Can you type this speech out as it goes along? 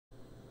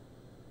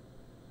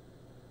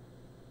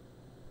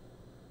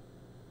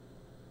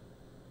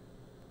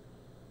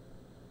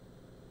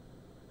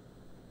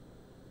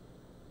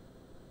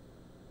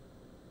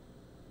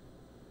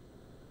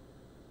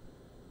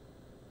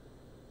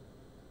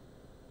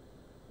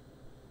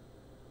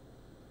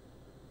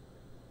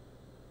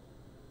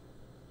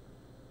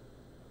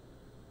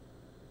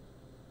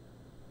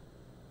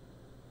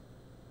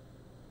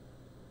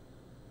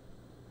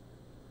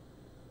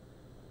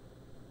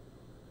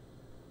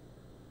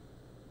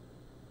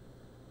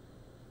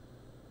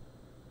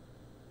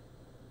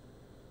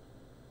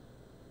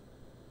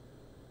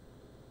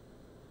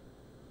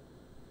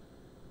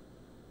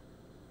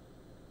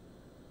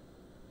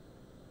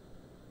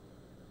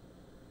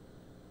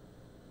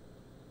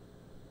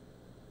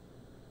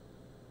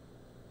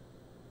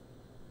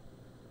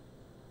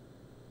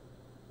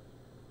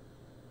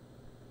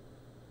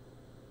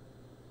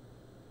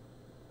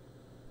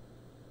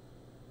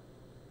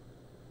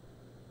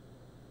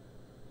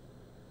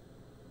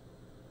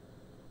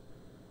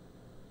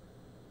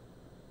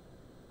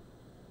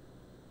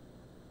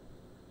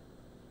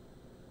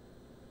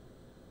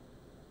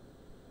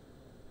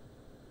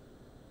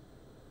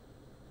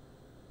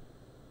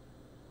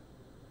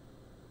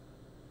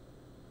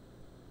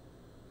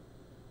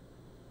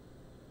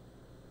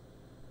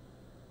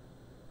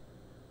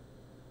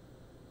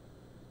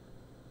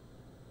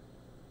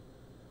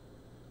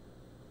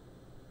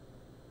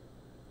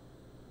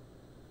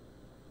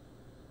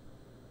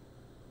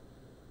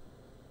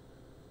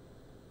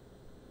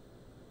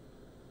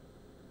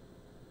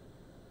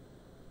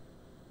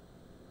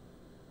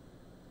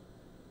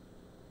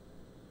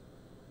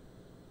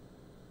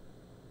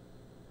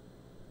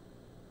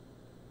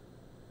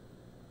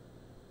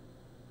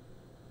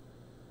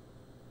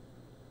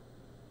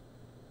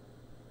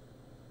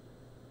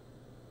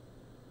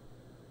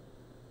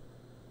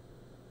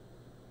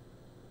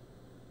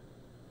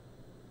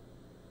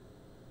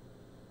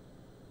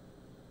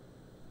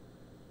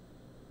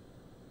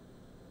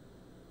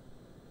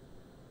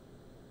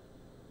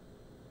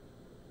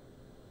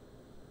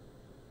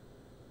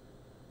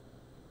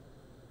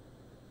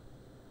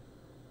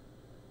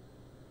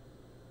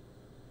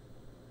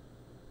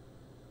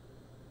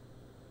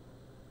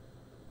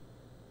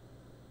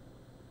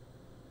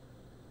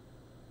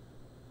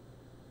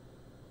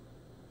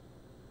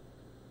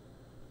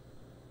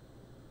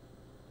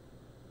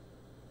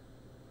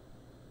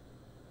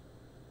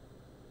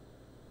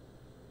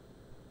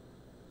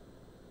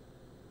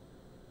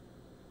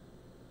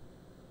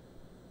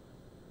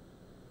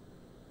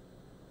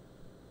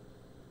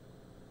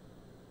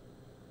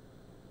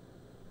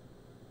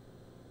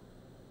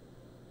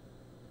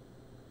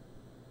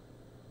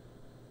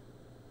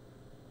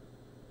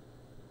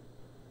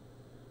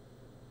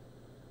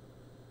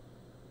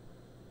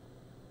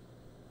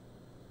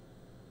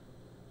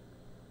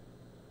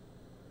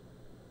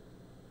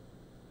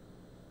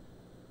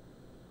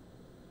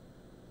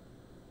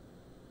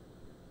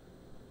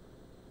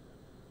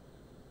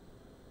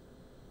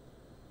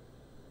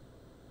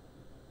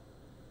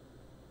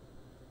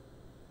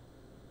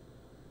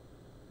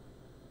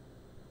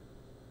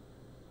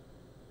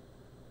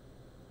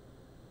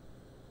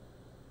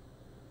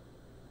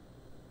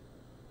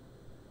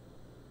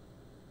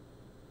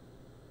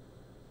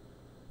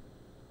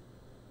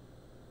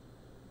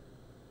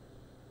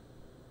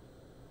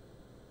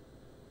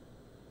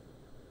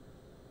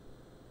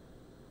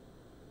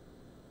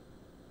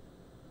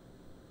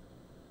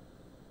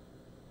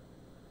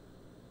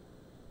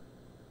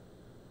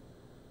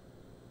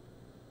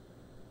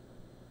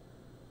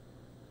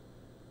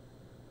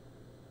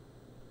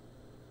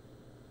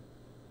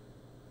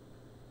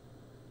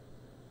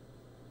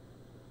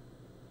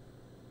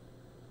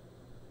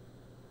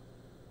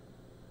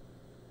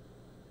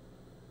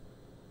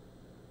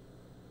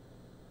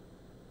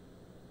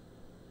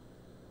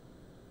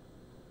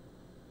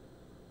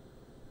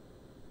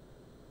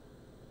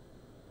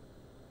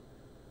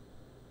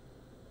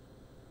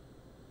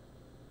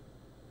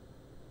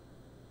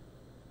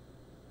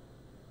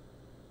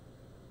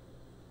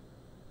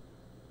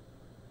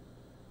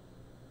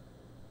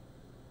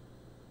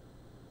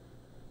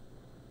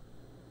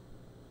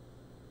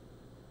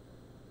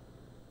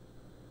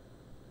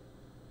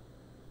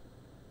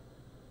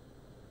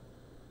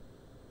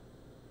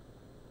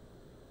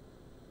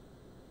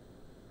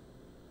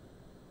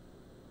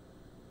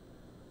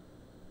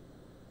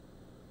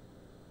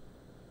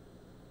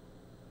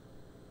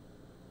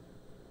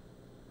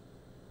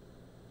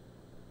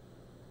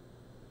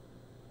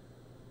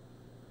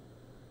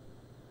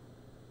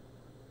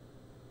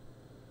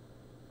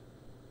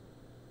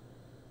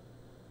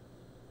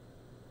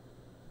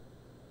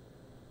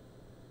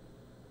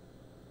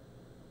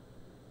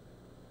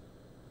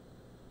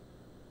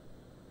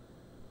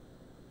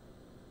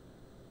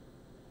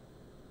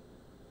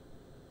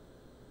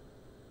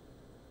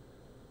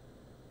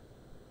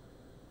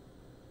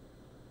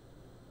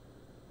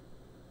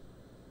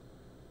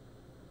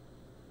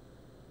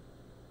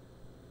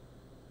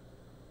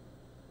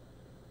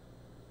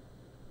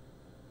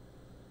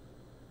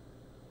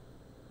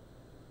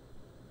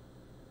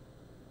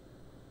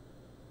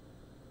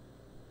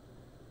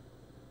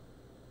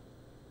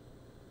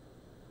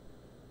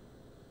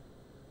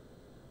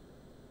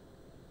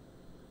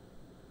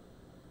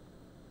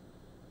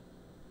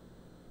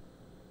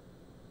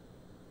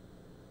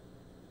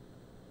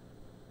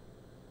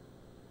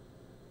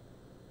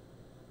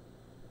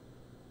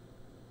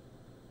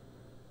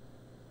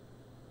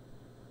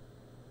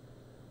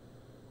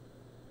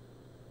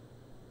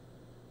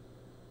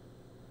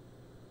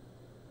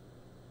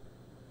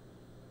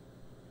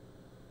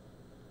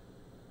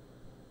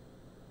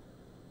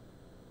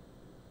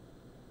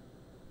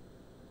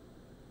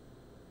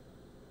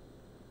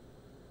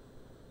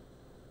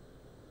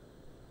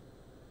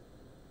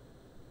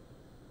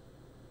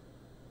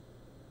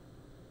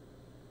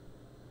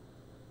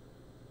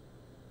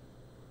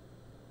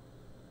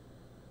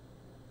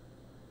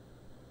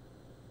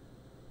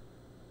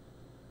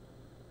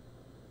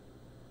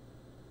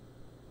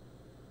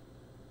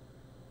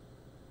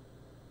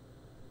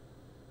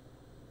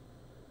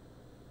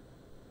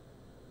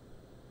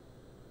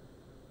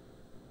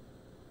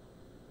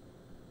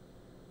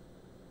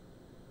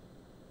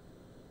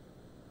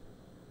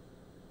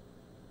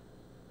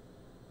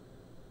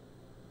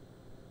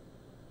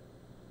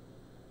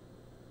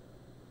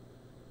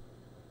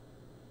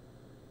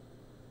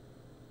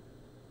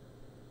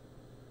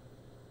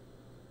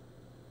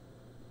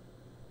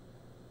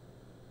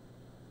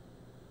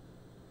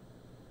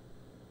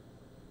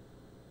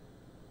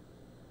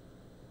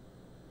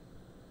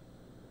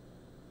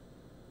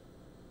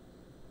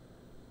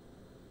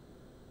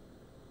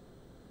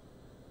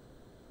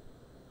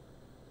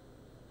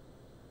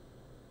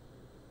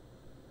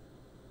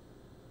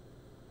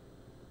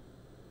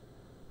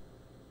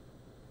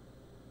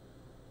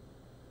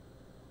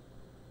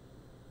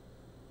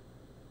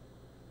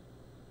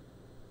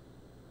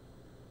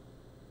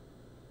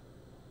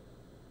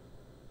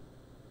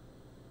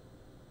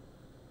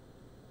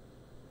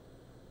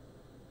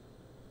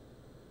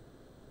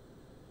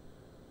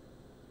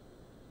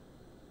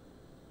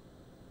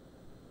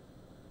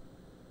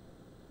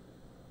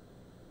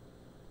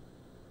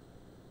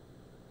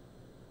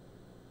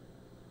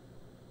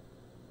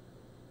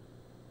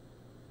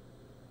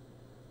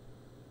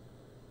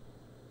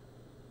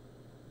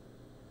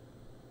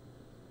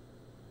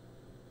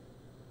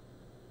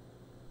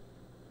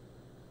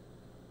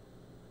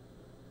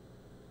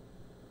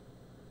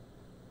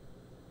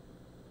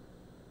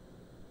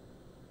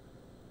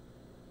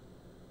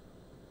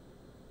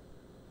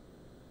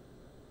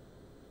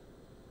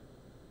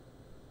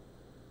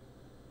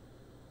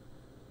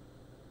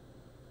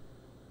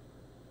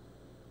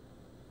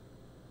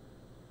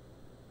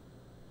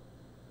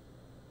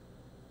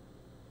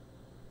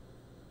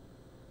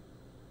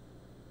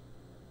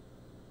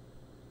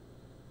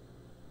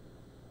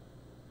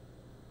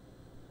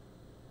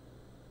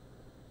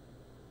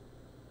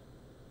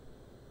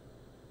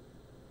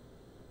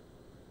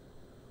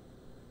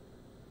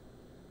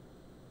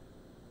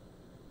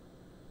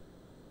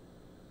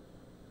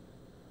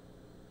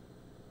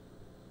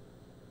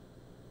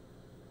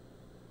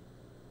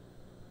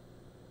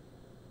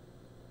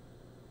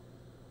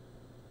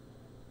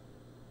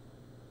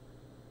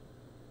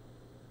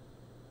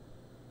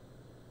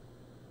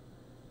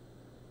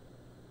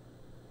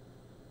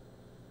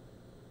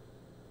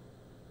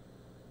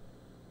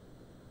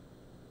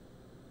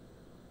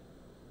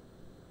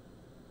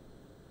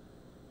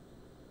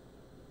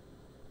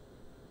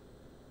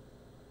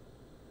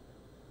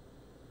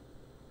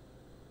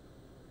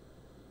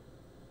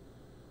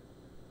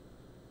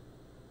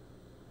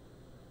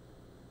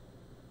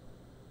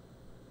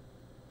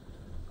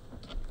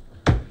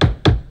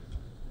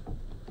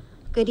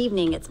Good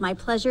evening. It's my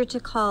pleasure to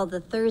call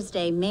the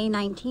Thursday, May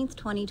 19th,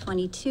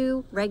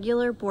 2022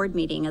 regular board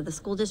meeting of the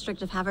School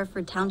District of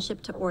Haverford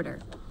Township to order.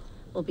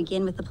 We'll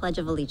begin with the Pledge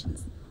of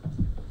Allegiance.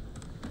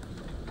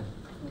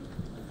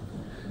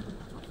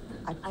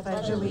 I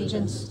pledge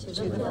allegiance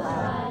to the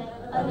flag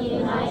of the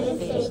United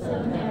States of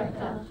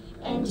America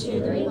and to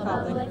the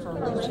republic for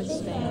which it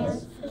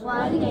stands,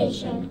 one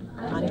nation,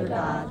 under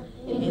God,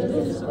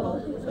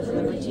 indivisible, with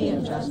liberty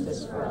and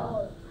justice for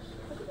all.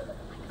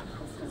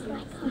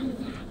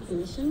 The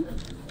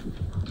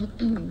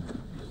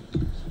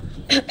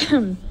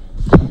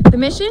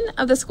mission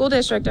of the School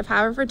District of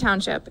Haverford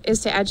Township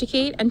is to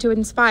educate and to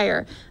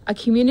inspire a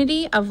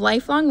community of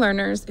lifelong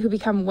learners who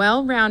become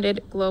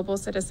well-rounded global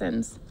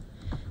citizens.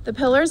 The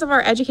pillars of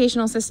our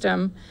educational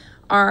system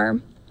are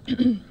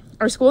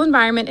our school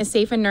environment is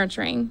safe and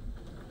nurturing.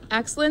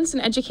 Excellence in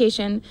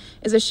education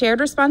is a shared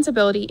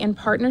responsibility in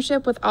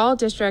partnership with all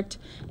district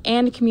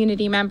and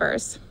community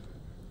members.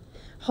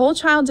 Whole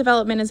child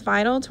development is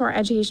vital to our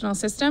educational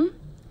system.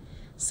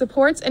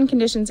 Supports and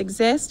conditions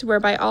exist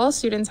whereby all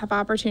students have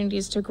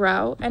opportunities to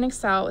grow and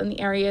excel in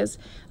the areas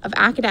of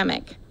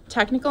academic,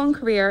 technical and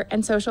career,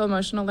 and social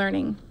emotional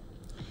learning.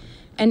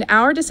 And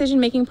our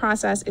decision-making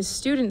process is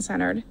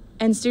student-centered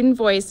and student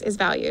voice is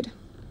valued.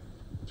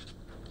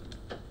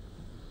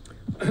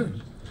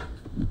 The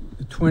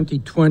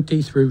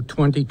 2020 through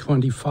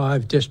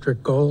 2025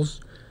 district goals.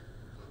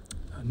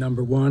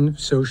 Number one,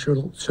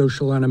 social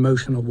and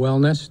emotional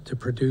wellness to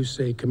produce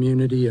a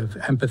community of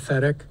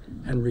empathetic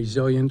and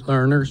resilient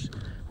learners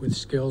with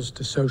skills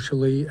to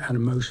socially and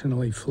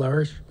emotionally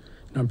flourish.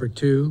 Number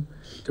two,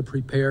 to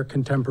prepare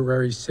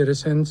contemporary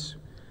citizens,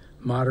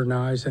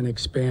 modernize and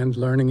expand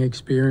learning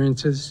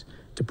experiences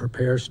to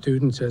prepare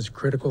students as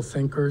critical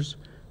thinkers,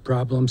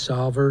 problem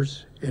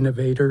solvers,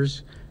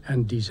 innovators,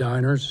 and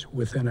designers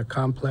within a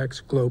complex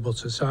global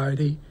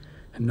society.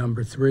 And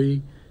number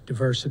three,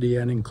 diversity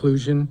and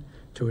inclusion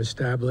to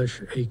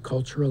establish a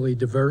culturally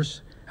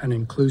diverse and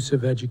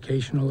inclusive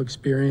educational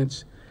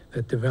experience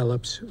that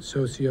develops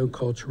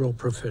socio-cultural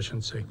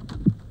proficiency.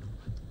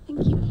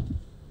 Thank you.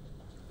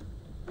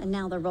 And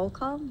now the roll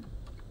call.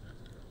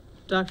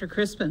 Dr.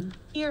 Crispin.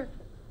 Here.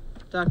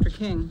 Dr.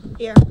 King.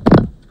 Here.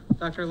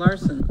 Dr.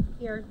 Larson.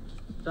 Here.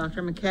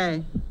 Dr.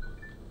 McKay.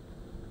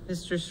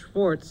 Mr.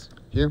 Schwartz.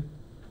 Here.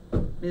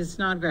 Ms.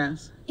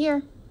 Snodgrass.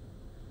 Here.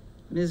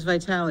 Ms.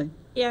 Vitale.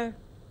 Here.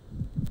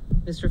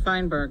 Mr.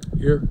 Feinberg.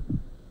 Here.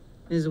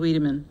 Ms.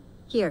 Wiedemann.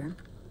 Here.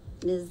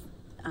 Dr.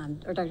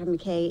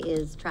 McKay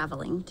is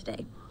traveling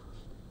today.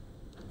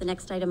 The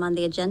next item on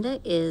the agenda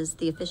is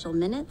the official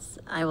minutes.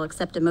 I will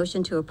accept a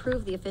motion to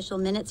approve the official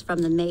minutes from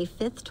the May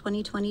 5th,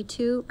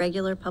 2022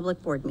 regular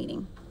public board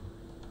meeting.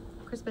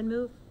 Crispin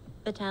move.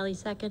 Vitale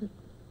second.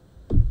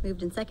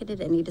 Moved and seconded.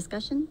 Any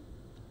discussion?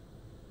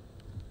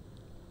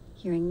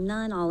 Hearing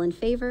none. All in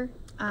favor?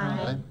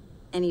 Aye.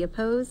 Any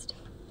opposed?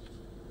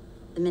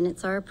 The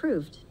minutes are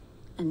approved.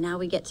 And now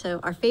we get to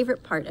our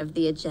favorite part of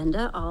the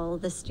agenda, all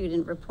the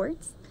student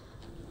reports.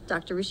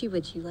 Dr. Rishi,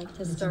 would you like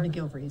to start? Mrs.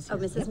 McGilvery is here. Oh,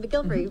 Mrs.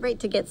 McGilvery, right,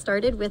 to get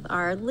started with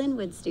our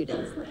Lynnewood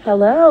students.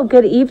 Hello,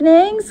 good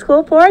evening,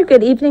 school board,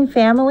 good evening,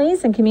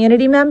 families and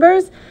community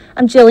members.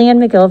 I'm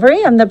Jillian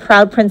McGilvery. I'm the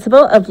proud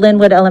principal of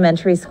Lynnewood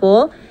Elementary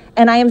School,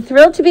 and I am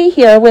thrilled to be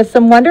here with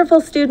some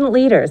wonderful student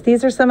leaders.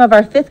 These are some of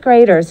our fifth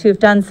graders who've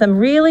done some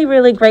really,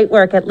 really great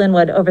work at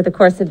Lynnewood over the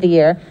course of the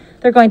year.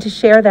 They're going to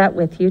share that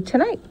with you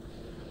tonight.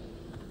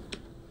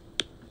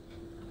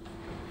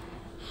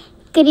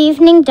 Good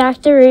evening,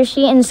 Dr.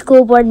 Rushi and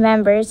school board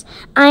members.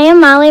 I am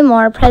Molly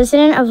Moore,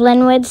 president of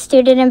Lynnewood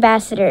Student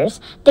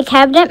Ambassadors. The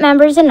cabinet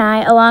members and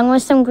I, along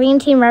with some Green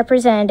Team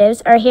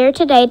representatives, are here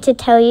today to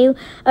tell you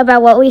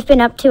about what we've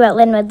been up to at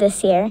Lynnewood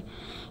this year.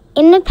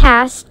 In the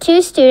past, 2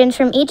 students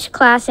from each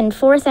class in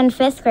 4th and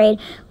 5th grade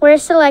were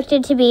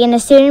selected to be in the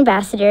student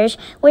ambassadors,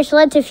 which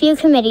led to few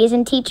committees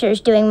and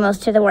teachers doing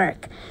most of the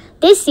work.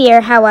 This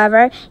year,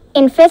 however,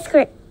 in 5th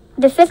grade,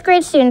 the 5th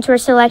grade students were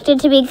selected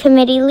to be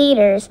committee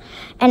leaders,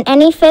 and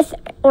any 5th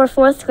or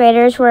 4th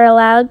graders were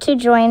allowed to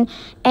join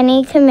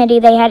any committee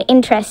they had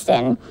interest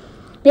in.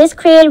 This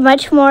created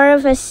much more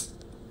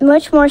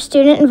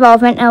student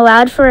involvement and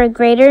allowed for a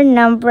greater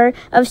number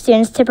of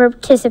students to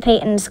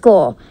participate in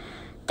school.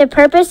 The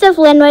purpose of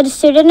Lynnewood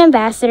Student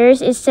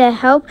Ambassadors is to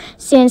help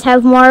students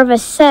have more of a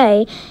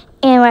say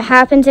in what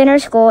happens in our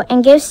school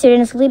and give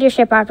students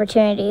leadership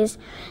opportunities.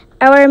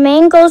 Our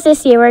main goals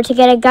this year were to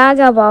get a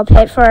Gaga ball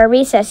pit for our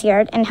recess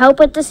yard and help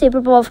with the Super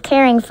Bowl of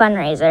Caring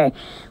fundraiser.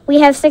 We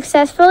have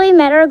successfully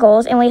met our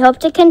goals, and we hope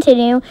to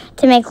continue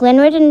to make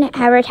Lynnewood and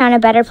Havertown a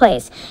better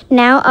place.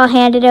 Now I'll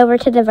hand it over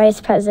to the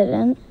Vice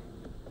President.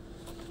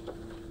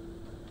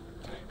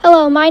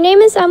 Hello, my name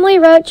is Emily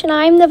Roach, and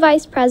I'm the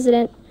Vice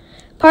President.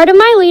 Part of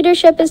my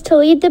leadership is to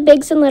lead the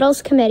Bigs and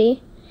Littles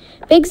Committee.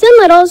 Bigs and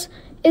Littles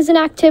is an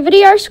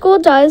activity our school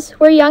does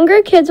where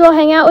younger kids will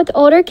hang out with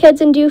older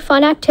kids and do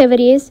fun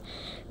activities.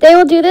 They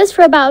will do this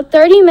for about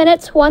 30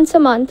 minutes once a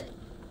month.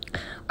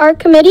 Our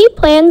committee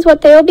plans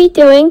what they will be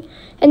doing,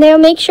 and they will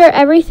make sure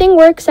everything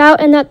works out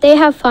and that they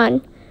have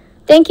fun.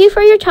 Thank you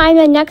for your time,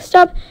 and next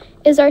up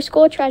is our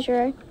school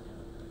treasurer.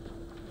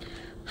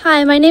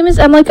 Hi, my name is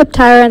Emily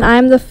Kaptira, and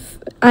I'm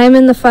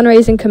in the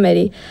fundraising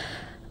committee.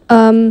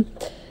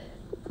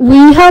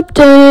 We help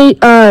donate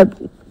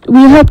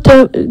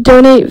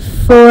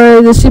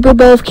for the Super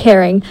Bowl of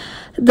Caring.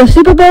 The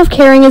Super Bowl of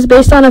Caring is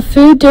based on a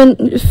food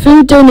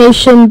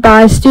donation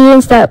by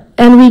students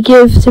and we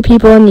give to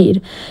people in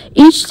need.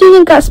 Each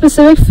grade got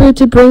specific food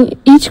to bring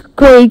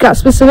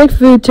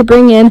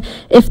in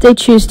if they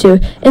choose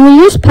to. In the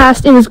years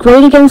past, it was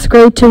grade against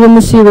grade to win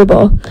the Super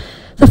Bowl.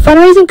 The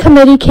fundraising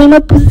committee came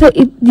up with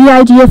the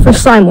idea for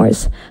Slime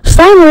Wars.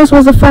 Slime Wars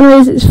was a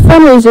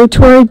fundraiser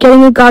toward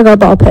getting a Gaga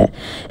ball pit.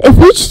 If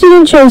each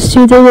student chose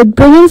to, they would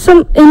bring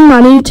in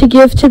money to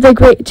give to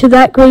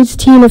that grade's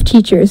team of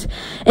teachers.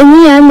 In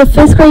the end, the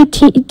 5th grade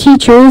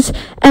teachers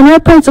and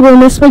our principal,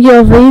 Miss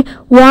McGilvery,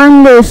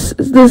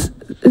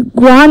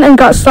 won and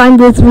got slimed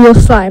with real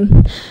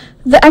slime.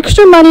 The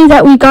extra money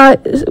that we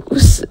got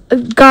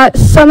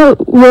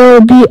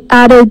will be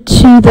added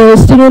to the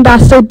student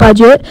ambassador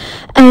budget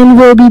and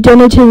will be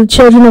donated to the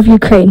children of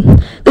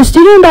Ukraine. The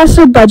student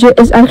ambassador budget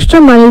is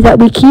extra money that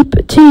we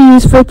keep to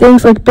use for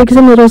things like Bigs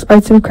and Littles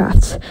arts and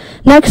crafts.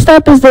 Next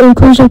up is the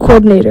inclusion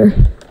coordinator.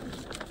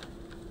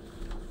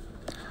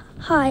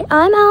 Hi,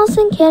 I'm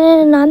Allison Cannon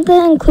and I'm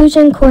the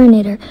inclusion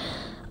coordinator.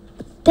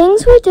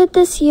 Things we did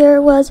this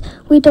year was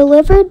we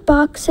delivered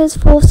boxes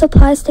full of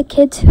supplies to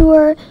kids who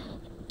are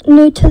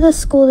new to the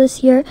school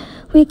this year.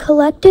 We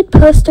collected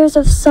posters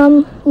of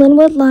some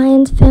Lynnewood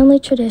Lions family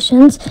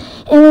traditions,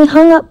 and we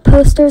hung up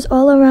posters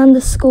all around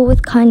the school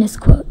with kindness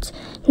quotes.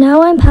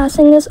 Now I'm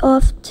passing this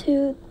off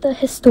to the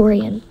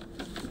historian.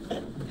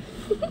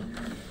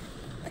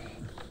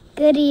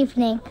 Good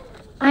evening.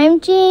 I'm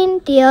Jane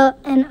Deal,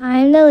 and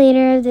I'm the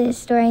leader of the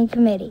historian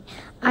committee.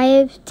 I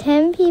have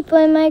 10 people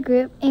in my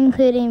group,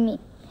 including me.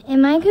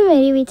 In my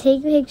committee, we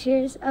take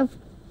pictures of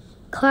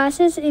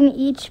classes in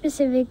each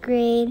specific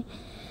grade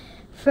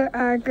for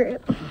our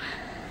group.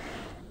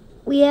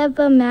 We have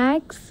a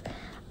max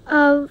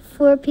of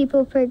 4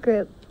 people per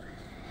group.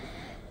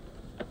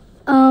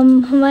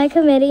 My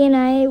committee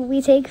and we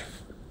take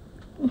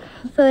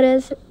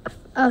photos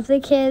of the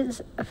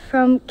kids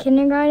from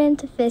kindergarten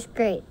to 5th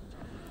grade.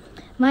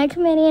 My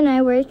committee and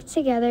I work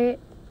together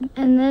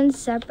and then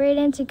separate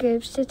into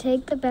groups to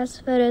take the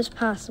best photos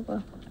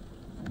possible.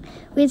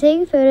 We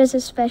take photos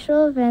of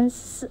special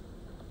events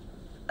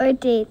or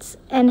dates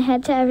and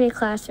head to every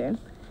classroom.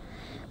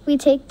 We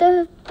take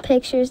the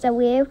pictures that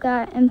we have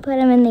got and put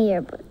them in the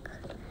yearbook.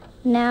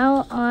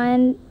 Now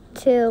on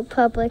to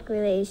public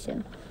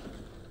relations.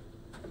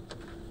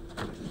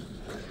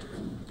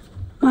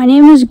 My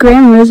name is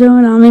Graham Rizzo,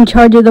 and I'm in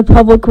charge of the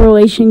Public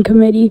Relations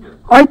Committee.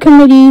 Our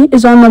committee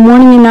is on the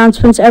morning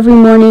announcements every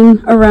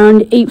morning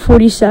around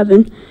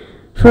 8:47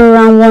 for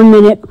around 1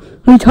 minute.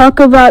 We talk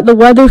about the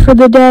weather for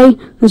the day,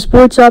 the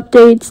sports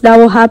updates that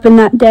will happen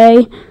that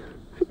day,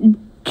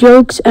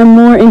 jokes, and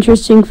more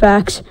interesting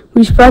facts.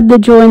 We spread the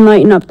joy and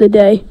lighten up the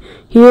day.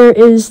 Here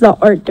is the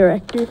art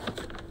director.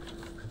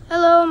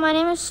 Hello, my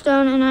name is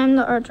Stone and I'm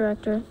the art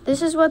director.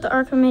 This is what the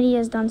art committee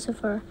has done so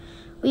far.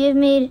 We have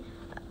made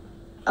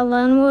a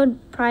Lynnewood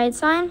pride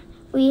sign.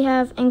 We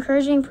have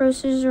encouraging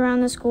posters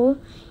around the school,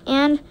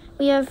 and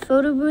we have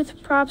photo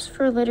booth props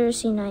for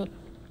literacy night.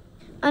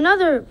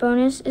 Another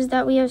bonus is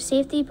that we have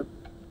safety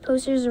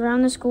posters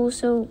around the school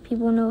so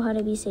people know how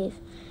to be safe.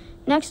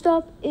 Next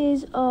up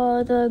is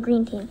the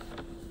green team.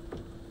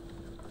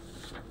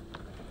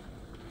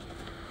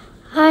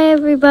 Hi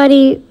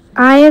everybody,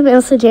 I am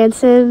Ilsa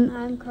Jansen.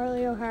 I'm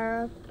Carly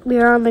O'Hara. We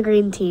are on the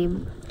green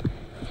team.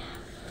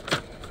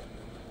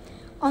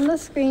 On the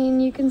screen,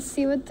 you can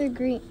see what the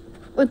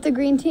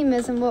green team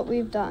is and what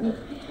we've done.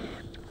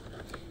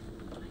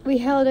 We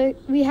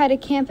had a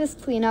campus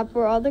cleanup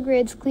where all the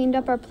grades cleaned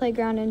up our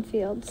playground and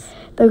fields.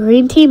 The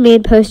green team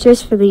made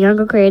posters for the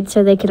younger grades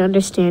so they could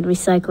understand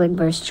recycling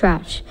versus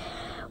trash.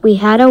 We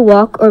had a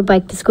walk or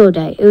bike to school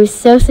day. It was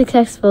so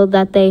successful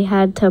that they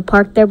had to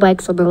park their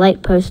bikes on the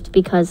light post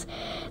because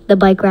the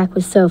bike rack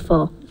was so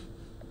full.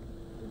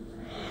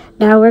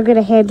 Now we're going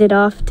to hand it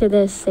off to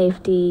the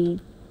safety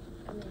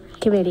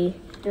committee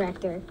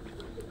director.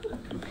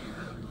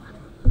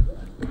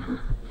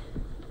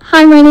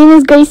 Hi, my name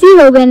is Gracie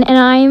Hogan, and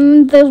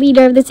I'm the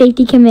leader of the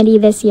safety committee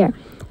this year.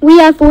 We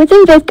have 4th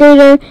and 5th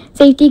grader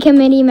safety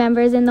committee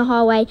members in the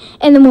hallway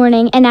in the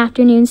morning and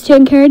afternoons to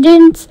encourage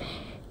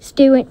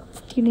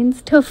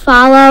students to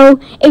follow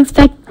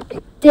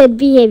expected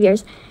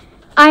behaviors.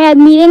 I had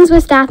meetings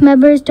with staff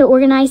members to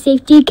organize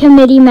safety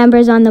committee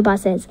members on the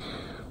buses.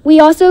 We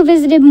also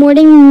visited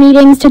morning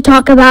meetings to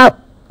talk about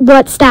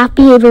what staff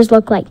behaviors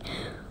look like.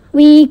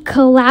 We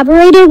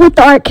collaborated with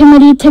the art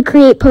committee to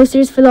create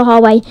posters for the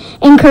hallway,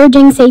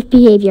 encouraging safe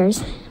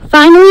behaviors.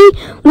 Finally,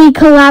 we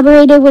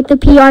collaborated with the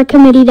PR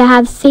committee to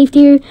have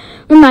safety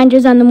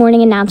reminders on the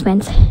morning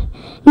announcements.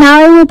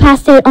 Now I will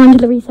pass it on to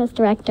the recess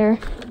director.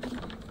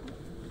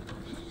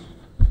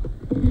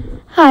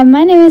 Hi,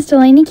 my name is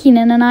Delaney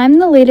Keenan, and I'm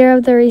the leader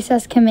of the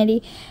recess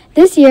committee.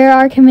 This year,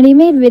 our committee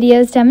made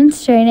videos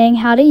demonstrating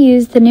how to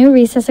use the new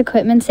recess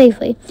equipment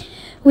safely.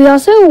 We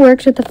also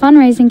worked with the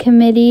fundraising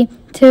committee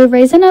to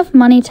raise enough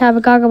money to have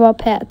a gaga ball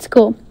pit at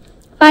school.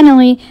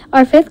 Finally,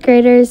 our 5th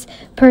graders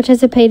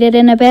participated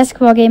in a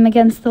basketball game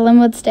against the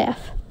Lynnewood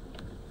staff.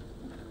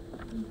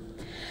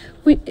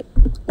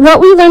 What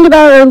we learned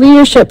about our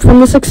leadership from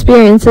this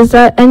experience is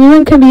that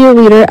anyone can be a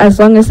leader as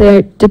long as they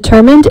are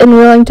determined and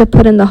willing to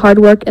put in the hard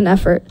work and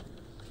effort.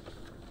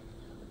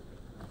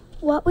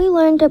 What we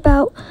learned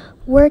about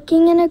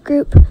working in a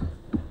group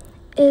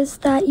is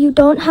that you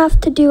don't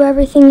have to do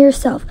everything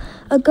yourself.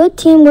 A good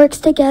team works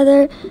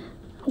together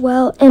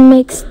well and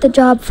makes the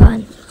job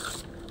fun.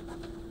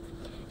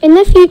 In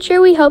the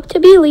future, we hope to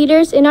be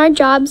leaders in our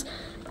jobs,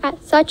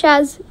 such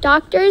as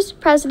doctors,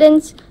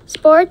 presidents,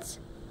 sports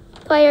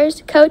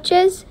players,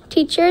 coaches,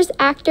 teachers,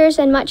 actors,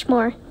 and much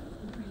more.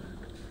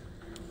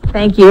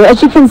 Thank you.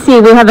 As you can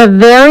see, we have a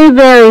very,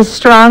 very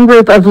strong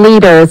group of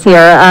leaders here.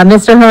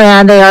 Mr.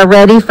 Horan, they are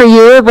ready for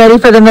you, ready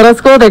for the middle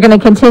school. They're going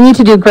to continue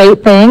to do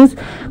great things.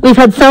 We've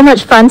had so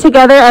much fun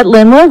together at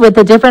Lynnewood with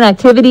the different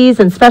activities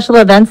and special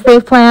events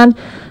they've planned.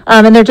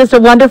 And they're just a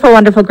wonderful,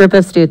 wonderful group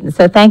of students.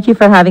 So thank you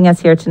for having us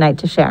here tonight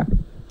to share.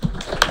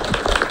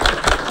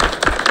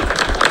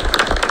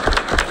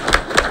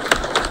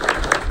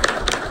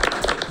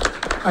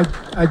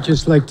 I'd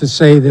just like to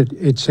say that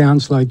it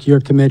sounds like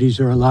your committees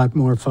are a lot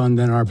more fun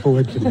than our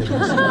board committees.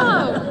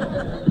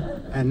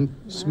 And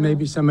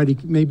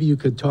maybe you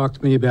could talk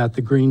to me about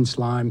the green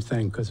slime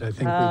thing, because I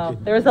think we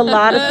could. There was a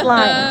lot of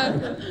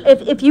slime.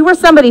 If you were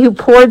somebody who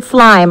poured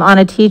slime on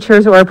a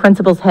teacher's or a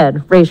principal's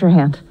head, raise your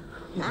hand.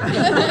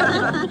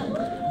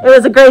 It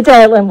was a great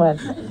day at Lynnewood.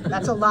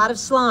 That's a lot of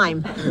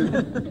slime.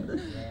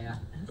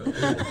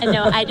 And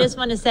no, I just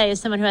want to say,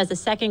 as someone who has a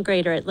 2nd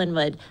grader at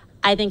Lynnewood,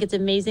 I think it's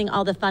amazing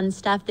all the fun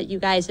stuff that you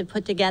guys have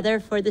put together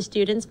for the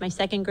students. My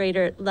 2nd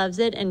grader loves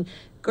it. And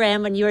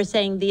Graham, when you were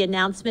saying the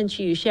announcements,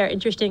 you share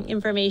interesting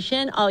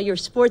information, all your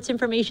sports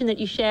information that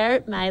you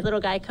share. My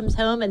little guy comes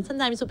home and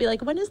sometimes he'll be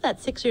like, when is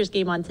that Sixers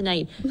game on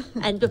tonight?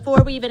 And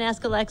before we even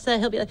ask Alexa,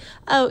 he'll be like,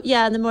 oh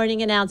yeah, in the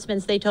morning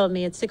announcements, they told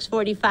me it's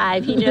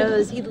 6:45. He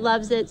knows, he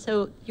loves it.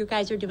 So you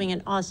guys are doing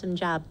an awesome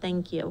job.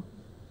 Thank you.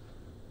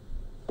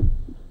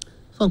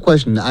 One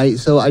question.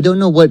 I don't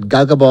know what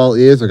gaga ball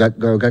is or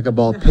gaga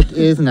ball pit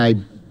is, and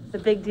It's a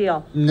big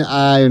deal.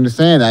 I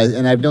understand.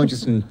 I've known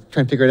just in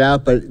trying to figure it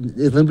out. But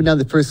is Lynnewood now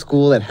the first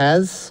school that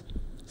has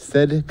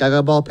said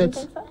gaga ball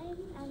pit?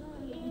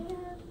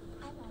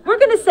 We're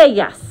going to say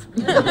yes.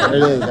 There it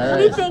is. All right.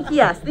 We think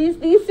yes. These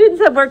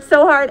students have worked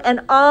so hard, and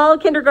all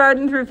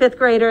kindergarten through 5th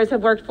graders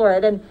have worked for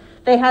it. And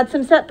they had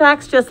some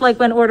setbacks, just like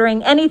when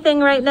ordering anything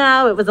right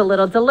now. It was a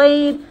little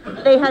delayed.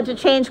 They had to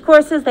change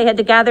courses. They had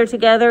to gather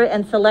together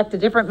and select a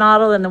different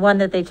model than the one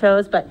that they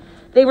chose. But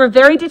they were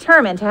very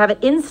determined to have it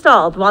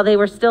installed while they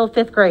were still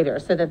 5th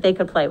graders so that they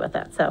could play with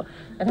it. So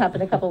it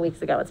happened a couple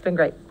weeks ago. It's been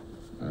great.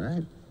 All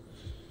right.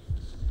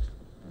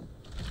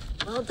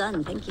 Well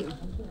done. Thank you.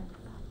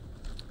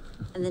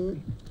 And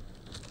then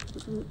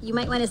you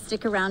might want to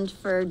stick around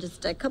for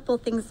just a couple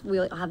of things.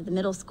 We'll have the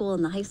middle school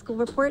and the high school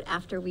report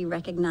after we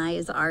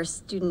recognize our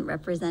student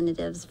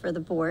representatives for the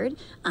board.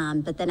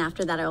 But then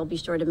after that, I will be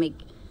sure to make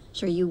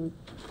sure you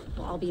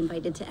will all be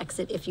invited to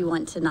exit if you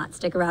want to not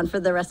stick around for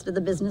the rest of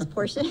the business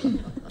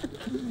portion.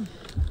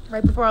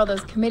 Right before all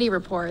those committee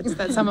reports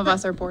that some of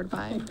us are bored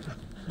by.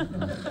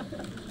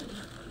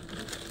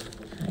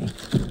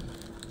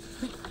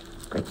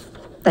 Great.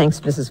 Thanks,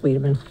 Mrs.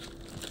 Wiedemann.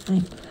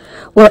 Thanks.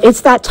 Well,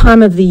 it's that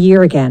time of the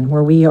year again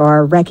where we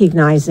are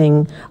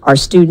recognizing our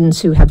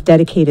students who have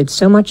dedicated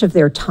so much of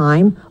their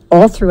time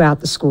all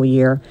throughout the school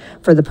year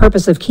for the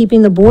purpose of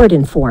keeping the board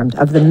informed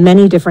of the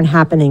many different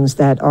happenings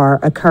that are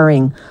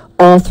occurring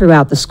all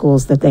throughout the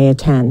schools that they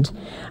attend.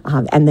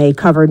 And they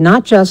cover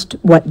not just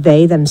what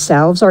they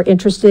themselves are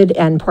interested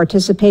and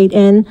participate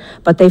in,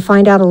 but they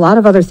find out a lot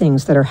of other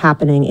things that are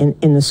happening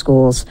in the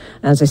schools.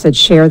 As I said,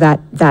 share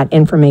that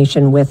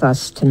information with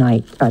us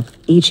tonight,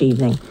 each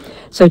evening.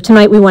 So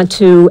tonight we want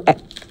to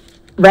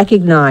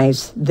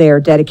recognize their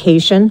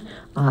dedication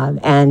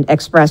and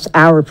express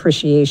our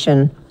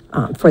appreciation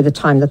for the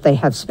time that they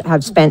have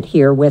spent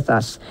here with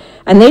us.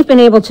 And they've been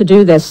able to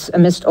do this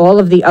amidst all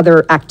of the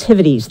other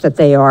activities that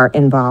they are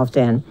involved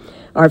in.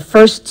 Our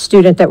first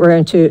student that we're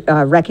going to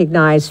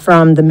recognize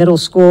from the middle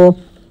school,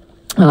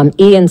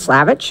 Ian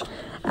Slavich.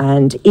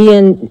 And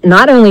Ian,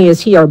 not only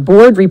is he our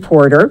board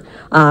reporter,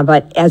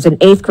 but as an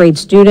 8th grade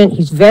student,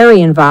 he's very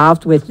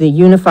involved with the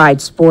unified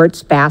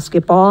sports,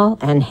 basketball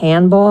and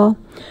handball.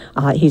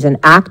 He's an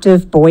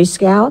active Boy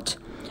Scout.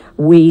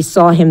 We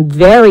saw him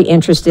very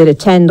interested,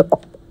 attend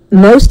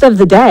most of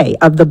the day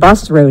of the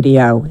bus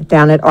rodeo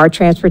down at our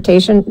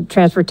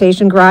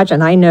transportation garage,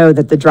 and I know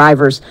that the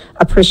drivers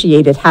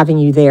appreciated having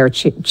you there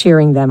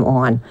cheering them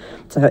on.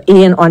 So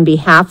Ian, on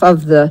behalf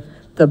of the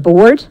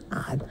board,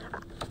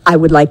 I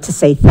would like to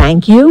say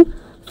thank you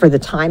for the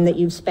time that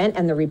you've spent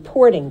and the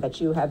reporting that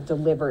you have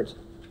delivered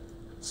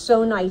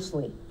so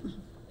nicely.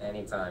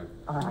 Anytime.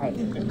 All right.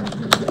 Ms.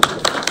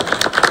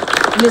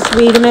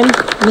 Wiedemann,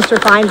 Mr.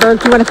 Feinberg,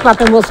 do you want to come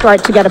up and we'll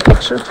start to get a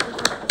picture?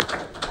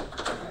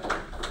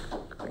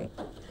 Great.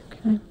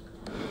 Okay.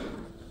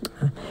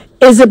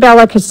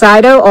 Isabella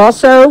Casado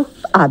also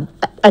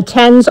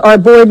attends our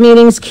board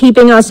meetings,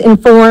 keeping us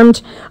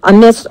informed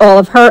amidst all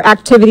of her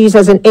activities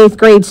as an 8th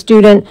grade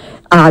student.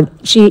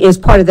 She is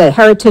part of the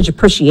Heritage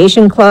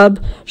Appreciation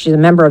Club. She's a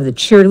member of the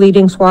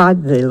cheerleading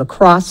squad, the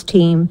lacrosse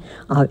team,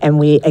 and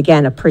we,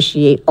 again,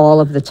 appreciate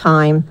all of the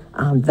time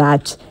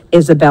that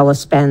Isabella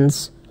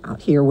spends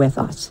here with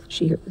us.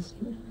 She here this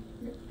evening.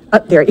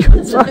 There you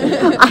go.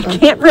 I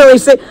can't really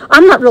say,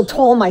 I'm not real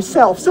tall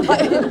myself, so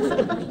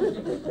I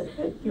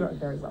You are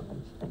very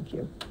welcome. Thank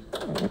you.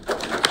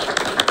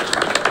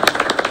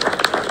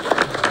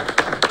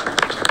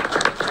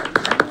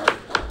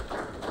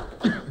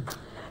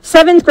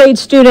 Seventh grade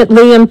student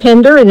Liam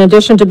Pinder, in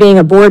addition to being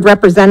a board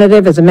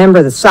representative, is a member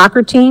of the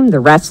soccer team,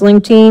 the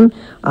wrestling team.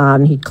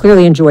 He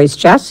clearly enjoys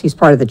chess. He's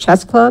part of the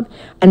chess club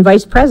and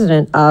vice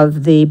president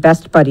of the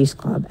Best Buddies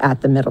Club at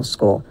the middle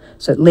school.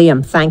 So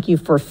Liam, thank you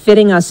for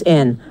fitting us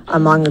in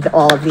among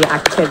all of the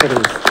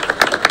activities.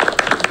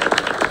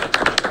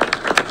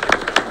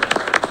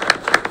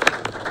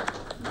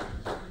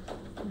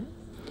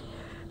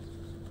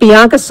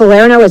 Bianca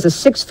Salerno is a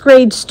 6th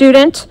grade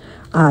student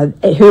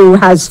who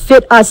has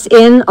fit us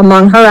in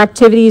among her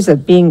activities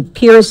of being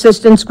peer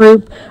assistance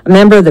group, a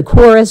member of the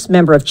chorus,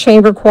 member of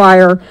chamber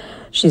choir.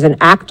 She's an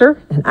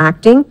actor,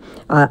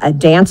 a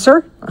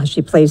dancer.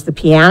 She plays the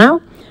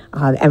piano.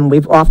 And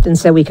we've often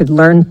said we could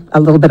learn a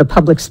little bit of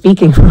public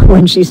speaking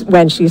when she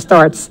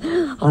starts.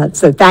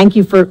 So thank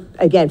you for,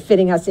 again,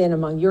 fitting us in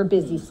among your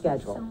busy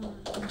schedule.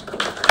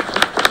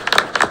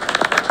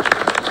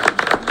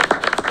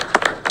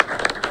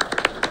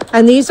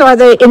 And these are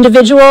the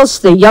individuals,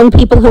 the young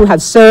people who have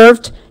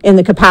served in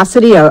the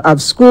capacity of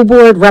school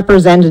board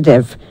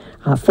representative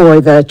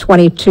for the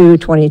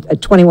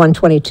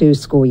 21-22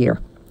 school year.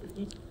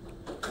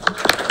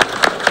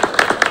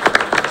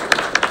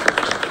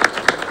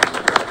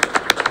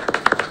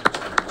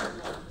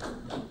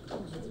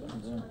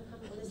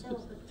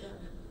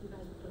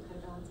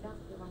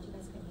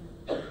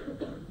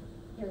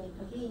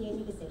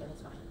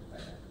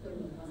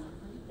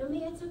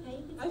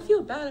 I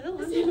feel bad. I don't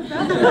want to feel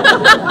bad.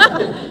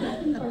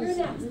 You're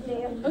next,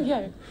 Dan.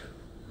 Okay.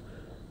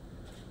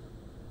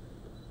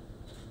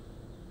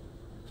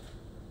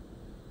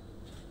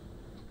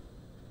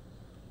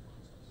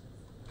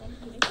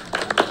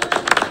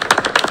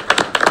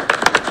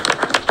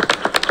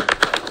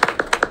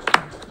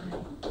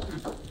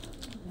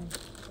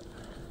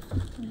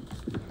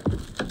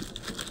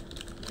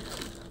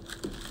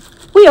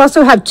 We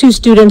also have 2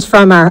 students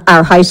from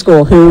our high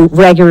school who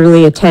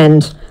regularly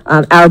attend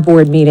our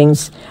board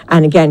meetings,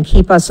 and again,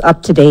 keep us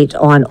up to date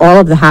on all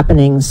of the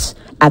happenings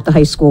at the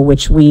high school,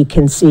 which we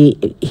can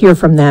hear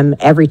from them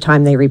every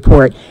time they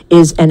report,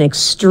 is an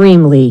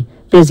extremely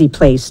busy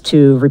place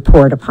to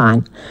report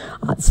upon.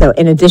 So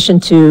in addition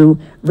to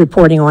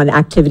reporting on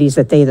activities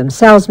that they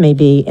themselves may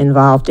be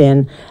involved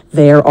in,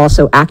 they're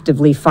also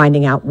actively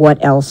finding out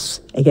what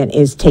else, again,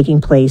 is taking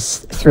place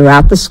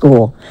throughout the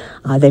school.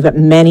 They've got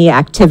many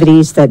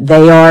activities that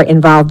they are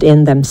involved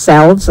in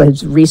themselves.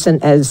 As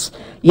recent as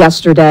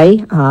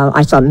yesterday,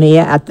 I saw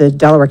Mia at the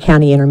Delaware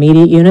County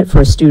Intermediate Unit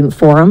for a student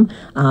forum,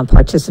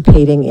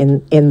 participating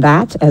in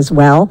that as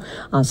well.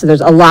 So there's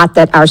a lot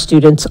that our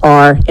students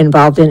are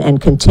involved in and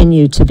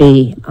continue to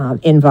be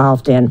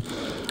involved in.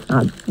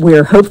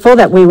 We're hopeful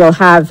that we will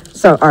have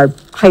our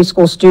high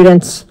school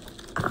students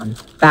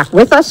back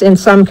with us in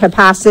some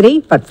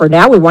capacity, but for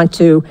now we want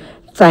to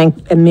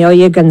thank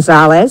Amelia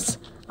Gonzalez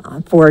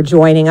for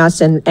joining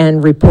us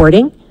and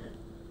reporting.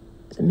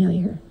 Is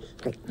Amelia here?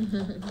 Great.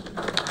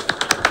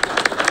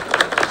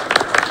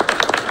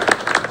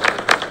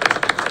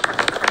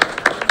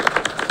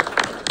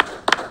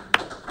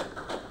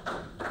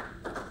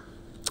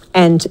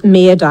 And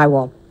Mia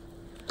Diewald.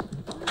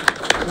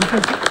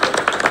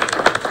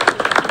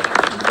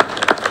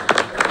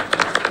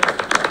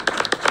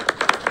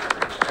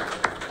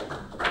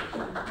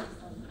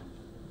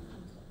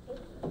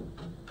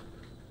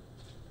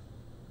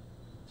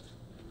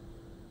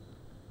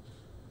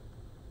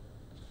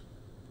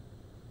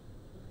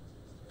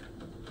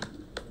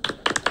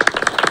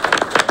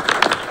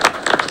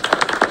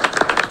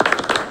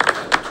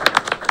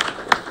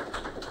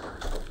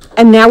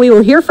 And now we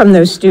will hear from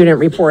those student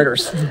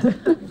reporters.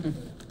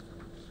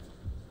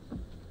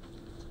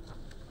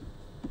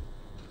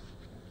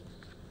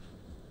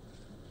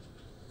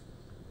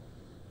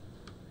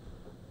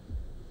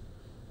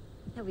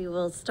 We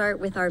will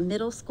start with our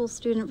middle school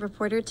student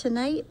reporter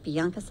tonight,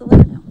 Bianca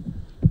Salerno.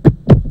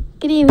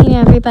 Good evening,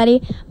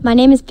 everybody. My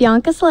name is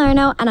Bianca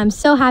Salerno, and I'm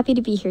so happy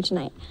to be here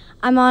tonight.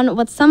 I'm on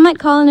what some might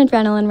call an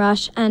adrenaline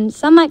rush, and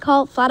some might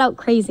call flat-out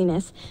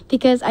craziness,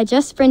 because I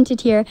just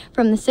sprinted here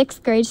from the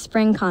 6th grade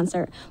spring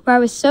concert, where I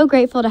was so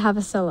grateful to have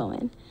a solo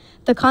in.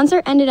 The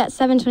concert ended at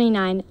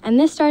 7:29, and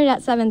this started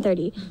at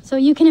 7:30, so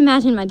you can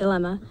imagine my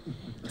dilemma.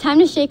 Time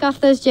to shake off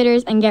those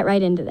jitters and get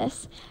right into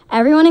this.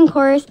 Everyone in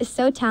chorus is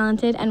so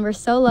talented, and we're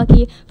so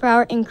lucky for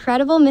our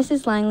incredible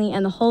Mrs. Langley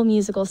and the whole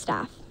musical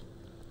staff.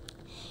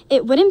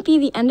 It wouldn't be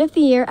the end of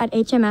the year at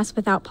HMS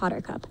without Potter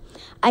Cup.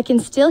 I can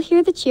still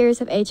hear the cheers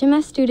of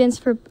HMS students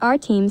for our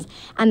teams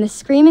and the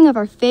screaming of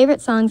our favorite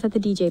songs at the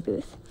DJ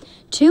booth.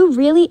 2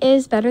 really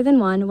is better than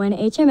 1 when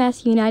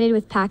HMS united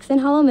with Paxton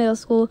Hollow Middle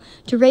School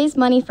to raise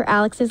money for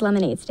Alex's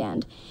lemonade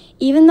stand.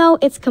 Even though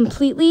it's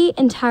completely,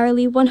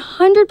 entirely,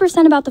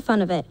 100% about the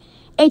fun of it,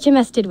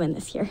 HMS did win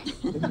this year.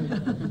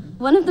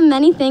 One of the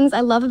many things I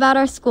love about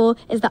our school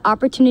is the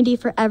opportunity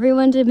for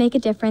everyone to make a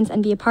difference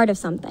and be a part of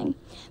something.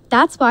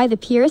 That's why the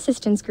Peer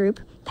Assistance Group,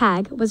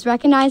 PAG, was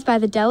recognized by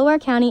the Delaware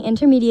County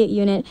Intermediate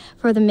Unit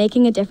for the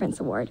Making a Difference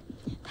Award.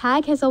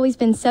 PAG has always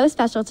been so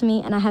special to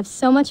me, and I have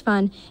so much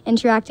fun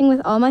interacting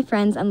with all my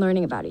friends and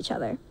learning about each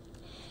other.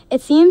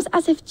 It seems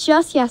as if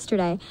just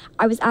yesterday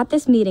I was at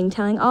this meeting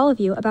telling all of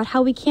you about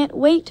how we can't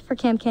wait for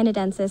Camp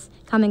Canadensis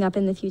coming up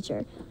in the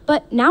future.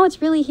 But now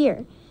it's really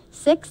here.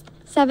 6th,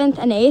 7th,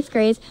 and 8th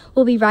grades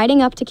will be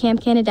riding up to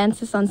Camp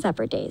Canadensis on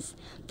separate days.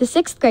 The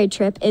 6th grade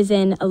trip is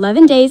in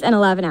 11 days and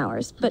 11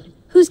 hours, but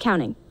who's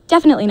counting?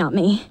 Definitely not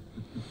me.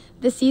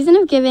 The season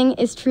of giving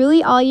is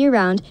truly all year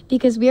round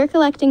because we are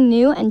collecting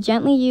new and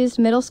gently used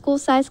middle school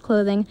sized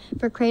clothing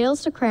for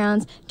Cradles to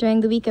Crowns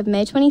during the week of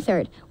May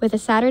 23rd, with a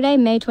Saturday,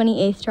 May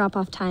 28th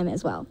drop-off time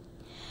as well.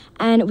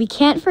 And we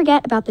can't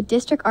forget about the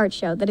District Art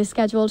Show that is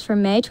scheduled for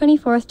May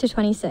 24th to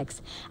 26th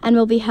and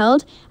will be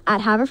held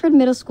at Haverford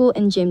Middle School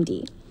in Gym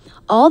D.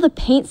 All the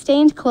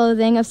paint-stained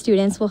clothing of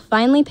students will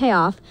finally pay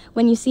off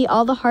when you see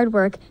all the hard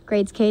work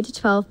grades K to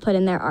 12 put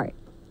in their art.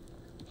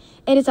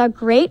 It is our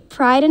great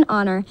pride and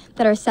honor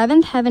that our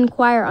 7th Heaven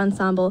Choir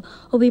Ensemble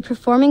will be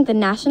performing the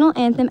national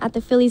anthem at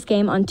the Phillies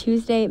game on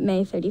Tuesday,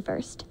 May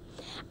 31st.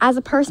 As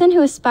a person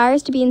who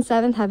aspires to be in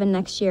 7th Heaven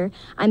next year,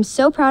 I'm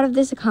so proud of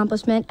this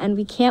accomplishment, and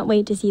we can't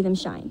wait to see them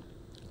shine.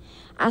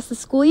 As the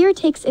school year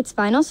takes its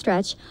final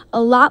stretch,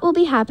 a lot will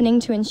be happening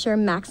to ensure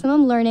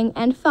maximum learning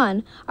and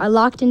fun are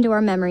locked into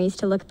our memories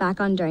to look back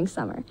on during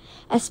summer,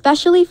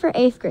 especially for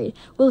 8th grade,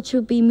 which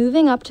will be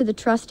moving up to the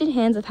trusted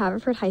hands of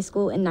Haverford High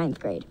School in 9th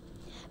grade.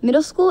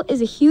 Middle school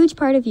is a huge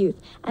part of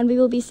youth, and we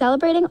will be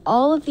celebrating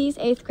all of these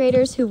 8th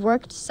graders who've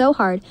worked so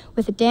hard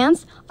with a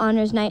dance,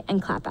 honors night,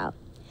 and clap out.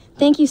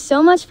 Thank you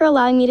so much for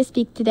allowing me to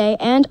speak today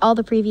and all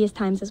the previous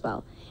times as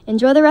well.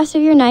 Enjoy the rest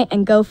of your night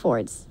and go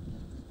Fords.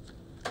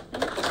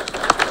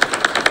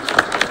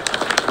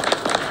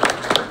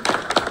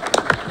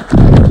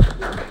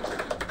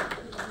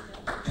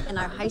 And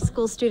our high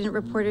school student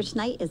reporter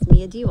tonight is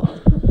Mia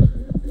Diewald.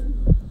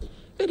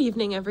 Good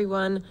evening,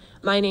 everyone.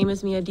 My name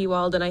is Mia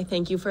Diewald, and I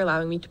thank you for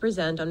allowing me to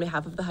present on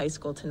behalf of the high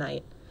school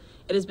tonight.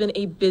 It has been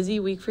a busy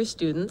week for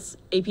students.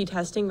 AP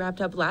testing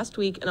wrapped up last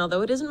week, and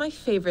although it isn't my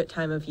favorite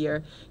time of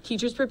year,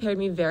 teachers prepared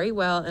me very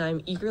well, and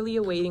I'm eagerly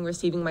awaiting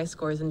receiving my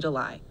scores in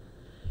July.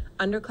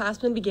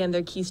 Underclassmen began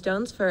their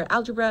keystones for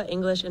algebra,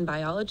 English, and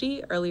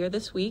biology earlier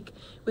this week.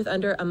 With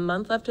under a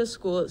month left of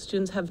school,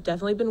 students have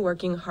definitely been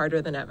working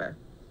harder than ever.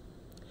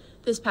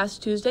 This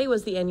past Tuesday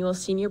was the annual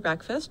senior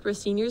breakfast, where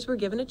seniors were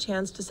given a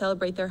chance to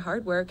celebrate their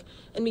hard work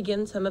and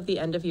begin some of the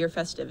end-of-year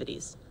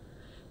festivities.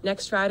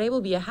 Next Friday will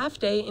be a half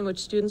day in which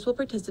students will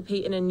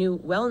participate in a new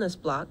wellness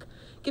block,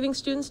 giving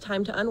students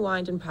time to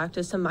unwind and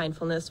practice some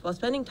mindfulness while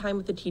spending time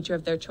with the teacher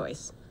of their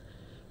choice.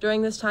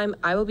 During this time,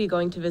 I will be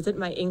going to visit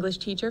my English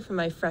teacher from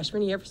my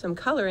freshman year for some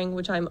coloring,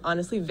 which I'm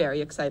honestly very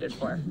excited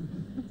for.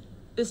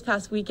 This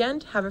past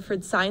weekend,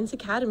 Haverford Science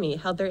Academy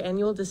held their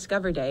annual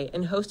Discover Day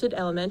and hosted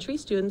elementary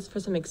students for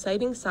some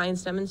exciting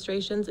science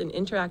demonstrations and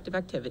interactive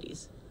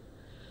activities.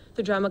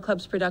 The Drama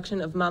Club's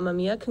production of Mamma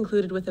Mia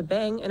concluded with a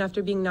bang, and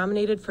after being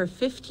nominated for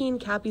 15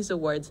 Cappies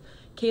Awards,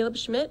 Caleb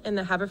Schmidt and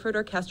the Haverford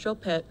Orchestral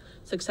Pit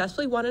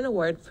successfully won an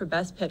award for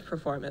Best Pit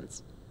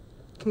Performance.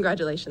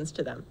 Congratulations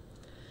to them.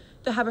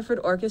 The Haverford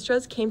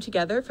Orchestras came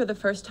together for the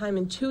first time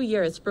in 2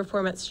 years to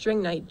perform at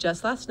String Night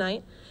just last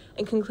night,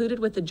 and concluded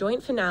with the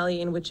joint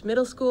finale in which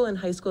middle school and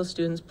high school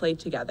students played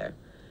together.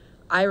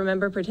 I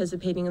remember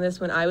participating in this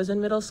when I was in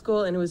middle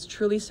school, and it was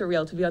truly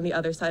surreal to be on the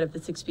other side of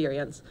this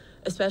experience,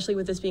 especially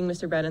with this being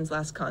Mr. Brennan's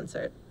last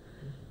concert.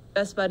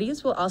 Best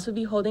Buddies will also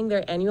be holding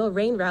their annual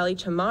rain rally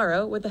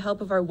tomorrow with the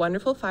help of our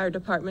wonderful fire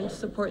department to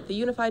support the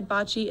unified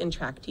bocce and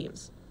track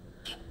teams.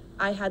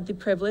 I had the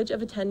privilege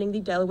of attending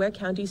the Delaware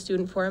County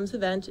Student Forum's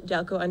event,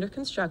 Delco Under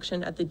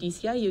Construction, at the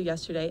DCIU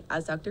yesterday,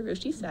 as Dr.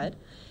 Rushi said,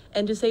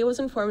 and to say it was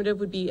informative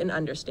would be an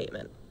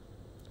understatement.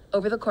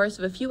 Over the course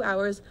of a few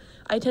hours,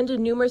 I attended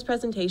numerous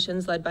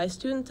presentations led by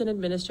students and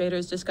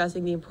administrators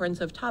discussing the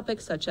importance of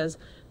topics such as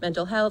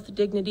mental health,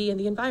 dignity, and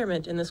the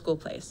environment in the school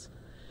place.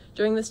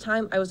 During this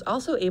time, I was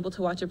also able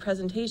to watch a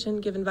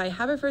presentation given by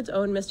Haverford's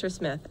own Mr.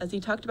 Smith as he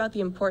talked about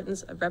the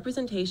importance of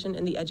representation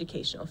in the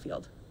educational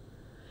field.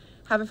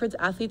 Haverford's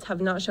athletes have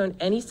not shown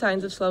any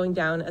signs of slowing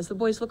down as the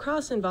boys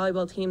lacrosse and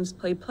volleyball teams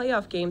played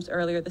playoff games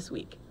earlier this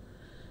week.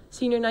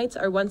 Senior nights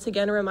are once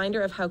again a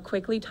reminder of how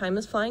quickly time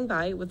is flying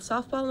by, with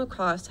softball and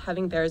lacrosse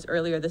having theirs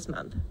earlier this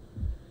month.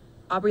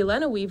 Aubrey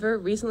Lena Weaver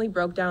recently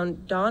broke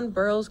down Don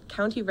Burrell's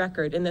county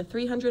record in the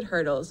 300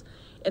 hurdles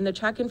in the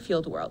track and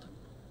field world.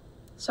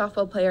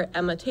 Softball player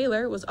Emma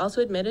Taylor was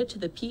also admitted to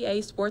the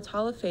PA Sports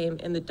Hall of Fame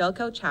in the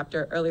Delco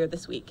chapter earlier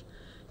this week.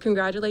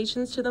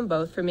 Congratulations to them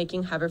both for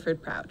making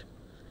Haverford proud.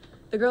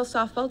 The girls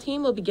softball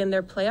team will begin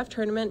their playoff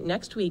tournament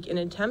next week in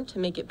an attempt to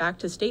make it back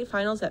to state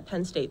finals at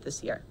Penn State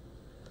this year.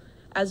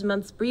 As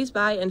months breeze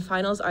by and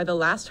finals are the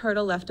last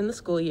hurdle left in the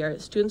school year,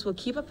 students will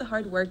keep up the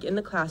hard work in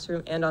the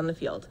classroom and on the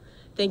field.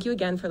 Thank you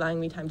again for allowing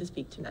me time to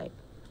speak tonight.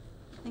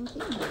 Thank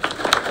you.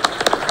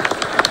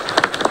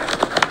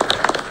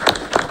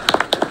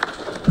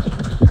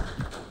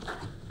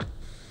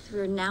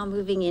 We're now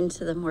moving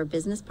into the more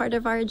business part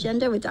of our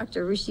agenda with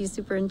Dr. Rushi's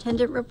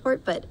superintendent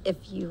report, but if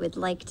you would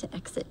like to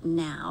exit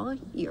now,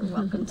 you're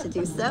welcome to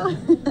do so.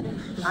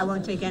 I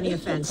won't take any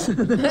offense.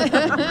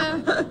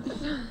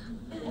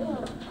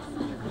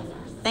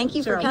 Thank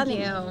you for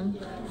coming. Thank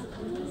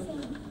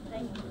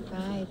you.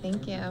 Bye,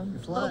 thank you.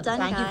 Well done,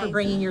 Thank you guys. for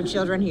bringing your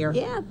children here.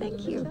 Yeah,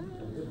 thank you.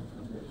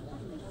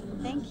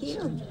 Thank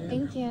you.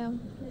 Thank you.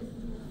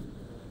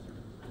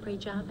 Great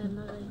job,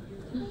 Emily.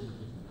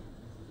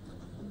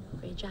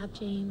 Great job,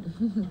 Jane.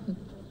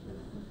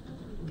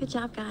 Good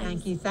job, guys.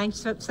 Thank you. Thanks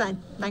so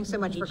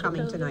much for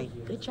coming tonight.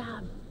 Good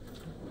job.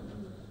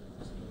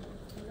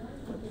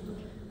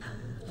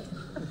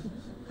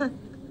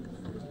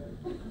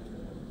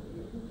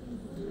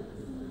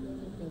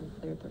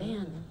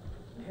 Man,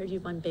 I heard you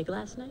won big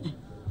last night.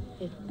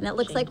 And it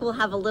looks like we'll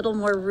have a little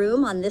more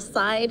room on this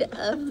side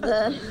of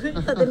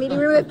the meeting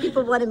room if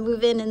people want to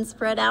move in and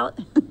spread out.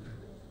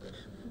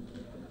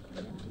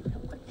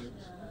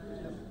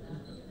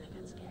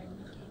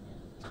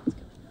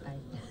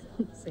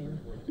 Same.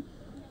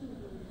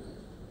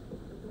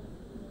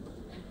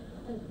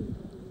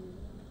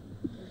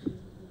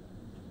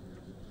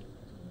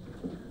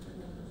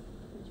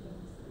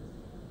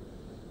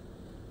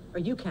 Or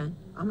you can.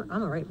 I'm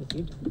all right with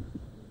you.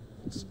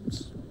 It's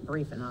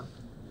brief enough.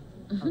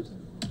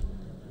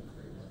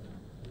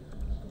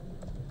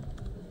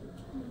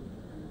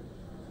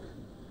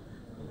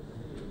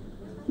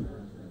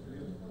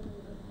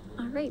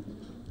 All right.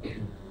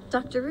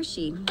 Dr.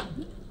 Rushi,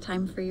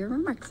 time for your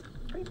remarks.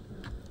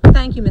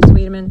 Thank you, Ms.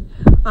 Wiedemann.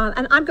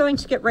 And I'm going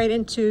to get right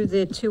into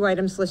the two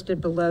items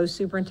listed below.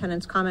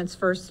 Superintendent's comments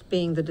first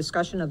being the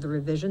discussion of the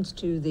revisions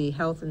to the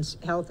health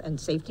and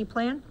safety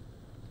plan.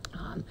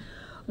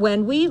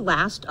 When we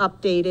last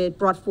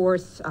brought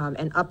forth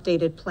an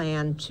updated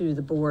plan to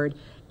the board,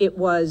 it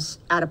was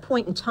at a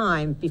point in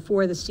time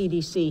before the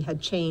CDC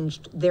had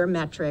changed their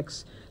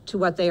metrics to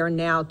what they are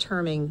now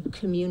terming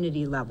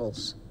community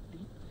levels.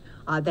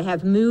 They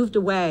have moved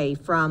away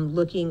from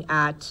looking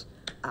at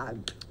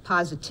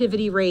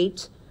positivity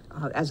rate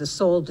as a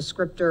sole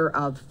descriptor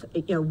of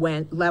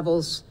when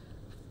levels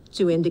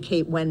to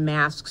indicate when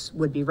masks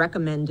would be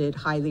recommended,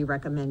 highly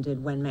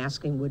recommended, when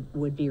masking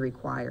would be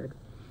required.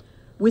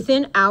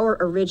 Within our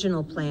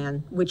original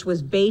plan, which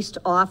was based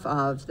off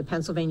of the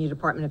Pennsylvania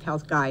Department of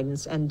Health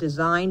guidance and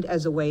designed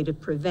as a way to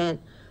prevent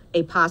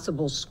a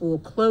possible school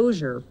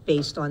closure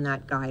based on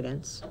that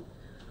guidance,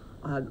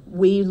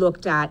 we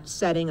looked at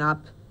setting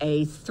up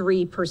a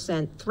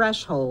 3%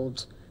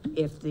 threshold.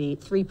 If the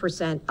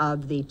 3%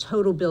 of the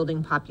total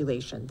building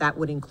population, that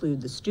would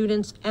include the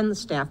students and the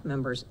staff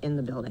members in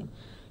the building.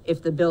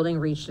 If the building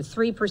reached a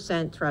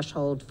 3%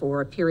 threshold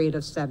for a period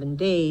of 7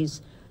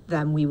 days,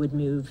 then we would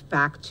move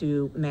back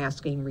to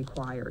masking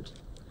required.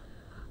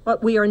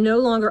 But we are no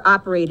longer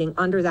operating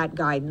under that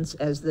guidance,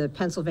 as the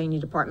Pennsylvania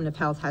Department of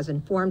Health has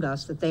informed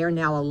us that they are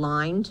now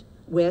aligned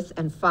with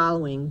and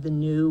following the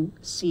new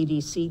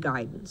CDC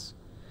guidance.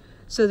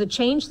 So the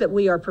change that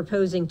we are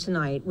proposing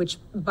tonight, which,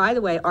 by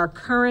the way, our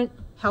current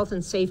health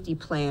and safety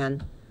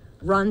plan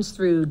runs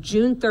through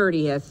June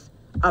 30th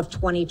of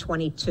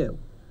 2022.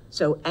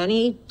 So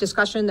any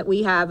discussion that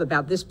we have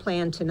about this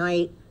plan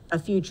tonight, a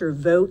future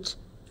vote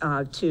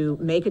to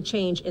make a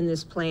change in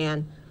this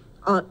plan,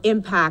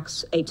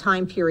 impacts a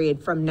time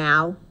period from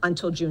now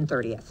until June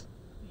 30th.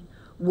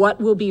 What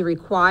will be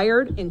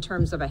required in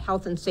terms of a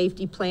health and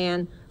safety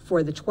plan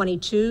for the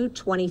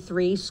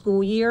 22-23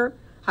 school year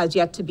has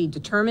yet to be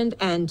determined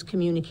and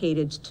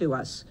communicated to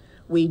us.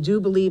 We do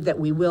believe that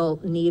we will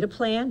need a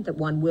plan, that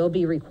one will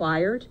be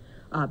required,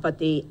 but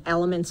the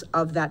elements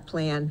of that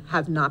plan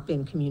have not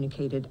been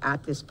communicated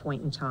at this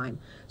point in time.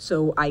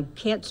 So I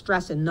can't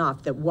stress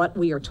enough that what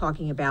we are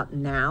talking about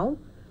now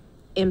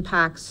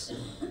impacts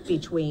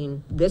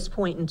between this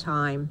point in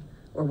time,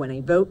 or when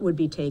a vote would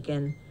be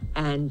taken,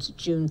 and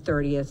June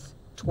 30th,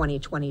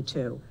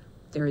 2022.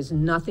 There is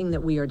nothing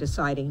that we are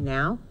deciding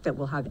now that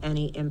will have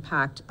any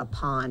impact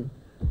upon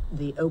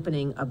the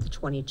opening of the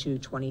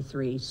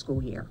 22-23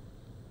 school year.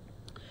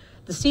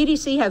 The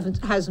CDC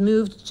has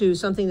moved to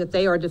something that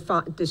they are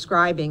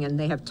describing, and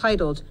they have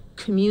titled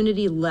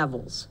community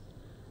levels,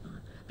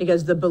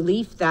 because the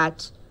belief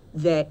that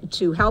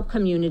to help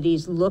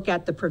communities look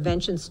at the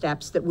prevention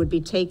steps that would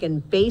be taken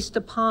based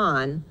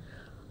upon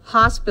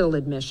hospital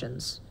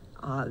admissions,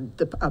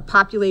 a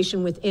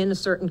population within a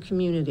certain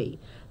community,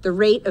 the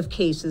rate of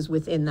cases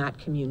within that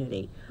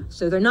community.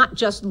 So they're not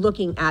just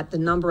looking at the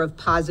number of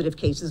positive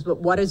cases, but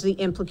what is the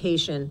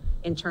implication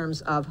in terms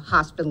of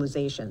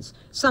hospitalizations?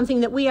 Something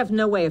that we have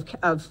no way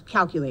of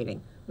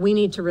calculating. We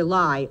need to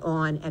rely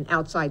on an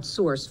outside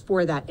source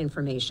for that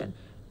information.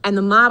 And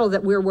the model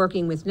that we're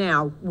working with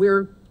now,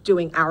 we're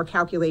doing our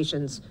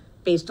calculations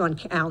based on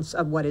counts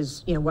of what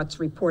is, what's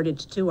reported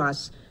to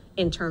us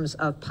in terms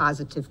of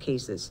positive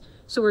cases.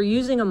 So we're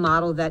using a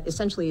model that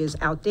essentially is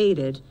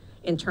outdated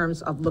in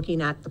terms of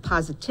looking at the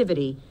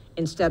positivity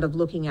instead of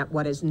looking at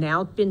what has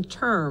now been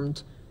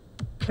termed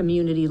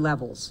community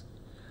levels.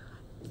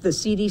 The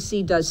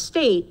CDC does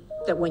state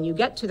that when you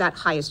get to that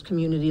highest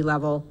community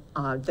level,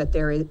 that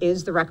there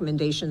is the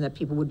recommendation that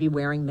people would be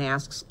wearing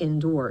masks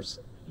indoors.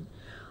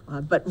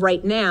 But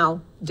right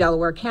now,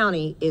 Delaware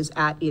County is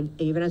at,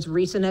 even as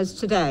recent as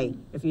today,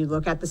 if you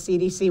look at the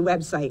CDC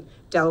website,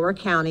 Delaware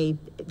County,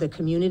 the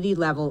community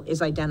level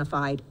is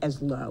identified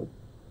as low.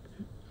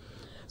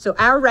 So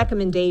our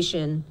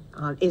recommendation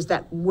is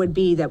that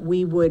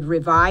we would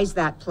revise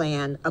that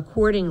plan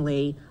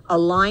accordingly,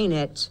 align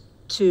it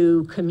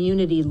to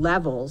community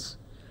levels,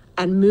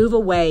 and move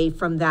away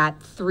from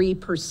that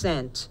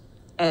 3%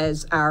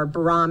 as our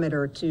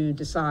barometer to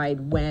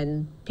decide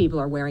when people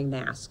are wearing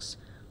masks.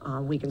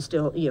 We can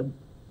still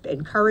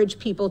encourage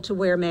people to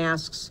wear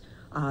masks.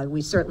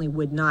 We certainly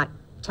would not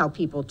tell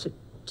people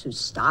to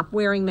stop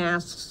wearing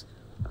masks.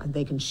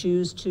 They can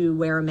choose to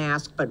wear a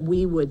mask, but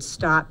we would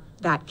stop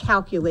that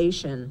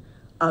calculation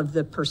of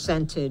the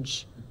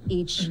percentage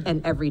each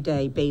and every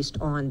day based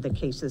on the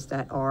cases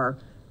that are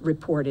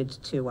reported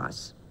to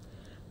us.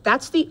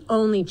 That's the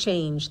only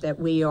change that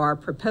we are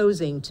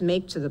proposing to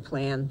make to the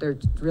plan.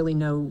 There's really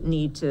no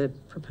need to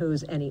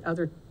propose any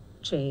other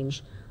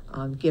change,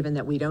 given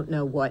that we don't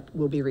know what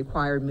will be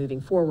required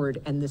moving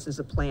forward, and this is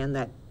a plan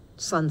that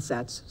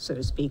sunsets, so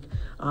to speak,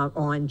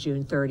 on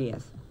June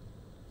 30th.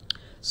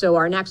 So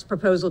our next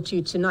proposal to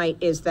you tonight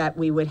is that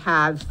we would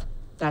have,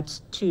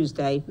 that's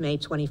Tuesday, May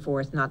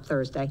 24th, not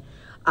Thursday,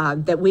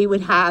 that we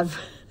would have,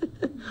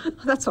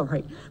 that's all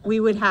right,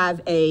 we would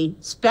have a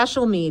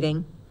special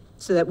meeting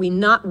so that we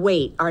not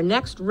wait. Our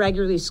next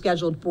regularly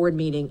scheduled board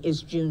meeting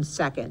is June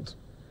 2nd.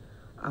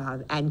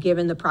 And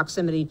given the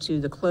proximity to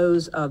the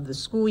close of the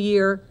school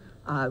year,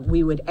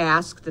 we would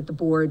ask that the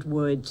board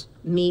would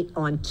meet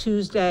on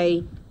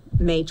Tuesday,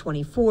 May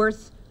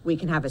 24th. We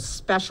can have a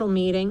special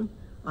meeting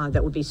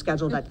that would be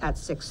scheduled at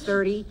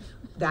 6:30.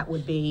 That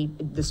would be,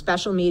 the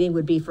special meeting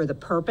would be for the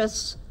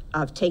purpose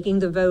of taking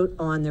the vote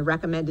on the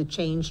recommended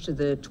change to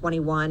the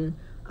 21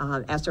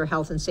 ESSER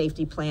Health and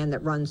Safety Plan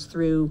that runs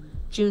through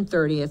June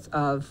 30th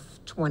of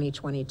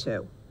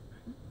 2022.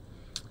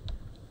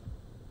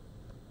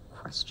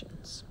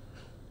 Questions?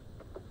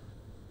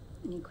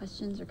 Any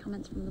questions or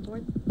comments from the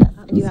board?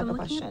 I do have a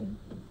question.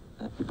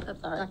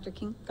 Sorry. Dr.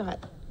 King? Go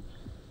ahead.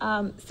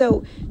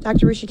 So,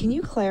 Dr. Rushi, can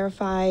you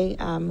clarify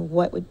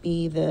what would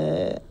be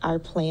our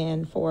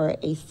plan for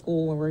a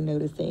school when we're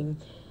noticing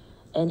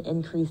an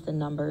increase in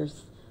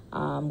numbers,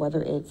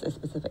 whether it's a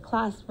specific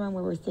classroom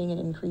where we're seeing an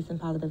increase in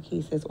positive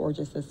cases or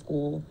just a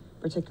school,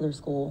 particular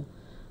school,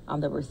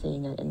 that we're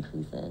seeing an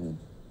increase in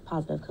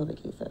positive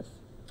COVID cases?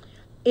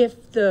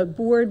 If the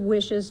board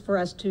wishes for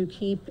us to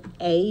keep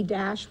a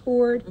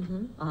dashboard,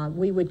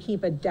 we would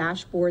keep a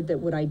dashboard that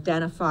would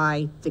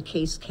identify the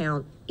case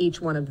count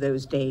each one of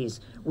those days.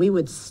 We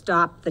would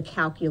stop the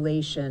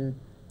calculation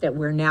that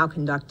we're now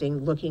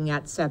conducting, looking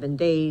at 7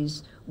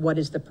 days. What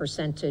is the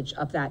percentage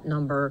of that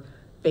number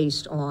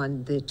based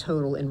on the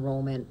total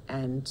enrollment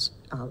and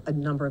a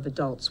number of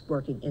adults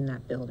working in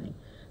that building?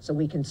 So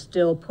we can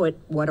still put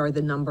what are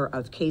the number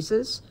of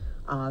cases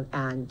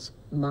and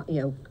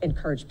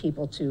encourage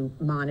people to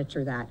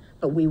monitor that,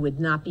 but we would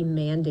not be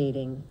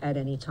mandating at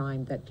any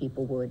time that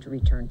people would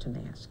return to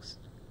masks.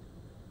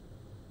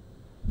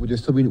 Would there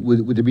still be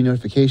would there be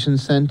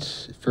notifications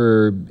sent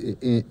for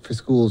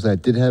schools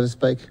that did have a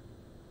spike?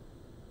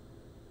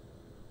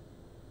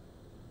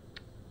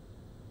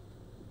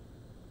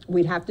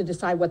 We'd have to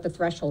decide what the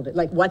threshold is.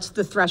 Like, what's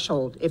the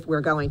threshold if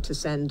we're going to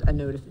send a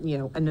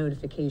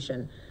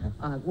notification?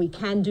 We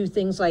can do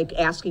things like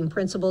asking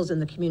principals in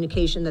the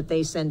communication that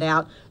they send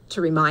out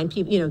to remind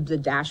people, the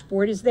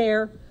dashboard is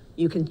there.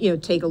 You can,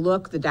 take a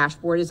look. The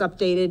dashboard is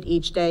updated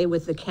each day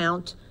with the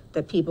count,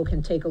 that people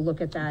can take a look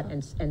at that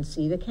and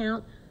see the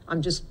count.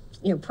 I'm just,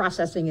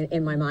 processing it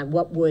in my mind.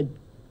 What would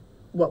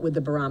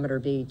the barometer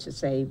be to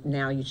say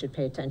now you should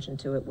pay attention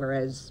to it,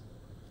 whereas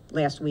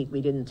last week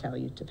we didn't tell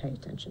you to pay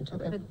attention to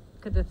it.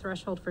 Could the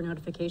threshold for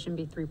notification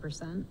be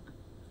 3%?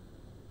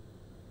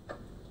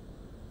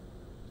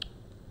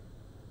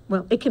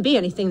 Well, it can be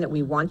anything that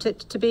we want it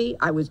to be.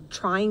 I'm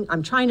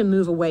trying to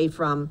move away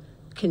from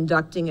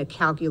conducting a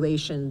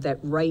calculation that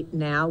right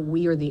now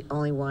we are the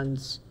only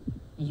ones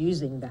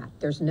using that.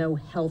 There's no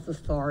health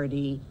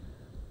authority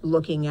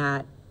looking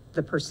at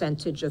the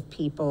percentage of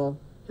people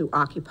who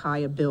occupy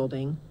a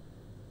building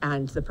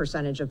and the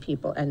percentage of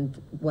people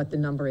and what the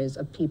number is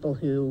of people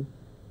who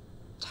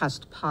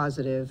test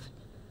positive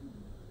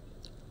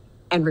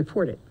and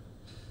report it.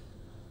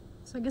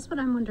 So I guess what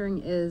I'm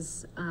wondering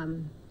is,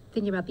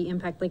 thinking about the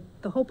impact, like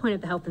the whole point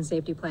of the health and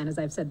safety plan, as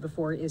I've said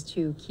before, is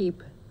to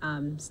keep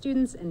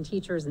students and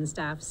teachers and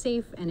staff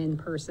safe and in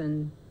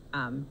person,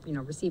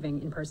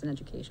 receiving in-person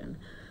education,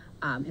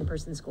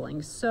 in-person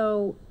schooling.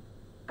 So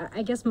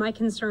I guess my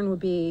concern would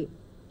be,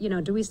 you know,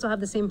 do we still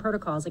have the same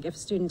protocols? Like if a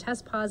student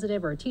tests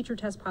positive or a teacher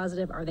tests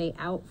positive, are they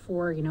out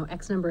for, you know,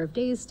 X number of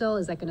days still?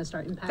 Is that going to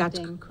start impacting? That's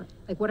correct.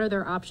 Like what are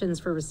their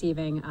options for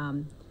receiving? I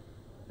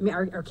mean,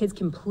 are kids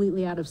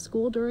completely out of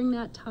school during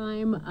that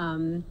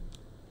time?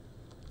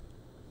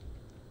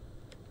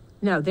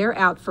 No, they're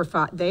out for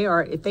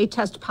if they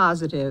test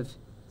positive,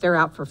 they're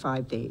out for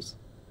 5 days.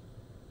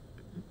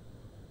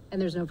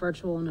 And there's no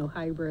virtual, no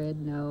hybrid,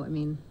 I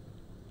mean,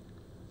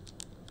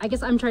 I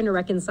guess I'm trying to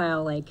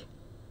reconcile like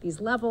these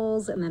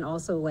levels and then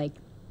also like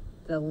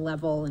the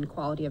level and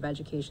quality of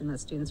education that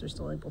students are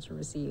still able to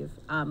receive.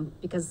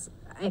 Because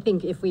I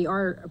think if we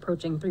are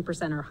approaching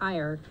 3% or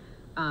higher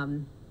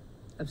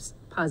of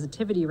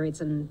positivity rates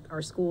in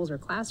our schools or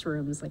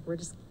classrooms, like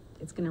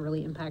it's going to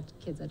really impact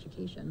kids'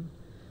 education.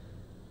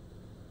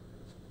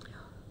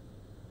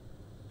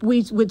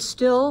 We would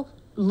still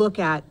look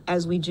at,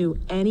 as we do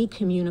any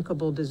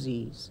communicable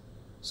disease,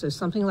 so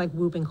something like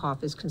whooping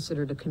cough is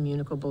considered a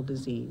communicable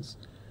disease,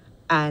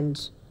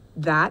 and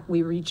that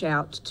we reach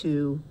out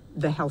to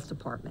the health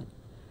department,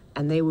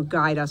 and they would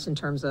guide us in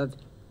terms of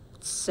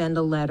send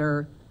a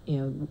letter. You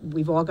know,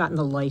 we've all gotten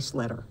the lice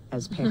letter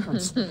as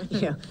parents.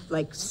 You know,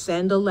 like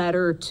send a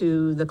letter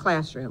to the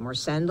classroom or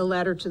send a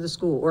letter to the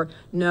school, or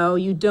no,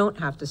 you don't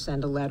have to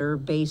send a letter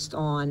based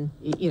on,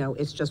 you know,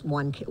 it's just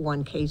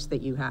one case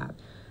that you have.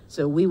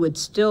 So we would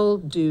still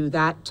do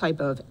that type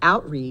of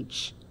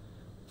outreach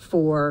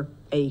for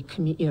a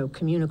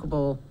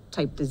communicable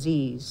type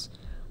disease.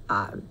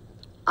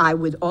 I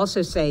would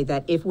also say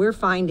that if we're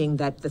finding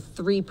that the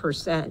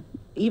 3%,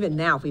 even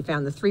now, if we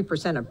found the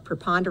 3% of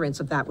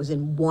preponderance of that was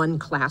in one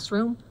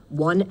classroom,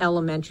 one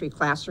elementary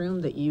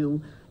classroom that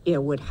you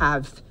would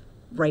have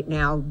right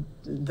now,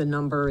 the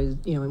number is,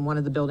 you know, in one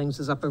of the buildings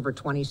is up over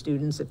 20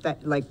 students. If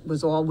that like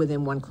was all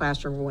within one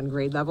classroom or one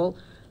grade level,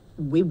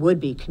 we would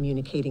be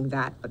communicating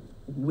that, but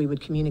we would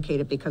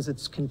communicate it because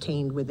it's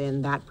contained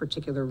within that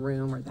particular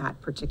room or that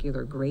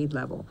particular grade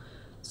level.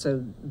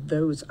 So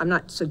those, I'm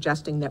not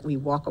suggesting that we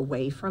walk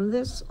away from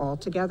this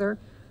altogether,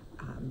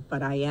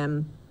 but I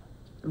am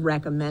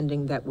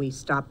recommending that we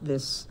stop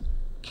this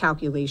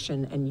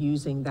calculation and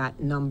using that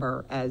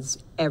number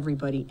as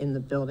everybody in the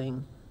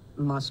building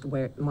must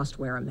wear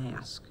a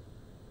mask.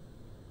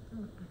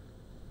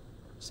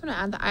 Just want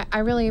to add that I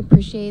really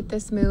appreciate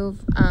this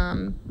move.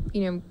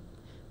 You know,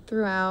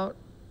 throughout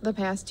the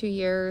past 2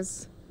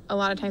 years, a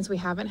lot of times we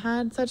haven't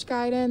had such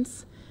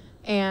guidance.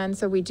 And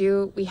so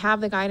we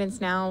have the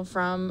guidance now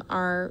from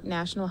our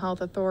National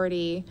Health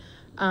Authority,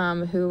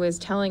 who is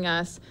telling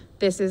us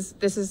this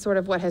is sort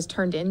of what has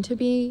turned into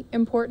be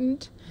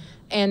important.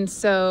 And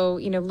so,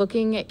 you know,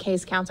 looking at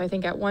case counts, I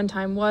think at one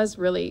time was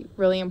really,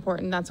 really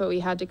important. That's what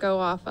we had to go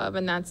off of.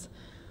 And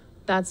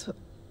that's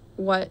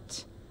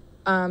what,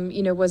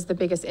 you know, was the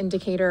biggest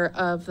indicator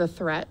of the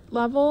threat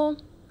level.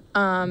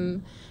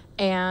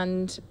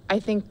 And I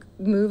think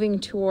moving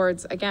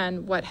towards,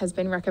 again, what has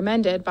been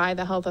recommended by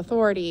the health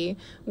authority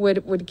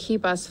would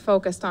keep us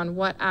focused on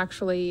what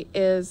actually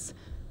is,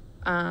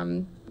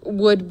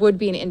 would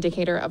be an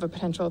indicator of a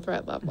potential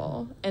threat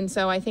level. And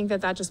so I think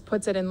that just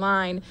puts it in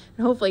line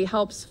and hopefully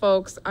helps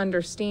folks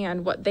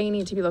understand what they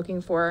need to be looking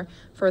for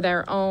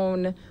their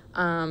own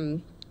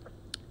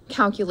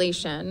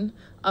calculation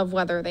of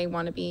whether they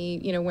want to be,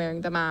 you know,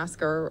 wearing the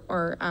mask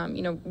or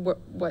you know,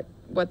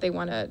 what they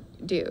want to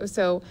do.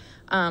 So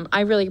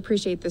I really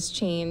appreciate this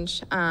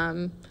change.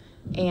 And,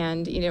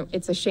 you know,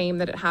 it's a shame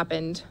that it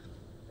happened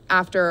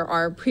after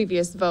our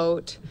previous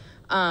vote.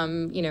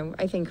 You know,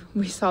 I think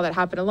we saw that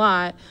happen a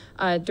lot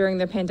during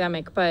the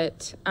pandemic,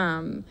 but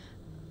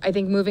I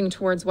think moving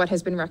towards what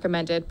has been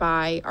recommended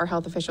by our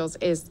health officials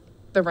is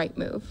the right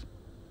move.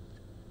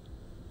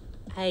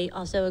 I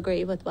also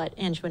agree with what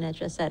Antoinette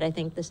just said. I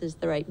think this is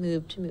the right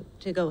move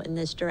to go in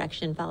this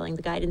direction, following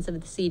the guidance of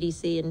the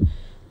CDC. And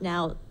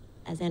now,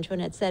 as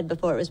Antoinette said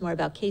before, it was more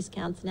about case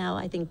counts. Now,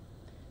 I think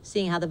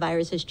seeing how the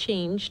virus has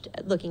changed,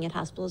 looking at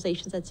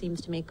hospitalizations, that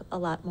seems to make a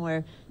lot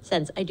more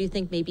sense. I do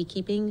think maybe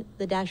keeping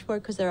the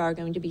dashboard, because there are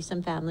going to be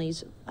some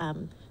families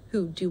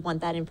who do want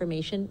that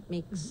information,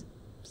 makes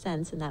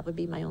sense, and that would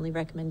be my only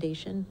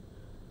recommendation.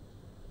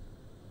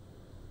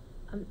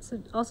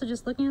 So also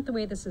just looking at the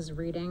way this is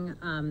reading,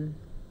 I'm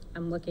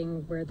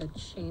looking where the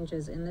change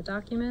is in the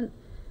document.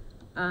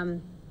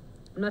 I'm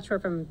not sure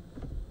if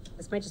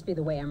this might just be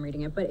the way I'm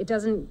reading it, but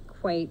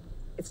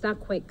it's not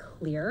quite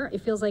clear. It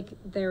feels like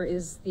there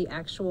is the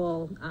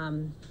actual,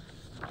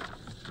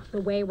 the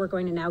way we're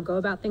going to now go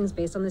about things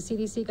based on the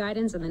CDC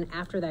guidance, and then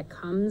after that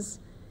comes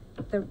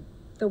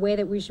the way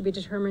that we should be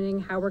determining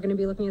how we're going to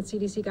be looking at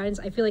CDC guidance.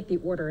 I feel like the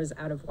order is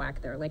out of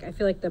whack there. Like, I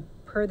feel like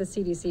per the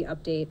CDC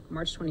update,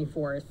 March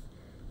 24th,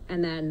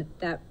 and then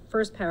that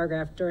first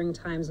paragraph, during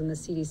times when the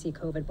CDC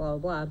COVID blah,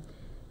 blah, blah,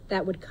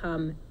 that would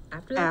come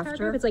after that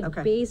paragraph. It's like,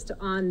 okay, based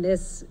on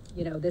this,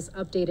 you know, this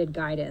updated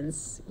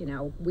guidance, you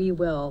know, we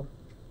will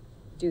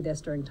do this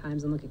during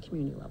times and look at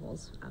community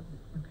levels.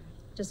 Okay.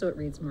 Just so it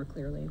reads more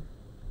clearly.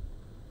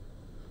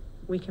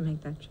 We can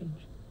make that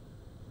change.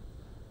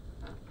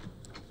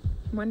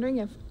 I'm wondering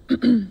if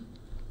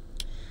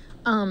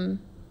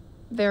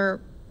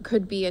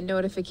could be a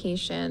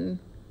notification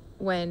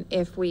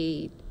if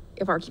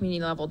our community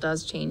level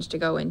does change to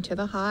go into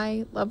the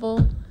high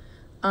level.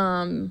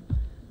 The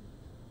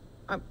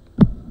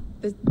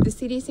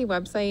CDC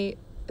website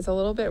is a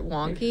little bit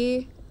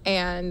wonky,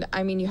 and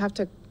I mean, you have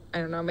to, I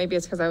don't know, maybe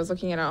it's because I was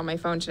looking at it on my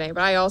phone today,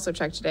 but I also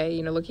checked today,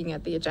 you know, looking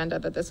at the agenda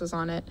that this was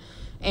on it,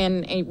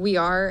 and we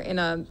are in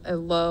a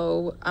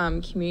low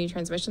community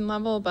transmission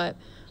level, but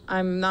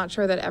I'm not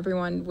sure that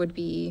everyone would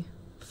be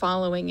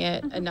following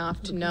it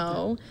enough to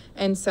know.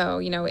 And so,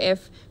 you know,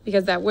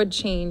 because that would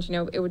change, you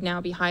know, it would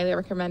now be highly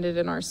recommended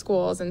in our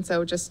schools. And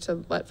so just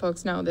to let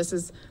folks know, this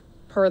is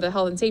per the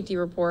health and safety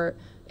report,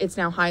 it's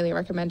now highly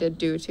recommended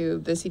due to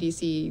the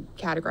CDC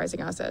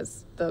categorizing us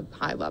as the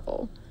high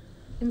level.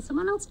 Can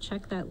someone else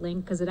check that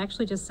link? Because it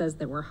actually just says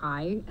that we're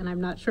high, and I'm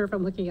not sure if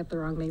I'm looking at the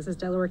wrong thing. It says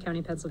Delaware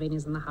County, Pennsylvania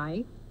is in the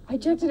high. I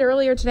checked it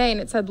earlier today and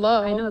it said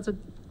low. I know it's what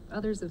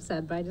others have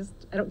said, but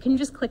can you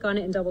just click on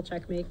it and double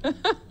check me?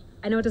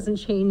 I know it doesn't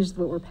change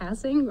what we're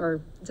passing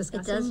or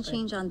discussing. It does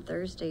change on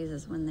Thursdays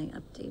is when they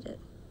update it.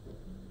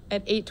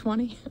 At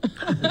 8:20.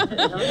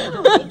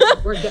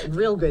 We're getting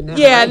real good now.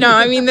 Yeah, no,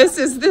 I mean, this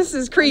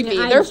is creepy.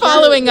 They're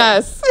following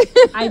us.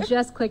 I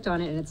just clicked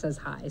on it and it says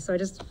hi. So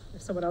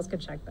if someone else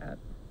could check that.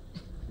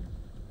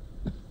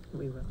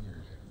 We will.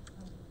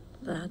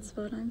 That's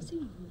what I'm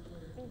seeing.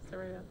 So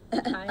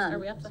are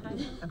we up the high?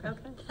 Okay.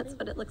 That's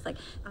what it looks like.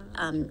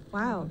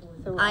 Wow.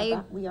 So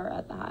we are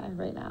at the high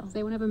right now. Does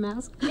anyone have a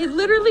mask? It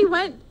literally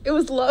it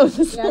was low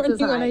this morning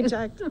when high. I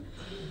checked.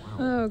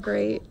 Oh,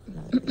 great.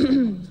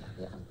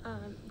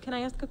 Can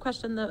I ask a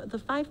question?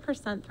 The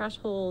 5%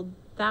 threshold,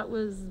 that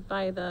was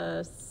by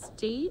the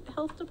state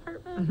health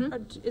department? Mm-hmm. Or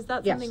is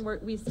that something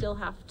we still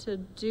have to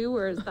do,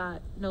 or is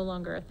that no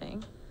longer a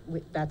thing?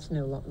 That's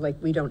no longer,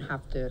 we don't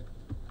have to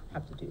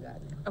do that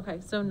now. Okay,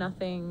 so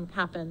nothing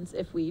happens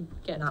if we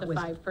get to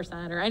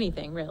 5% or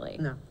anything, really?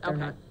 No, they're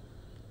not.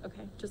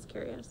 Okay, just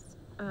curious.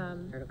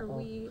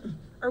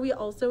 Are we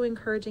also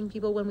encouraging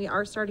people when we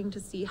are starting to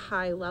see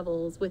high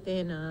levels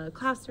within a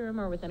classroom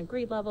or within a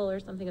grade level or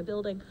something, a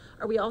building,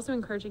 are we also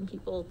encouraging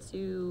people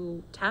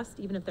to test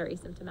even if they're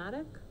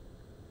asymptomatic?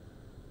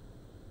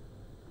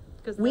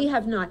 We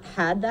have not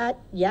had that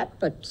yet,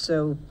 but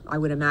so I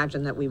would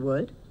imagine that we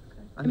would. Okay.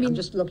 I mean, I'm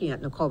just looking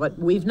at Nicole, but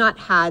we've not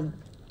had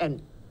a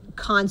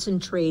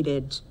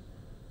concentrated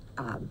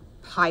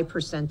high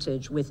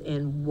percentage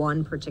within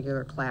one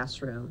particular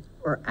classroom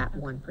or at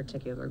one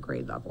particular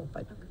grade level.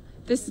 But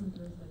this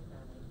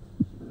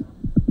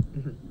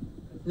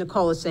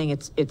Nicole is saying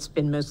it's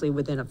been mostly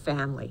within a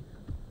family.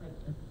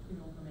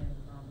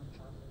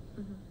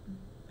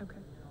 Okay.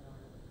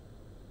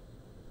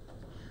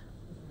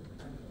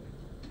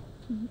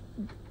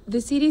 The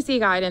CDC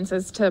guidance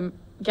is to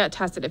get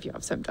tested if you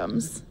have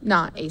symptoms,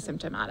 not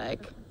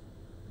asymptomatic.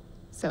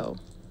 So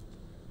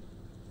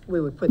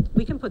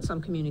we can put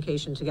some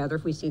communication together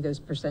if we see those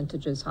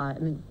percentages high. I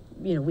mean,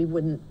 you know, we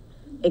wouldn't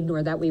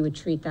ignore that. We would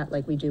treat that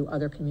like we do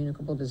other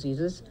communicable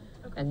diseases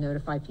and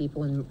notify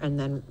people and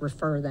then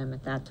refer them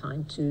at that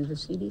time to the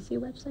CDC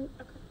website.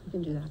 We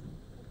can do that.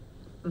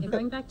 Yeah,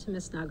 going back to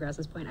Ms.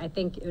 Snodgrass's point, I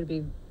think it would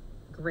be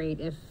great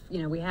if,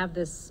 you know, we have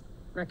this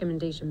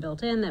recommendation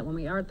built in that when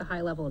we are at the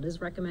high level, it is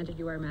recommended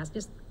you wear a mask,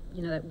 just,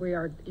 you know, that we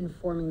are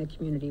informing the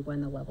community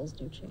when the levels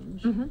do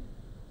change. Mm-hmm.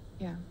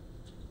 Yeah.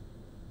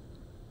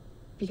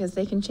 Because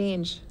they can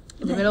change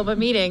in the middle of a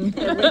meeting.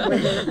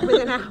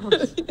 within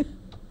hours.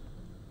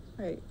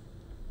 Right.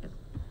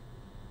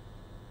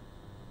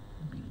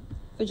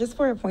 So just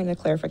for a point of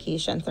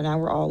clarification, so now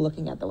we're all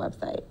looking at the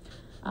website.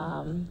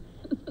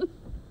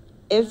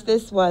 If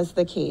this was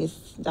the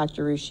case,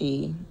 Dr.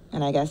 Rushi,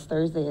 and I guess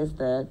Thursday is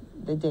the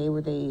day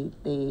where they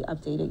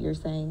update it, you're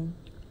saying,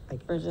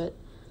 Bridget?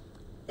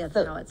 That's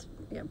so, how it's,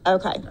 yeah.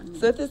 Okay,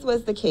 so if this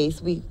was the case,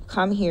 we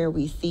come here,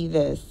 we see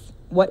this,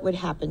 what would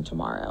happen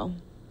tomorrow?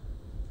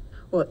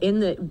 Well,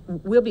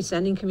 we'll be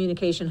sending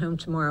communication home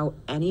tomorrow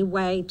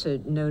anyway to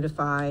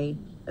notify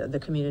the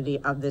community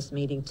of this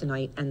meeting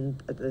tonight and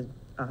the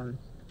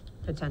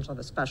potential of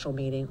a special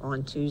meeting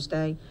on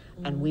Tuesday.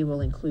 Mm-hmm. And we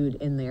will include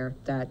in there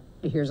that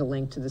here's a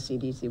link to the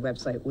CDC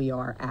website. We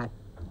are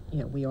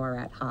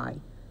at high.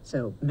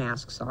 So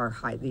masks are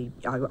highly,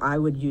 I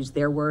would use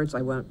their words.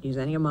 I won't use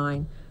any of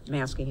mine.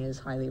 Masking is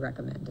highly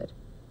recommended.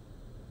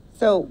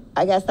 So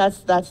I guess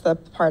that's the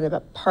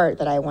part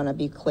that I want to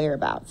be clear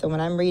about. So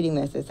when I'm reading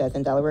this, it says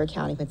in Delaware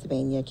County,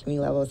 Pennsylvania, community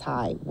level is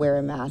high, wear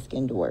a mask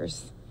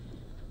indoors.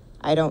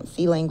 I don't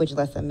see language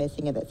unless I'm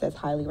missing it that says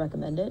highly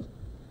recommended.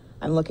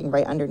 I'm looking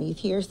right underneath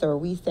here. So are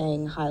we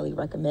saying highly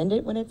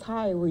recommended when it's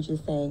high, or are we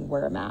just saying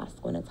wear a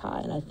mask when it's high?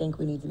 And I think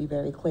we need to be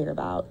very clear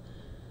about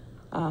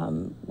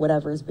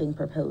whatever is being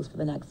proposed for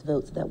the next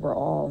vote so that we're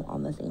all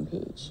on the same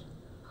page.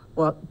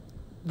 Well,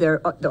 they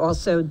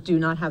also do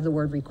not have the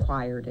word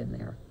required in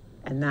there.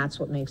 And that's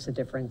what makes the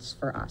difference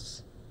for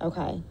us.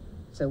 Okay.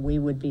 So we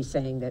would be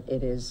saying that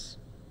it is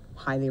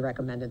highly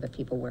recommended that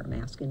people wear a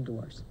mask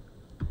indoors.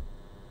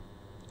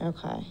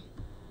 Okay.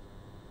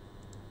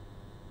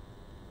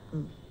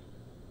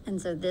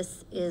 And so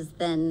this is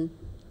then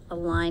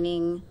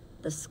aligning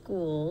the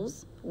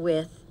schools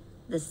with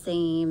the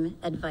same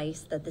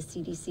advice that the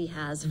CDC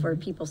has for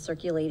people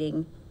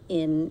circulating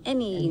in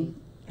any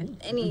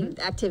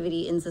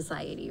activity in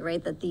society,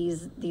 right? That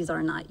these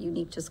are not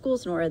unique to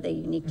schools, nor are they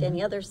unique to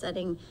any other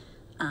setting.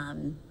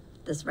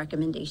 This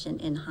recommendation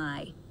in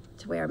high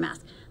to wear a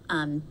mask.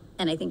 And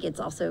I think it's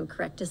also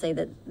correct to say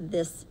that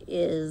this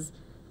is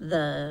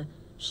the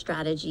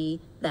strategy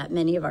that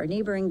many of our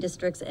neighboring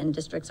districts and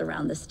districts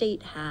around the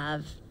state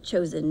have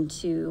chosen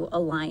to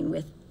align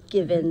with,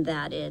 given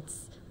that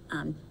it's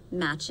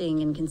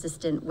matching and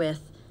consistent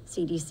with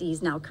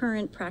CDC's now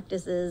current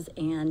practices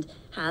and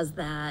has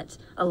that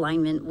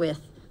alignment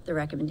with the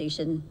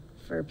recommendation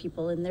for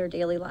people in their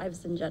daily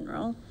lives in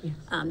general. Yes.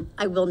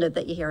 I will note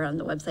that you hear on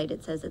the website,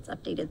 it says it's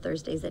updated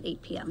Thursdays at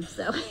 8 p.m.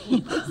 So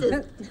this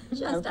is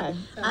just, okay.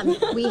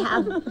 We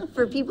have,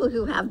 for people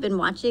who have been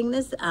watching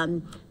this,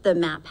 the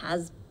map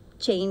has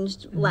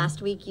changed.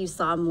 Last week you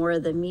saw more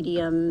of the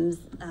mediums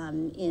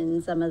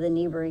in some of the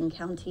neighboring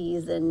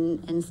counties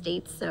and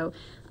states. So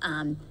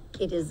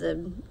it is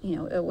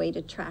a way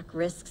to track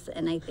risks,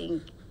 and I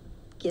think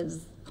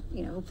gives,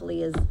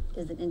 hopefully is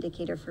an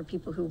indicator for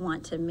people who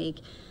want to make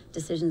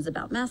decisions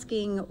about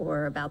masking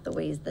or about the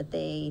ways that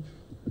they,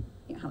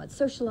 how much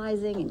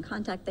socializing and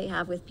contact they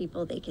have with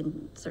people. They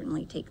can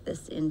certainly take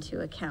this into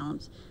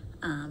account.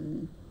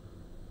 And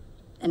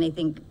I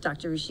think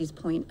Dr. Rushi's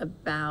point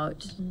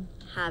about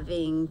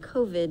having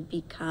COVID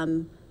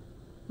become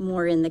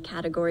more in the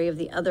category of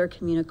the other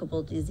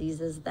communicable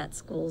diseases that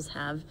schools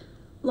have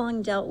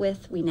long dealt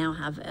with. We now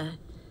have a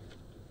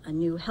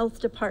new health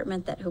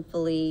department that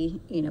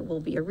hopefully, will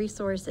be a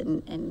resource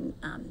and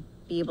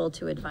be able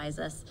to advise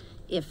us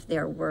if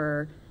there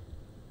were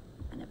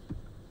kind of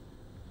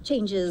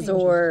changes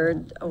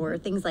or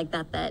things like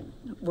that that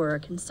were a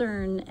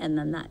concern, and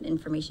then that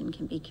information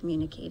can be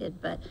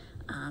communicated. But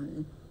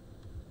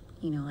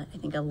I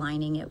think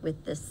aligning it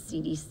with the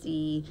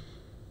CDC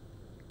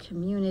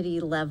community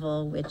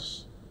level,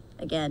 which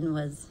again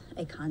was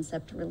a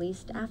concept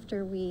released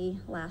after we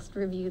last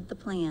reviewed the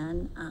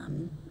plan,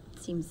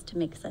 seems to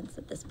make sense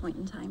at this point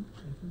in time.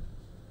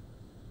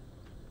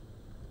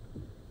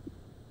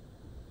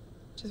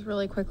 Just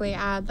really quickly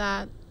add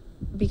that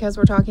because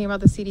we're talking about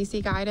the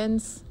CDC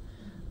guidance,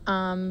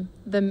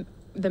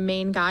 the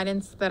main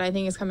guidance that I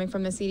think is coming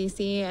from the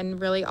CDC and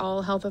really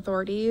all health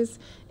authorities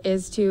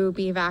is to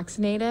be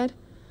vaccinated.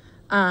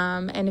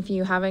 And if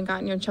you haven't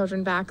gotten your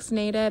children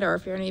vaccinated, or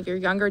if any of your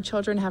younger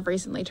children have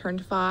recently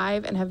turned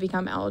 5 and have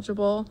become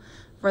eligible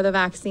for the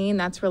vaccine,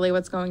 that's really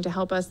what's going to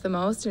help us the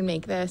most and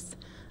make this,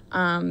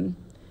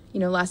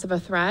 less of a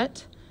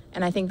threat.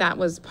 And I think that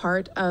was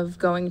part of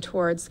going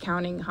towards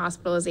counting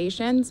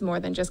hospitalizations more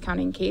than just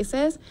counting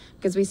cases,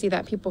 because we see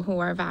that people who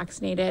are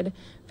vaccinated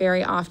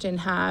very often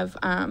have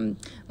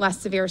less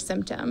severe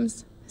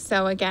symptoms.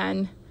 So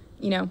again,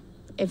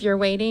 if you're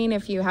waiting,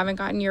 if you haven't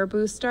gotten your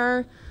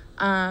booster,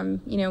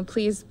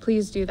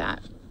 please do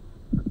that.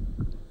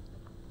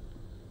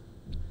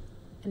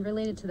 And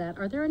related to that,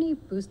 are there any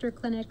booster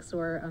clinics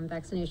or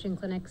vaccination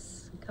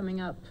clinics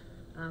coming up?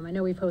 I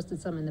know we've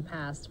hosted some in the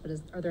past, but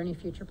are there any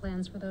future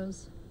plans for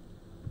those?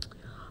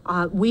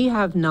 We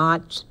have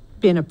not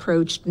been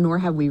approached, nor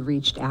have we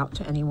reached out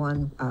to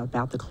anyone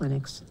about the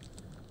clinics.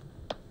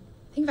 I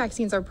think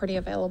vaccines are pretty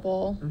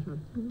available.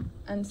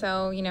 And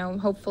so,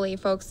 hopefully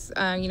folks,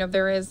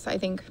 there is, I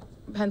think,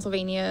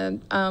 Pennsylvania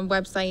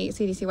website,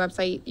 CDC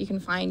website, you can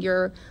find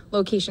your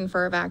location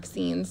for a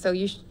vaccine. So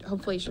you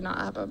hopefully should not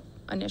have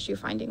an issue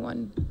finding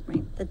one.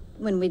 Right.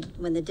 When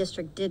the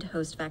district did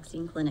host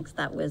vaccine clinics,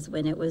 that was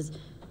when it was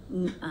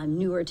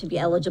newer to be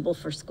eligible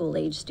for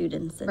school-age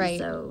students. And right.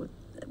 So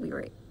we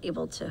were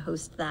able to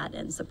host that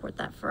and support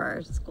that for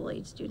our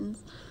school-age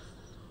students.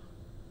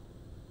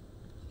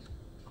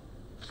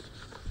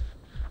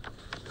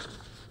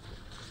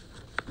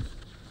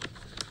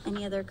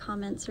 Any other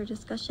comments or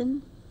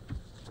discussion?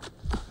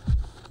 All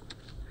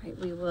right,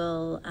 we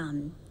will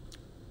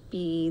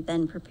be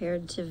then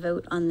prepared to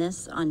vote on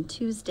this on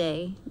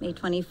Tuesday, May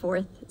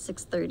 24th, at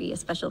 6:30, a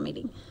special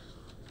meeting.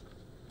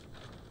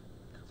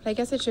 But I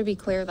guess it should be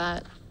clear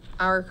that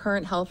our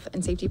current health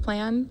and safety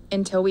plan,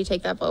 until we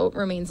take that vote,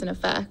 remains in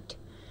effect.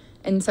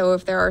 And so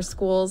if there are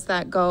schools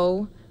that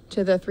go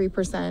to the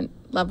 3%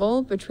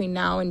 level between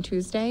now and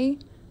Tuesday,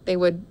 they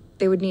would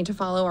need to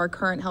follow our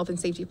current health and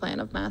safety plan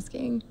of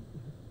masking,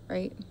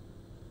 right?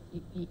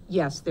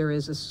 Yes, there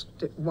is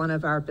one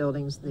of our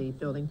buildings, the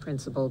building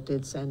principal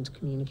did send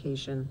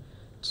communication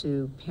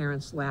to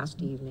parents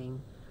last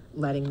evening,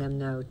 letting them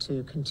know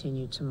to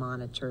continue to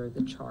monitor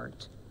the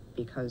chart,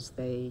 because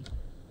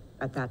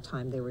at that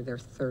time, they were their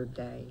 3rd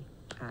day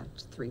at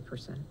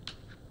 3%.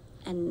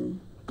 And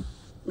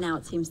now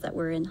it seems that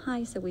we're in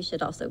high, so we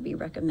should also be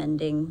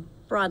recommending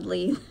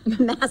broadly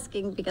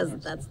masking, because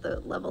that's the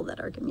level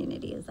that our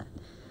community is at.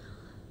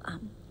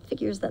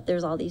 Figures that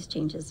there's all these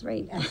changes,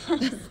 right?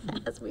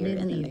 as we're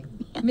in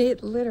the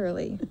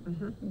literally.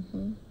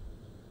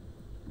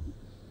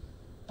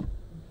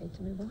 Okay,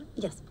 to move on?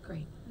 Yes.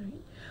 Great.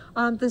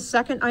 All right. The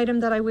second item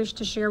that I wish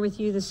to share with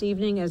you this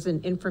evening as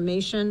an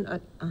information,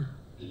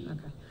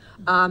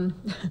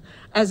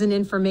 As an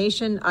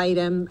information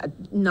item,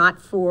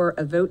 not for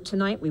a vote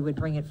tonight, we would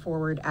bring it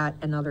forward at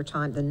another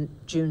time, the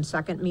June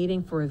 2nd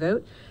meeting for a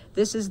vote.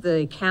 This is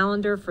the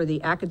calendar for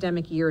the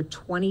academic year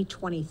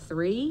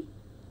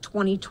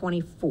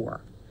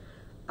 2023-2024.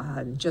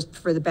 Just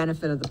for the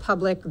benefit of the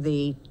public,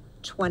 the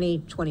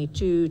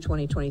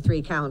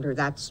 2022-2023 calendar,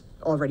 that's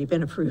already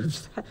been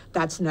approved.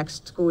 That's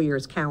next school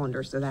year's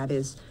calendar, so that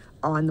is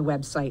on the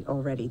website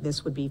already.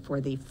 This would be for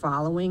the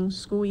following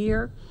school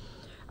year.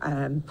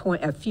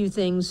 A few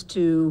things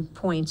to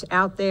point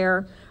out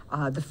there.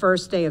 The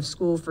first day of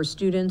school for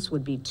students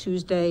would be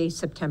Tuesday,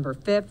 September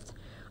 5th.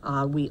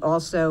 We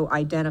also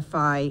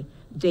identify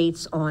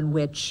dates on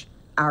which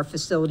our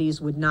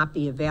facilities would not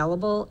be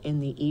available in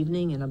the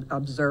evening in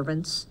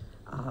observance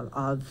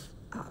of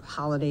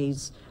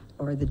holidays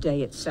or the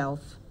day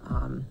itself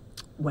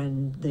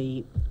when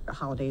the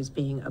holiday is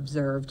being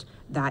observed.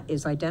 That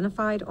is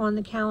identified on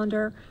the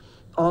calendar.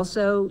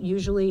 Also,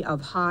 usually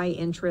of high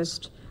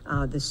interest,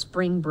 the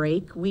spring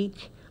break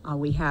week.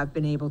 We have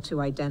been able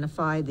to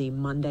identify the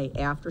Monday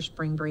after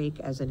spring break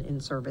as an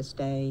in-service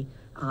day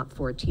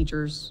for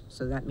teachers.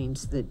 So that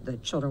means that the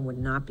children would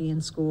not be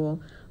in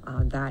school.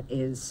 That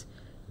is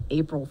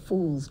April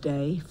Fool's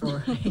Day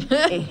for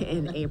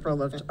in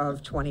April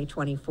of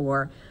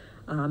 2024.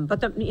 But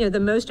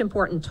the most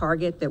important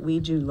target that we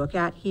do look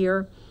at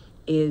here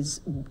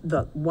is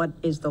what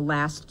is the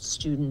last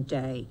student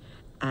day.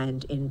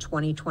 And in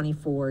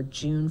 2024,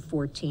 June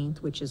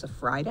 14th, which is a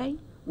Friday,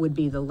 would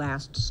be the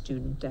last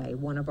student day.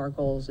 One of our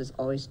goals is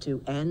always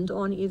to end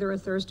on either a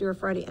Thursday or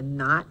Friday and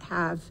not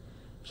have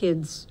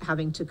kids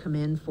having to come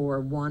in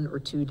for 1 or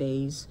 2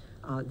 days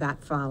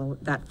that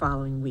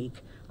following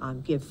week.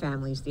 Give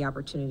families the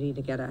opportunity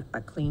to get a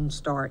clean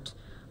start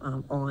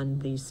on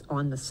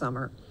the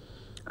summer.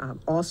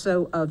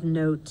 Also of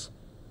note,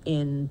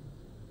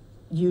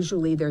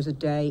 usually there's a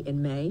day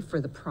in May for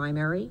the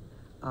primary.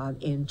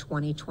 In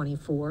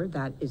 2024,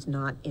 that is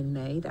not in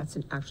May. That's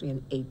actually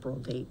an April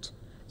date.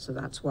 So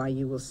that's why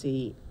you will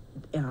see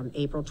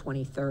April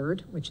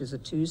 23rd, which is a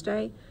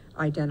Tuesday,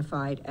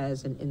 identified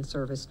as an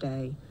in-service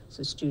day.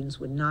 So students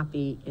would not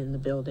be in the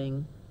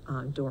building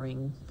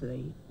during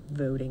the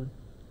voting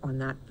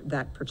on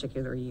that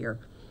particular year.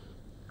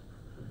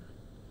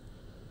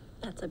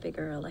 That's a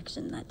bigger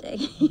election that day.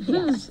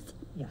 Yes.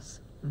 Yes.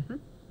 Mm-hmm.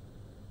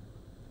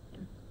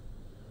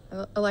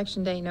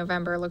 Election day,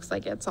 November, looks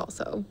like it's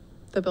also,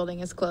 the building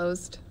is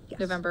closed. Yes.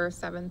 November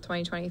 7th,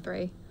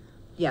 2023.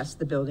 Yes,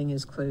 the building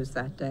is closed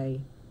that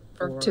day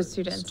to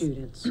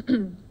students.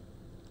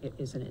 It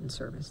is an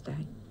in-service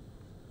day.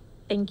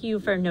 Thank you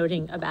for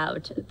noting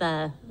about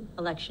the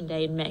election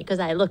day in May, because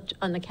I looked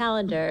on the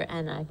calendar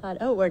and I thought,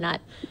 oh, we're not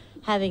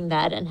having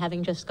that, and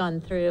having just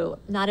gone through,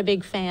 not a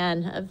big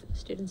fan of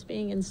students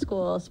being in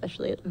school,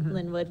 especially at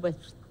Lynnewood, with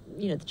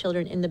the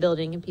children in the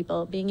building and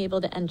people being able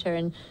to enter,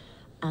 and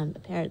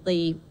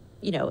apparently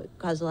it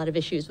caused a lot of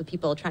issues with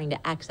people trying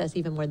to access,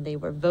 even when they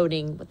were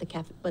voting, with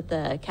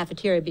the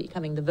cafeteria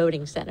becoming the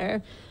voting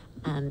center.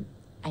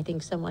 I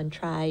think someone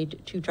tried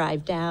to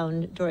drive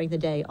down during the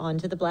day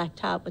onto the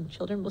blacktop when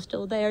children were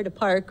still there to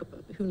park,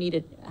 who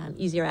needed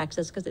easier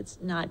access, because it's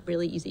not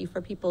really easy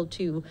for people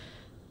to,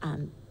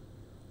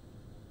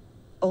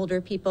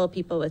 older people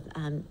with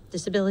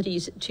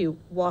disabilities, to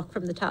walk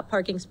from the top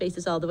parking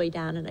spaces all the way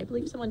down. And I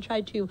believe someone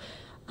tried to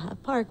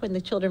park when the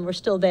children were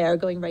still there,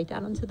 going right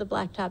down onto the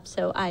blacktop.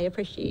 So I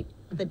appreciate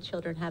the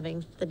children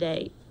having the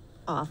day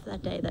off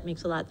that day. That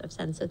makes a lot of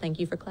sense. So thank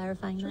you for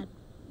clarifying that.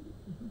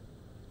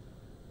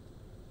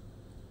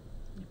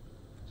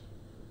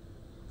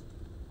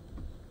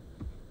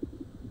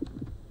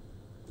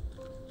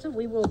 So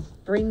we will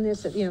bring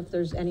this, if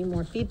there's any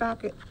more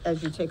feedback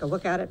as you take a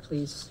look at it,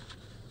 please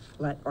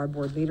let our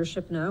board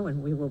leadership know,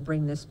 and we will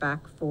bring this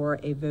back for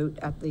a vote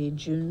at the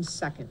June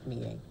 2nd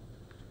meeting.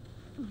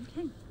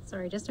 Okay.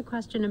 Sorry, just a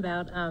question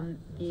about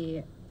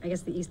the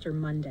Easter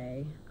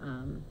Monday,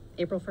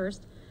 April 1st.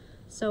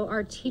 So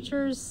are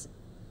teachers,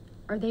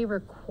 are they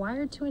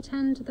required to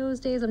attend those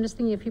days? I'm just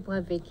thinking if people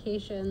have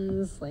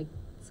vacations, like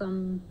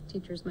some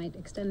teachers might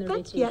extend their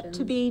vacations. That's yet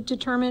to be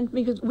determined,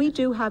 because we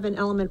do have an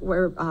element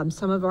where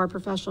some of our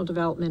professional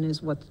development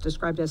is what's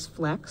described as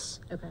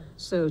flex. Okay.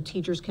 So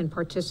teachers can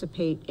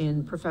participate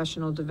in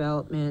professional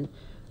development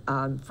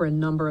for a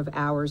number of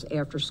hours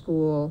after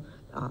school,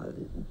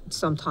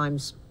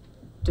 sometimes,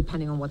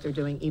 depending on what they're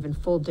doing, even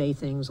full day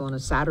things on a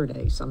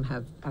Saturday. Some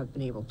have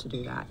been able to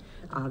do that.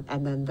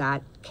 And then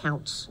that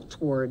counts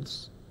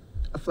towards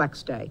a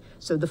flex day.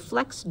 So the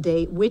flex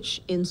day,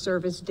 which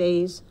in-service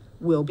days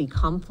will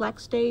become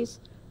flex days,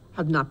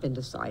 have not been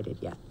decided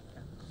yet.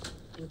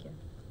 Thank you.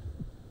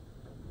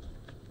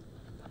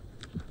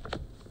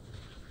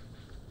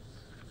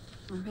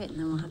 All right, and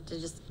then we'll have to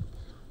just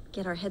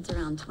get our heads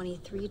around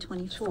 23,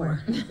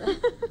 24.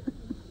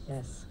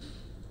 Yes.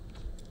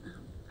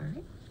 All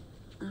right.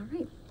 All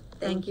right.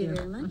 Thank you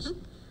very much.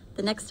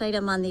 The next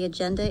item on the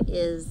agenda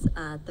is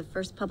the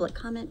first public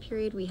comment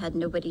period. We had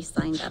nobody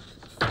signed up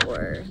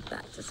for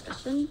that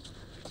discussion.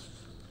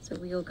 So So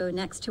we will go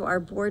next to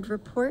our board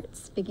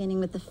reports, beginning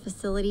with the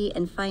Facility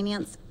and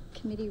Finance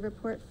Committee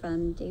report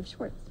from Dave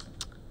Schwartz.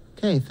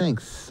 Okay,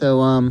 thanks. So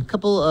a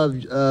couple of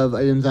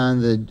items on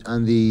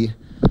the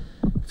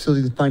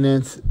Facility and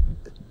Finance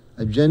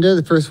agenda.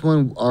 The first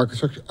one are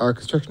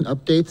construction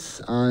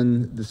updates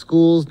on the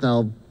schools. Now,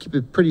 I'll keep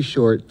it pretty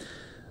short.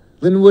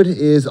 Lynnewood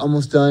is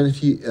almost done. A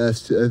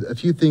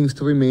few things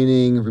still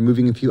remaining,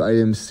 removing a few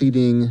items,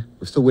 seating.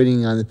 We're still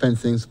waiting on the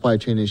fencing, supply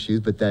chain issues,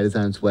 but that is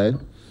on its way.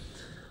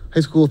 High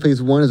school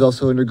phase 1 is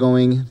also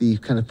undergoing the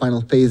kind of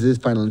final phases,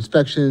 final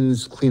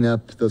inspections,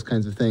 cleanup, those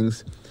kinds of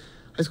things.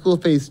 High school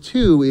phase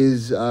 2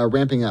 is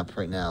ramping up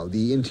right now.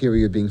 The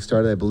interior being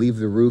started. I believe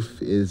the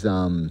roof is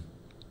up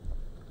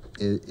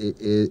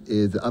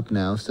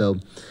now. So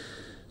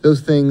those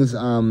things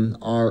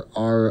are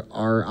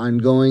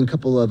ongoing. A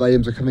couple of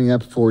items are coming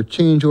up for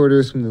change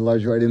orders from the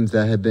larger items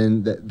that have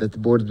been that the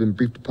board has been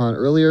briefed upon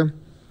earlier.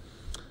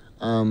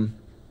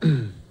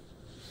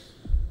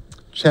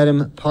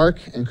 Chatham Park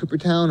and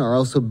Coopertown are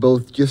also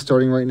both just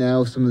starting right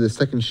now. Some of the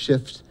second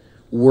shift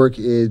work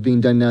is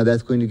being done now.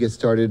 That's going to get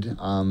started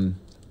in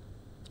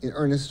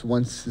earnest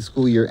once the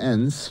school year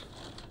ends.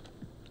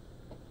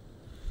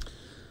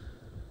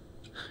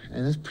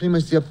 And that's pretty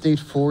much the update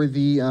for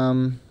the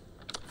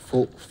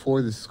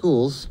for the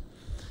schools.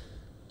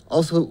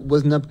 Also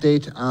was an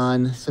update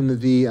on some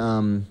of the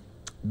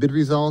bid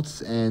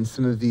results and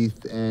some of the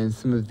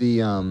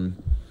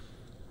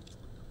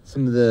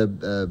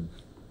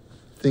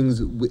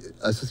things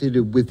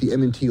associated with the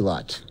M&T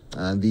lot.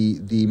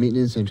 The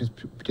maintenance and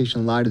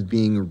transportation lot is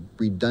being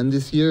redone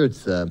this year.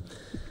 It's a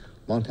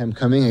long time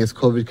coming. I guess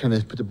COVID kind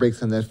of put the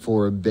brakes on that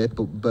for a bit,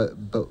 but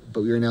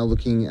we are now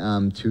looking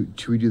to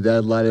redo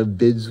that. A lot of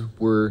bids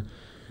were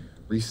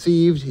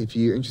received. If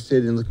you're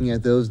interested in looking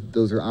at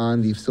those are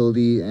on the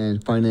Facility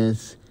and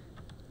Finance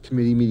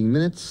Committee meeting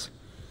minutes.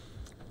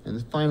 And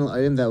the final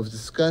item that was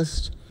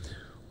discussed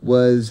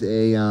was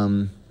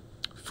a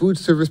food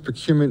service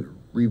procurement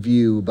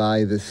review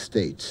by the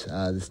state.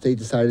 The state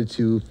decided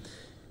to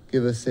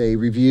give us a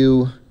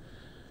review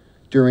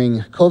during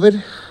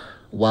COVID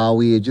while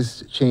we had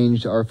just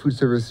changed our food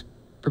service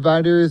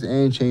providers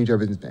and changed our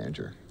business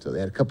manager. So they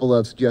had a couple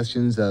of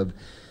suggestions of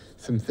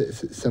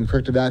some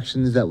corrective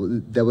actions that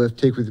we have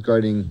to take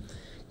regarding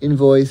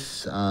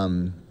invoice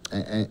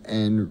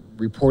and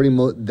reporting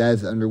that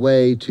is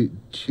underway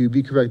to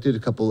be corrected. A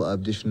couple of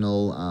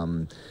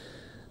additional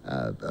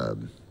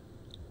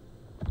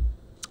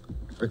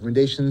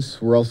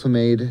recommendations were also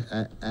made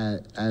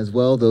as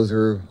well. Those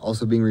are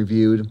also being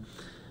reviewed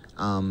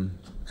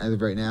as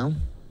of right now.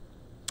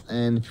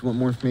 And if you want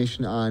more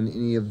information on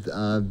any of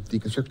the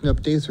construction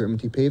updates or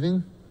M&T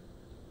paving,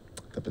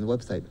 it's up on the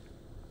website.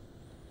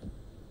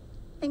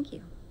 Thank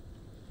you.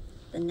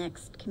 The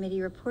next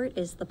committee report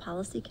is the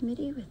Policy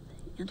Committee with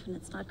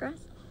Antoinette Snodgrass.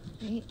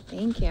 Great,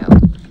 thank you.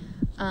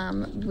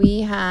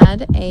 We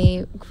had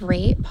a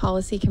great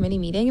Policy Committee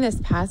meeting this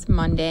past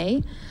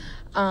Monday.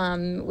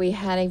 We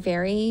had a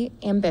very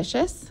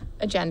ambitious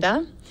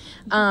agenda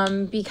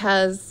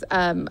because,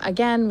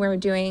 again, we're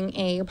doing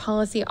a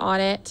policy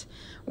audit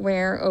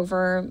where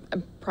over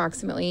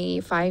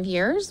approximately 5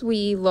 years,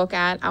 we look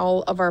at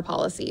all of our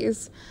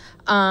policies.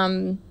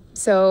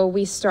 So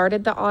we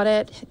started the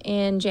audit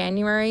in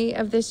January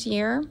of this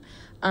year.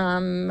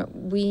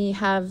 We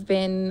have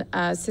been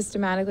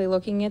systematically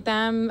looking at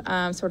them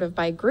sort of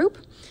by group.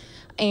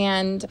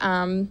 And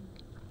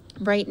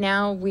right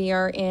now we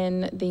are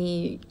in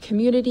the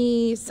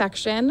community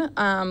section,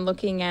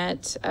 looking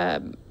at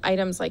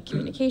items like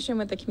communication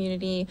with the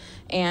community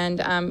and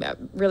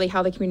really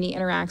how the community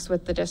interacts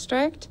with the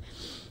district.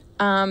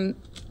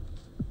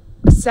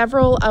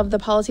 Several of the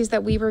policies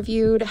that we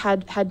reviewed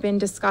had been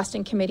discussed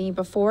in committee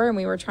before, and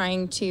we were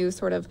trying to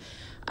sort of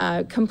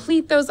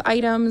complete those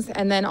items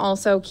and then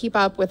also keep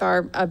up with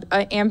our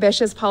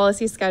ambitious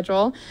policy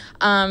schedule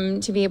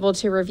to be able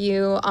to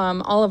review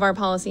all of our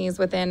policies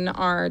within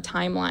our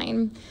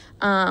timeline.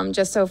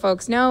 Just so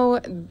folks know,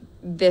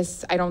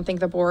 I don't think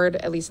the board,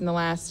 at least in the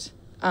last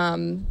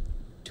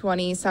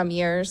 20 some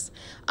years,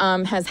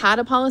 has had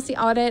a policy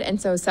audit,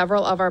 and so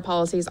several of our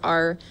policies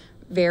are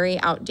very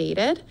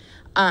outdated.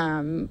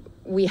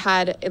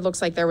 It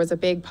looks like there was a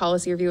big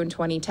policy review in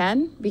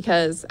 2010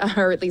 because,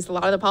 or at least a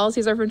lot of the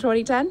policies are from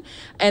 2010.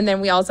 And then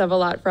we also have a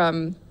lot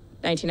from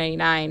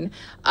 1999.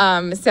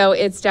 So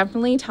it's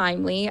definitely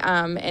timely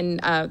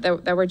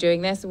that we're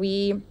doing this.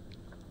 We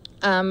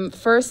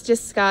first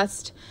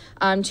discussed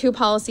 2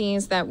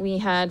 policies that we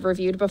had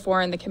reviewed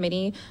before in the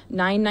committee,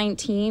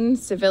 919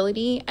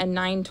 civility and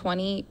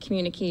 920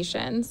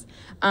 communications.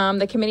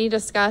 The committee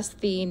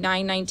discussed the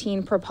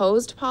 919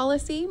 proposed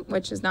policy,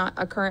 which is not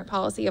a current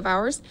policy of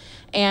ours,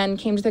 and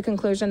came to the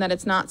conclusion that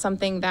it's not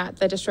something that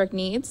the district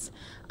needs.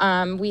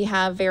 We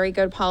have very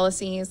good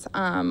policies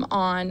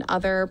on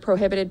other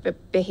prohibited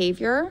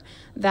behavior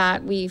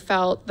that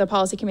the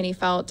policy committee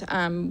felt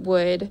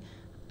would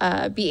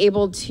be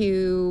able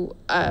to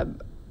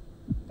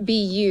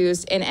be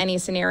used in any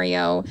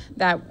scenario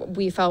that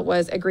we felt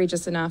was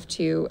egregious enough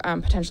to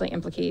potentially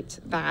implicate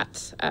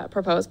that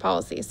proposed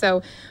policy.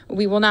 So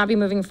we will not be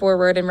moving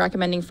forward and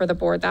recommending for the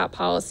board that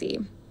policy.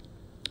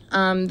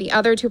 The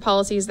other two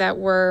policies that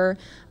were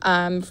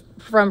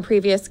from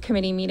previous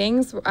committee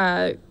meetings,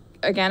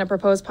 again, a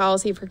proposed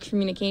policy for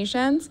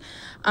communications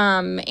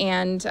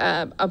and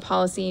a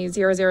policy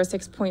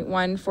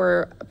 006.1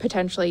 for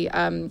potentially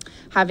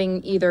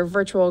having either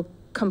virtual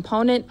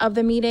component of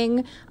the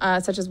meeting,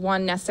 such as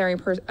one necessary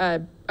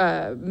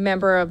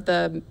member of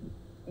the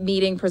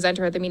meeting,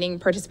 presenter at the meeting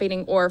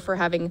participating, or for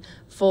having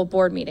full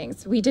board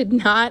meetings. We did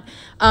not,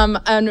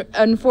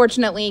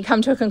 unfortunately,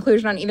 come to a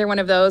conclusion on either one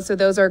of those, so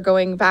those are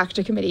going back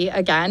to committee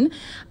again.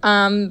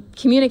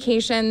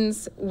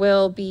 Communications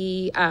will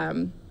be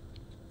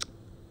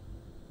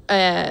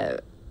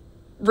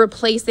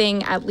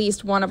replacing at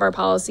least one of our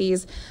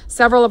policies.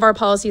 Several of our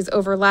policies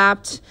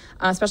overlapped,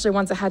 especially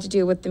ones that had to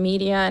do with the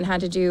media and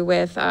had to do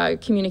with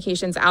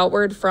communications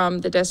outward from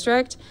the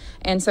district.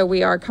 And so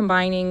we are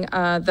combining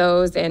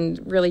those and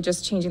really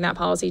just changing that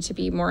policy to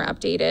be more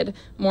updated.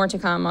 More to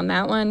come on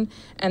that one.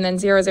 And then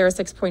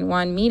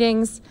 006.1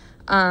 meetings.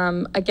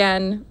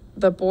 Again,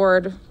 the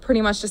board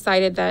pretty much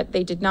decided that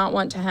they did not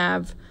want to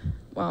have,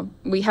 well,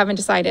 we haven't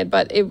decided,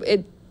 but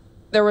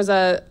there was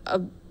a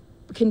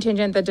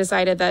contingent that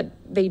decided that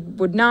they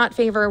would not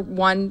favor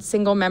one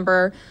single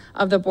member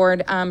of the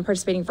board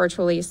participating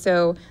virtually.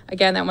 So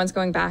again, that one's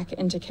going back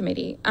into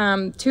committee.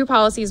 Two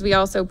policies we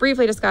also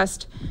briefly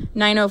discussed: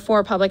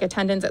 904 public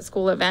attendance at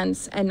school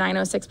events and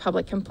 906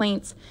 public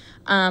complaints.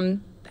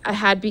 Had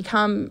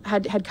come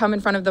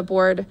in front of the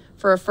board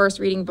for a first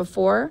reading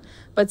before,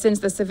 but since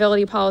the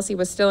civility policy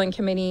was still in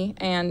committee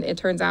and it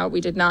turns out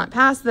we did not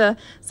pass the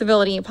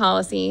civility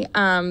policy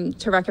to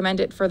recommend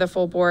it for the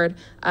full board,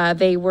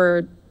 they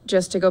were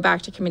just to go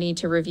back to committee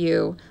to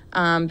review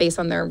based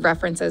on their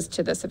references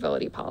to the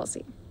civility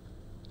policy.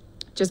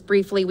 Just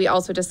briefly, we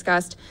also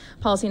discussed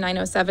policy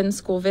 907,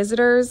 school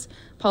visitors,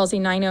 policy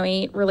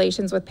 908,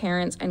 relations with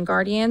parents and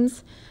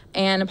guardians,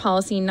 and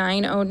policy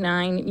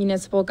 909,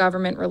 municipal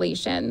government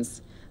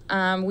relations.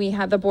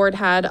 The board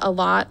had a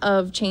lot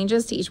of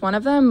changes to each one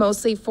of them,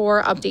 mostly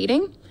for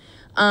updating.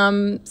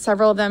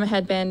 Several of them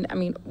had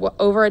been,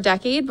 over a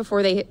decade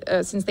before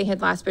since they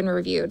had last been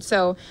reviewed.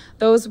 So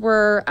those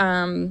were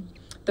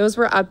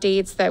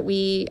updates that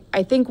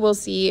I think we'll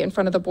see in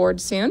front of the board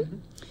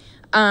soon.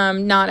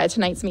 Not at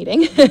tonight's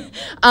meeting,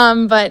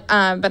 but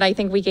I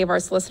think we gave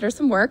our solicitor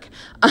some work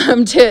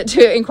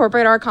to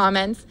incorporate our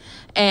comments,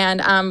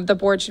 and the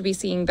board should be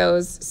seeing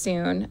those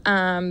soon.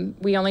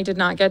 We only did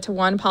not get to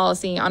one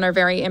policy on our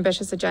very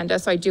ambitious agenda,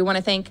 so I do want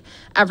to thank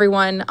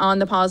everyone on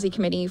the policy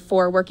committee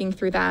for working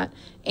through that,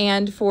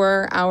 and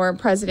for our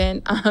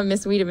president,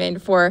 Ms. Wiedemann,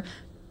 for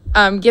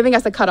giving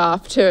us a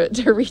cutoff to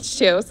reach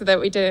to so that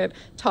we didn't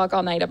talk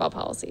all night about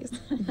policies.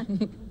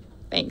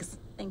 Thanks.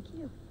 Thank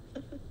you.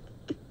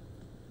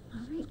 All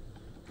right.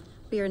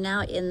 We are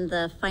now in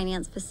the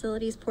finance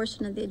facilities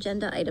portion of the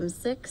agenda, item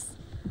 6.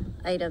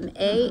 Item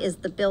A is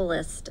the bill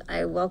list.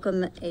 I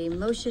welcome a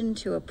motion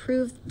to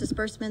approve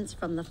disbursements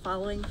from the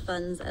following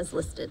funds as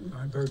listed.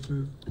 Feinberg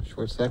move.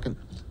 Short second.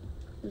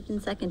 Moved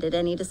and seconded.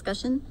 Any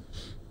discussion?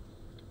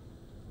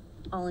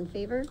 All in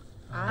favor?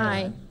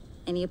 Aye.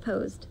 Any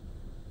opposed?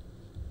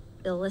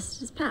 Bill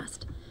list is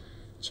passed.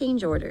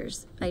 Change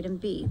orders, item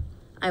B.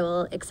 I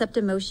will accept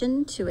a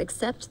motion to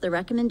accept the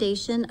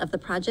recommendation of the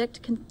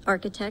project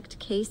architect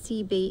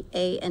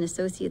KCBA and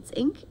Associates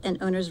Inc.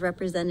 and owner's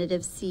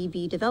representative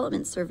CB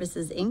Development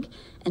Services Inc.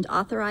 and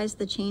authorize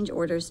the change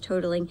orders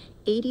totaling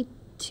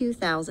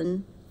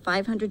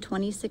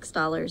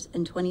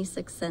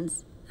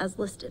 $82,526.26 as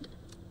listed.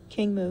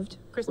 King moved.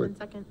 Chrisman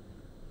second.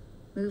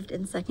 Moved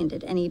and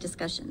seconded. Any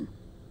discussion?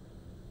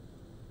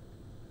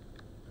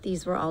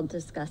 These were all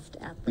discussed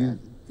at the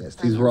Yes,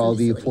 these were all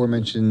the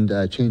aforementioned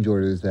change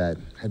orders that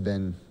had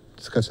been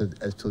discussed at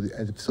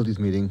the facilities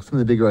meeting. Some of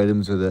the bigger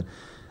items are the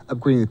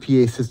upgrading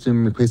the PA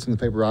system, replacing the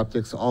fiber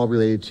optics, all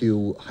related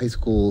to high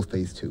school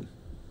phase 2.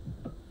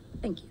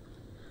 Thank you.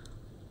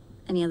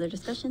 Any other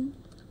discussion?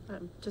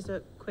 Just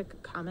a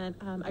quick comment.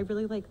 I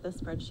really like the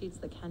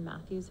spreadsheets that Ken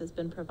Matthews has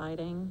been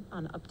providing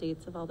on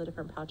updates of all the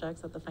different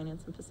projects at the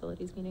finance and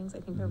facilities meetings. I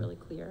think they're really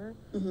clear,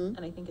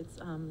 and I think it's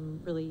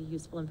really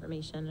useful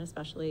information,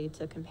 especially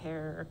to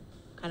compare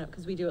kind of,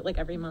 because we do it like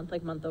every month,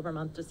 like month over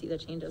month, to see the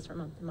changes from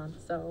month to month.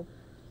 So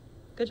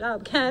good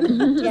job,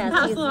 Ken. Yes,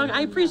 pass along.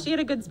 I appreciate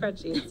a good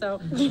spreadsheet. So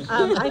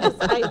I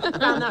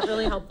found that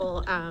really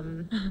helpful.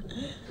 And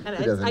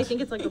I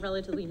think it's like a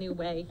relatively new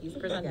way he's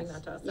presenting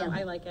that to us. So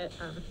I like it.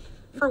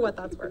 For what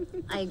that's worth.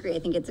 I agree. I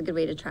think it's a good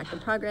way to track the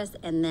progress.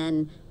 And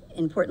then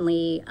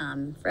importantly,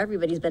 for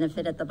everybody's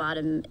benefit, at the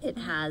bottom, it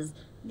has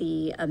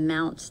the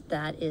amount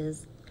that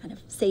is kind of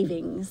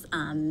savings,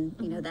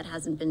 you know, that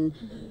hasn't been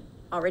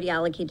already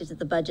allocated to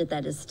the budget,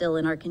 that is still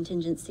in our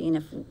contingency. And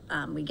if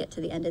we get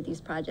to the end of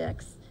these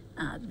projects,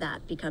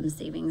 that becomes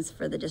savings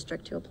for the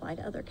district to apply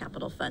to other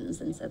capital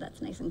funds. And so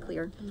that's nice and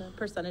clear. And the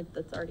percentage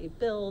that's already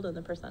billed and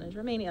the percentage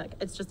remaining, like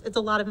it's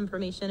a lot of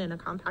information in a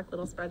compact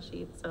little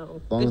spreadsheet.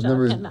 So Long good as job,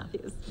 numbers, Ken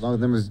Matthews. as long as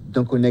numbers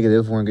don't go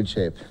negative, we're in good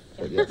shape.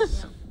 But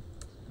yes.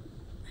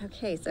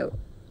 Okay, so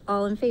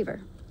all in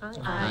favor? Aye.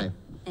 Aye.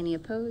 Any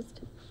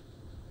opposed?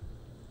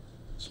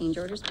 Change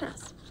orders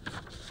pass.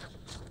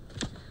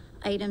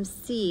 Item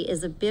C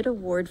is a bid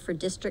award for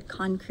district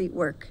concrete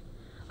work.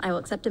 I will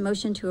accept a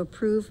motion to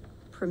approve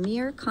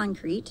Premier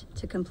Concrete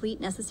to complete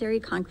necessary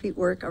concrete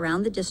work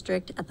around the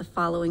district at the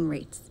following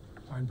rates.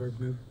 Feinberg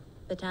move.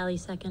 Vitale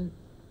second.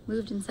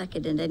 Moved and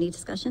seconded. Any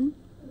discussion?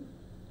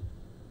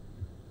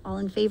 All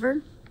in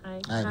favor?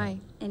 Aye. Aye.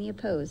 Any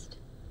opposed?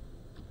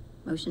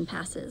 Motion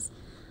passes.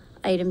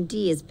 Item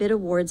D is bid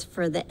awards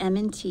for the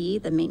M&T,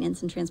 the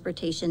Maintenance and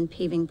Transportation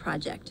Paving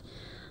Project.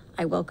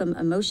 I welcome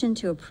a motion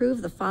to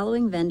approve the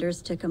following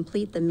vendors to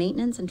complete the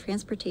Maintenance and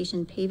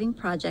Transportation Paving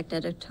Project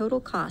at a total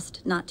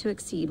cost not to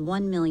exceed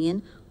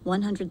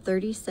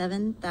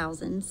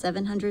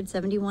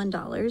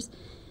 $1,137,771,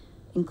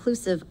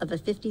 inclusive of a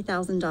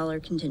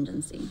 $50,000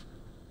 contingency.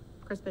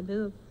 Crispin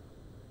move.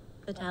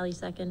 Vitale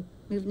second.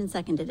 Moved and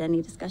seconded.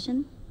 Any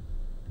discussion?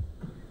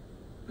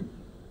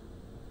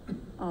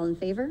 All in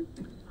favor?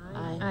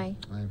 Aye.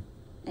 Aye.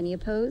 Any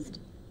opposed?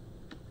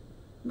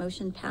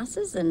 Motion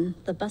passes and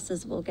the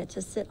buses will get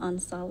to sit on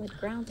solid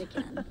ground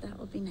again. That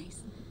will be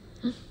nice.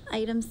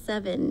 Item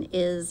 7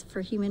 is for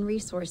Human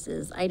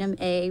Resources. Item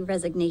A,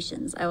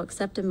 resignations. I will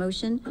accept a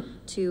motion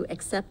to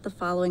accept the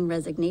following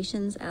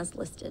resignations as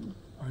listed.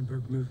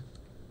 Feinberg move.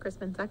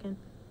 Crispin second.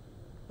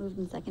 Moved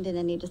and seconded.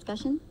 Any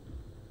discussion?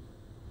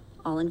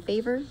 All in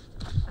favor?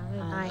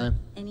 Aye.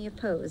 Any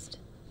opposed?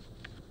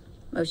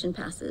 Motion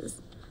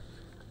passes.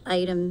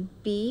 Item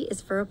B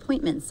is for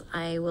appointments.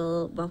 I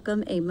will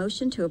welcome a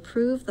motion to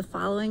approve the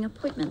following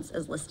appointments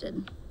as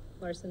listed.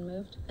 Larson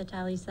moved.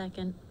 Vitale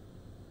second.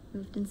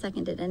 Moved and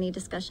seconded. Any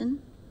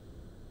discussion?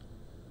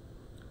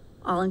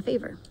 All in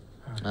favor?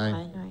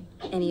 Aye.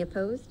 Any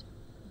opposed?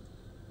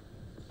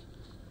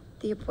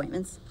 The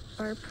appointments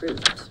are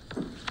approved.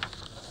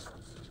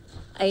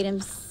 Item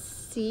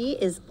C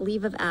is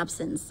leave of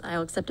absence.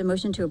 I'll accept a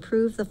motion to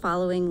approve the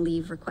following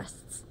leave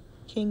requests.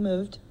 King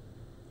moved.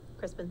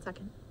 Crispin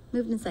second.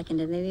 Moved and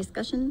seconded. Any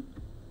discussion?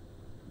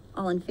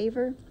 All in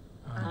favor?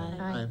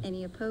 Aye.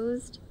 Any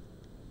opposed?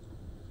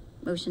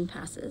 Motion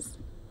passes.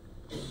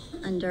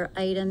 Under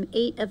item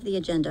 8 of the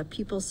agenda,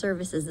 pupil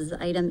services is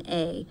item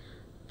A,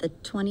 the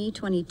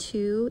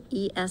 2022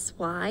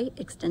 ESY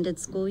extended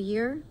school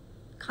year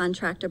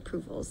contract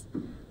approvals.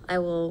 I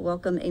will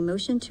welcome a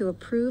motion to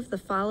approve the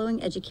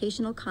following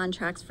educational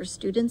contracts for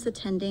students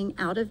attending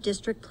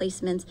out-of-district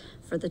placements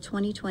for the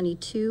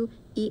 2022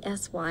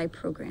 ESY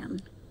program.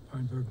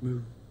 Feinberg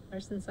move.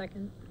 Larson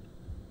second.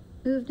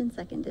 Moved and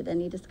seconded.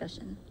 Any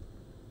discussion?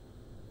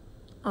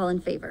 All in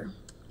favor?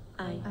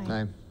 Aye.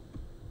 Aye.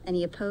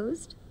 Any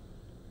opposed?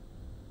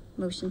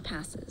 Motion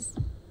passes.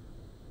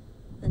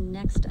 The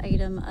next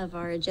item of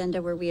our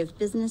agenda where we have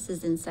business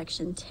is in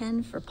section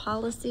 10 for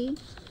policy.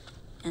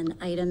 And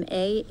item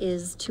A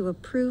is to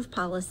approve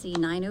policy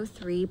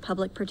 903,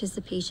 public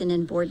participation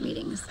in board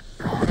meetings.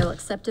 I will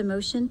accept a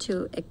motion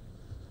to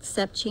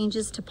accept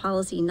changes to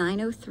policy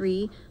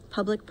 903,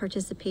 public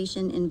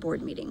participation in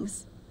board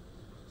meetings.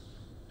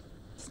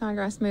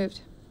 Snodgrass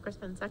moved.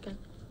 Crispin second.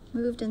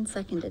 Moved and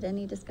seconded.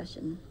 Any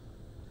discussion?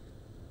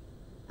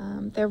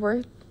 There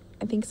were,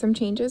 I think, some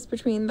changes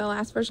between the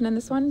last version and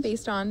this one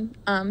based on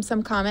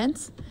some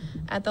comments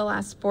at the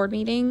last board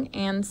meeting.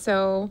 And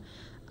so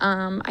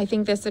I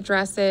think this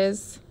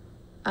addresses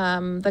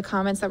the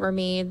comments that were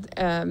made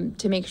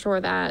to make sure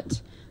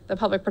that the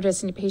public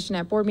participation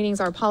at board meetings,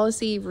 our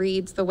policy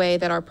reads the way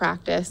that our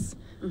practice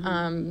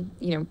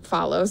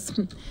follows.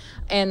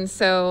 And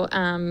so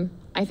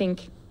I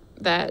think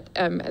that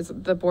as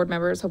the board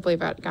members hopefully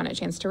have gotten a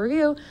chance to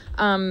review,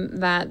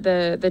 that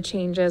the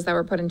changes that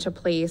were put into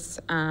place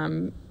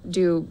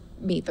do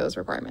meet those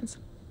requirements.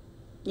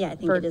 Yeah, I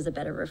think it is a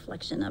better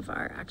reflection of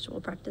our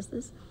actual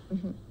practices.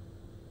 Mm-hmm.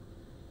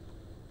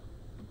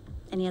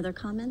 Any other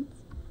comments?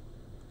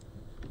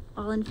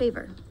 All in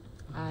favor?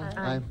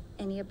 Aye.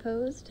 Any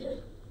opposed?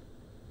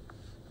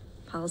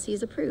 Policy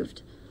is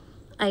approved.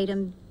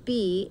 Item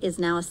B is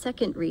now a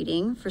second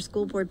reading for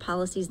School Board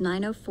Policies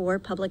 904,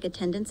 public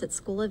attendance at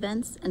school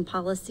events, and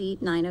Policy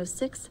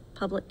 906,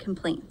 public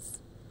complaints.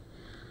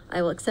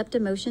 I will accept a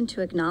motion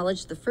to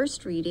acknowledge the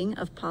first reading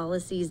of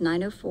Policies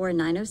 904 and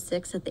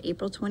 906 at the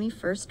April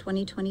 21st,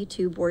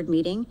 2022 board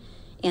meeting,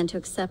 and to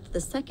accept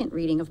the second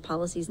reading of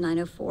Policies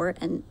 904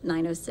 and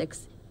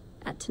 906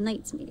 at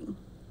tonight's meeting.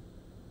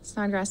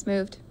 Snodgrass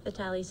moved.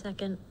 Vitale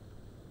second.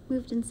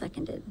 Moved and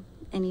seconded.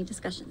 Any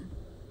discussion?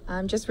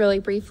 Just really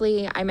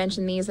briefly, I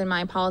mentioned these in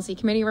my policy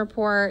committee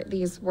report.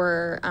 These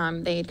were,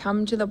 they had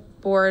come to the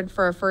board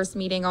for a first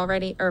meeting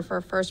already, or for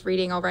a first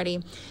reading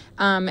already.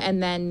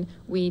 And then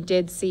we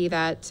did see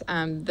that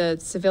the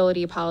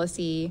civility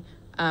policy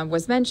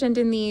was mentioned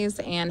in these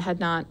and had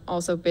not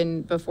also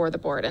been before the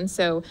board. And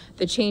so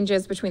the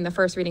changes between the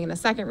first reading and the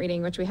second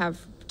reading, which we have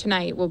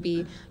tonight, will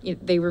be,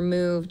 they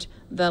removed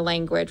the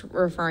language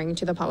referring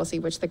to the policy,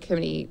 which the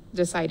committee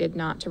decided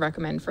not to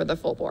recommend for the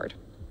full board.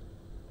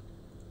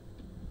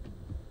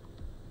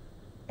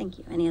 Thank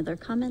you. Any other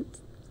comments?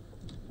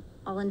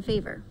 All in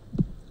favor?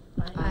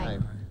 Aye.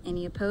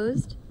 Any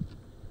opposed?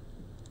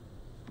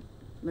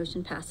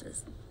 Motion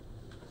passes.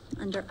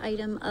 Under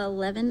item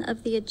 11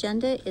 of the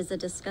agenda is a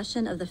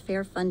discussion of the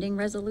fair funding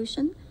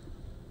resolution.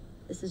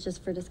 This is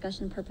just for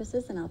discussion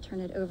purposes, and I'll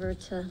turn it over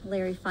to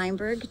Larry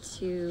Feinberg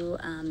to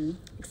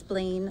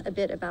explain a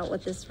bit about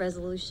what this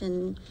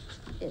resolution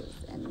is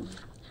and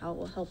how it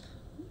will help.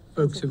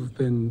 Folks who've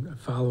been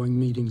following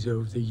meetings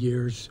over the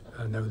years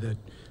know that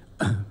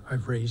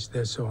I've raised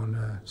this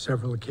on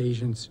several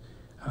occasions,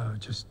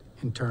 just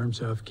in terms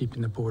of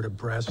keeping the board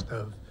abreast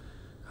of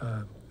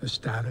the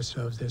status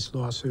of this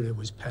lawsuit. It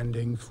was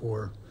pending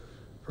for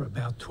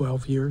about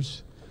 12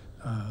 years.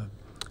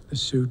 The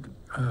suit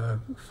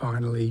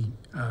finally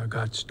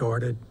got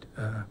started,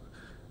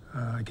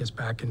 I guess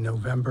back in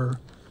November.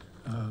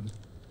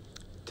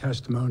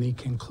 Testimony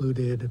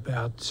concluded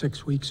about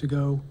 6 weeks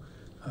ago,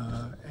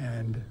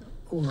 and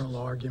oral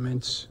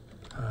arguments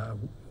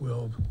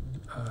will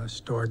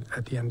start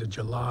at the end of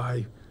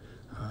July,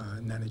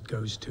 and then it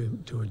goes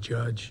to a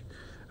judge.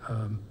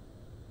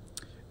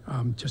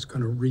 I'm just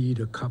going to read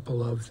a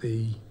couple of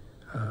the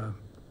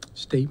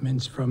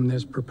statements from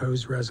this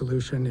proposed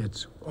resolution.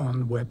 It's on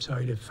the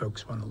website if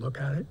folks want to look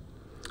at it.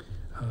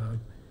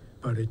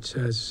 But it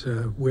says,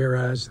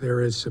 whereas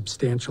there is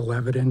substantial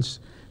evidence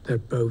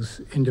that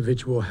both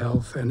individual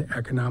health and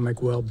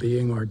economic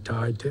well-being are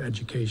tied to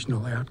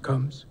educational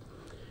outcomes,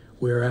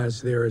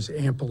 whereas there is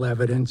ample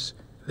evidence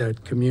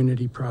that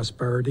community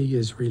prosperity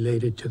is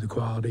related to the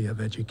quality of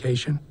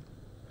education,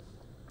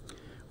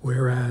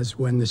 whereas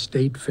when the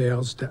state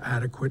fails to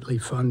adequately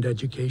fund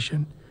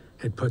education,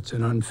 it puts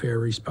an unfair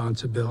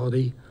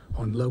responsibility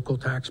on local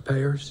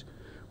taxpayers,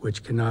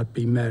 which cannot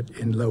be met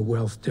in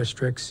low-wealth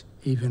districts,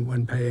 even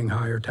when paying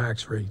higher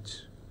tax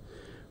rates.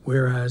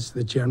 Whereas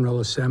the General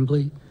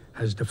Assembly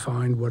has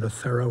defined what a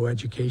thorough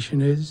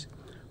education is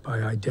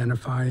by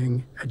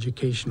identifying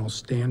educational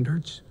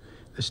standards,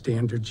 the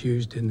standards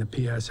used in the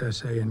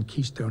PSSA and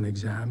Keystone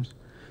exams,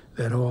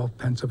 that all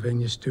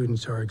Pennsylvania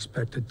students are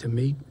expected to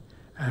meet.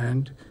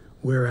 And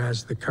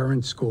whereas the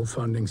current school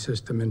funding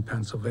system in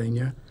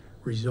Pennsylvania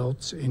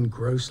results in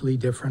grossly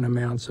different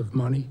amounts of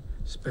money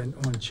spent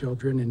on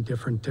children in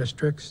different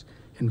districts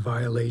in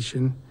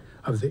violation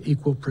of the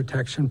equal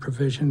protection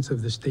provisions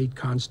of the state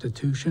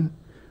constitution,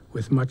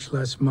 with much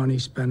less money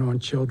spent on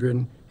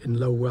children in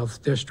low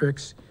wealth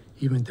districts,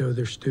 even though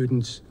their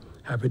students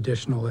have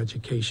additional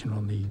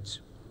educational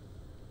needs.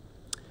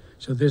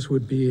 So this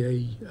would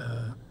be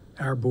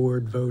our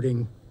board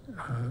voting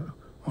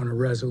on a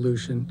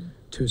resolution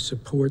to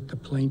support the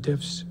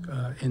plaintiffs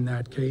in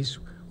that case,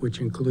 which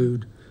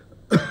include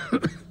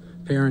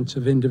parents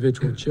of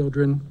individual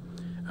children,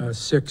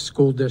 6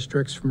 school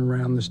districts from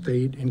around the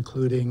state,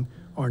 including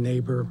our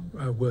neighbor,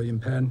 William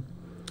Penn,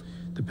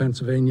 the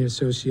Pennsylvania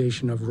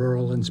Association of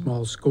Rural and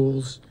Small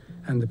Schools,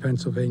 and the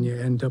Pennsylvania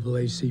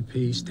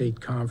NAACP State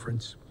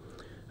Conference.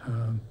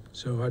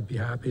 So I'd be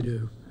happy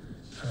to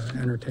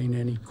entertain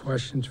any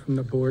questions from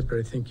the board, but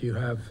I think you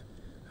have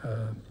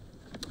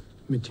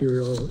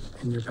material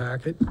in your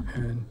packet.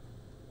 And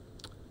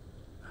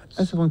I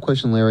just have one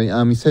question, Larry.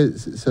 You said,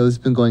 so it's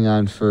been going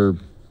on for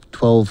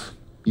 12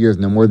 years,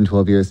 no more than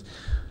 12 years.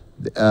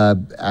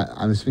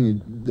 I'm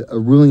assuming a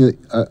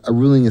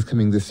ruling is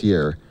coming this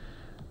year,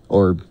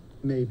 or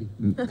maybe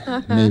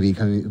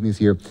coming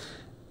this year.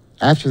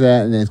 After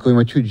that, and then it's going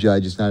right to a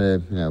judge. It's not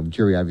a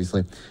jury,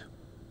 obviously.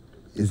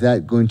 Is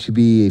that going to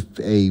be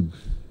a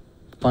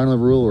final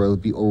rule, or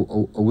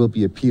will it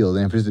be appealed?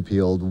 And if it is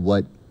appealed,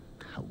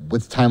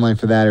 what's the timeline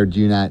for that, or do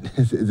you not?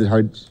 Is it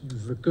hard?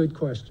 It's a good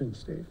question,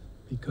 Steve,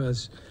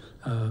 because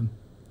the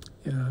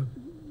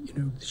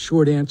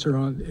short answer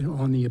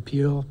on the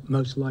appeal,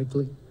 most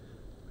likely.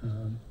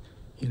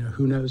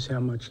 Who knows how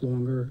much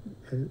longer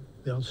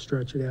they'll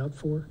stretch it out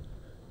for.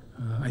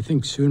 I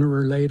think sooner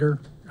or later,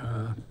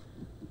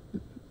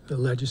 the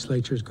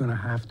legislature is going to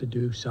have to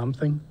do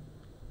something.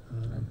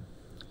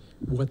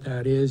 What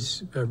that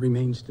is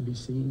remains to be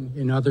seen.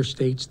 In other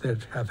states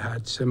that have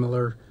had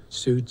similar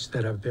suits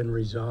that have been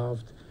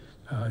resolved,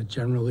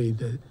 generally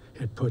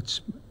it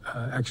puts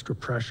extra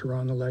pressure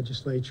on the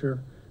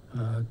legislature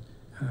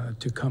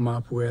to come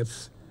up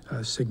with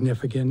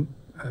significant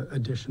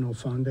additional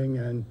funding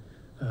and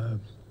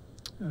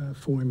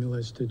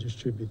formulas to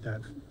distribute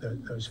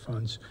those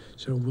funds.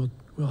 So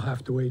we'll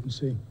have to wait and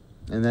see.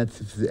 And that's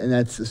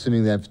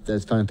assuming that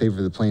that's found in favor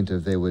of the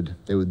plaintiff. They would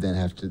then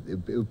have to,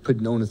 it would put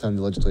an onus on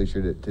the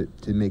legislature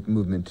to make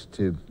movement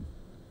to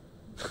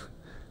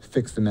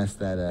fix the mess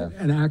that.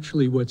 And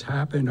actually, what's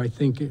happened, I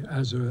think,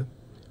 as a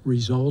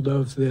result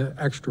of the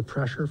extra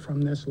pressure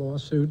from this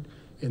lawsuit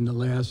in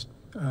the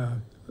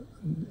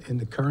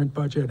current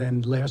budget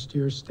and last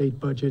year's state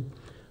budget,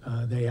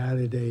 they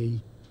added a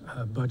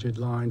budget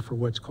line for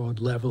what's called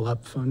level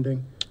up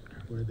funding,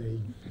 where they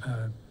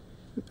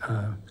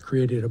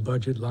created a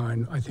budget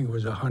line. I think it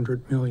was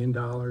 $100 million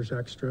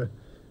extra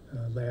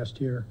last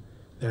year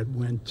that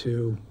went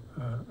to,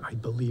 I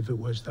believe it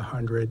was the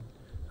 100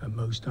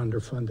 most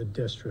underfunded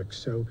districts.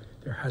 So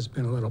there has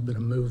been a little bit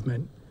of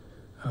movement,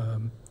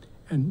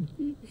 and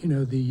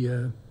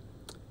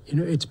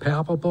it's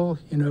palpable.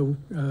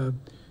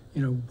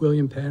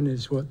 William Penn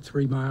is what,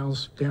 3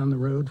 miles down the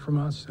road from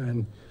us,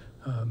 and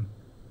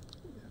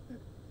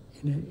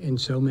in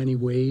so many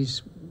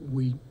ways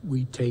we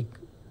take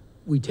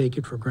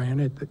it for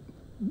granted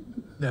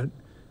that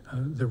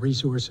the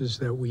resources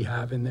that we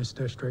have in this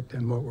district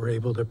and what we're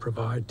able to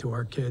provide to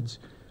our kids,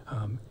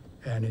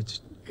 and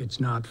it's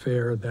not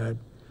fair that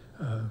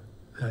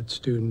that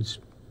students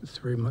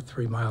 3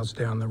 miles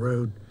down the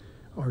road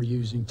are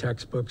using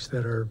textbooks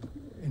that are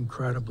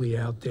incredibly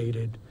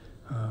outdated,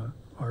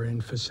 are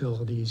in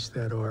facilities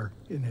that are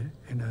in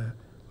a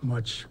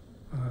much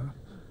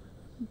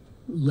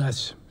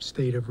less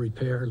state of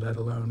repair, let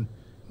alone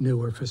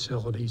newer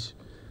facilities.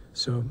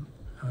 So,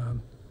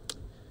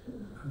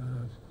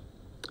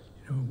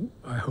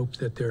 I hope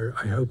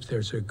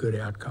there's a good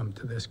outcome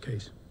to this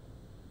case.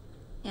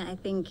 Yeah, I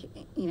think,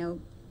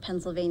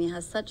 Pennsylvania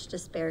has such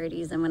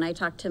disparities, and when I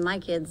talk to my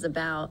kids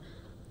about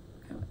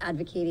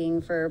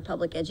advocating for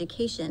public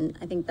education,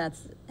 I think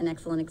that's an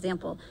excellent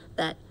example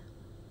that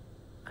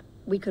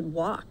we could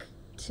walk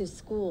to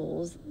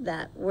schools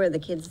where the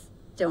kids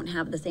don't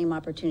have the same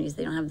opportunities,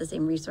 they don't have the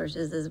same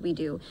resources as we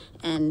do,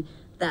 and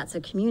that's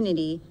a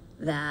community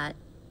that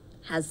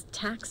has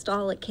taxed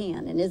all it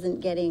can and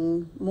isn't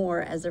getting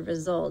more as a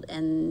result.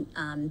 And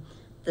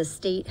the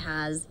state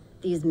has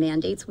these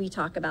mandates. We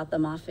talk about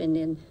them often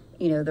in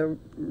the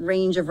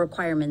range of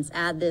requirements: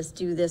 add this,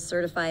 do this,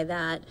 certify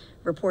that,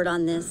 report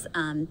on this.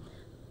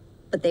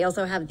 But they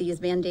also have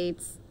these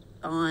mandates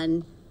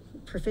on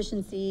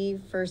proficiency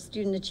for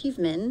student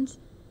achievement.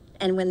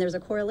 And when there's a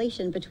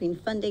correlation between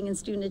funding and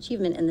student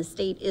achievement and the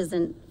state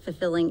isn't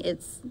fulfilling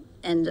its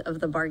end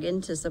of the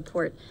bargain to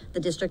support the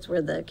districts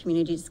where the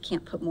communities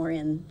can't put more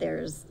in,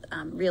 there's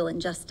real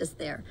injustice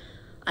there.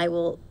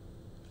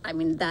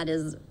 That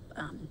is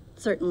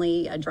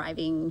certainly a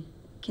driving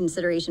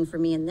consideration for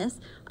me in this.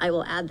 I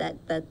will add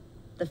that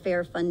the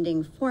fair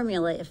funding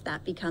formula, if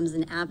that becomes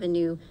an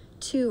avenue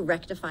to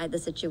rectify the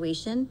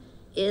situation,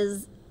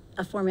 is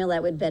a formula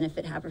that would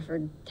benefit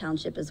Haverford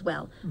Township as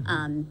well.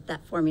 Mm-hmm.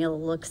 That formula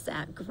looks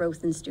at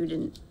growth in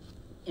student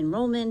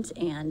enrollment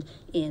and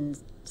in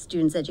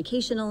students'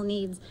 educational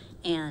needs,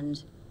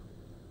 and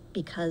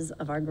because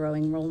of our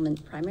growing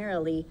enrollment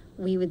primarily,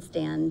 we would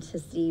stand to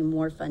see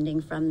more funding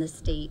from the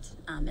state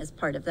as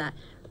part of that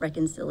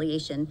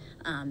reconciliation.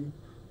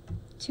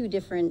 Two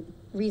different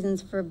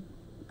reasons for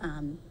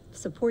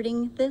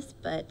supporting this,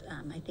 but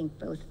I think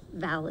both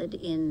valid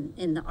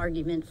in the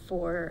argument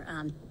for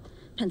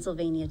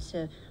Pennsylvania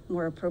to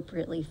more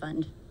appropriately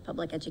fund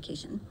public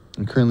education.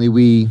 And currently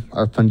we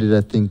are funded,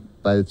 I think,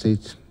 by the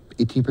state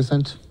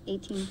 18%?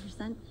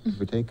 18%.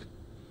 Give or take.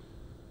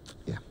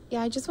 Yeah.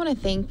 Yeah, I just want to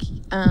thank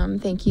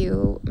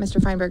you,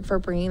 Mr. Feinberg, for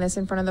bringing this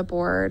in front of the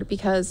board,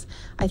 because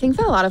I think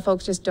that a lot of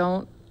folks just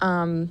don't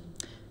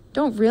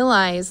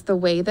realize the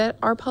way that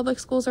our public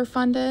schools are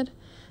funded.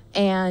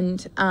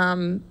 And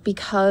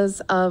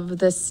because of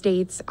the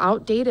state's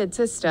outdated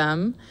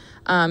system,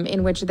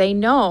 in which they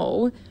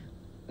know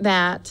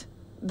that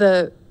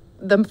the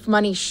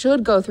money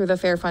should go through the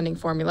fair funding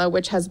formula,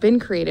 which has been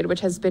created,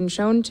 which has been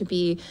shown to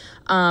be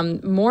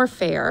more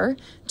fair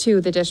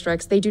to the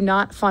districts, they do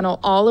not funnel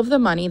all of the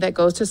money that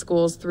goes to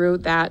schools through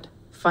that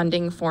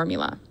funding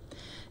formula.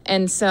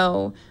 And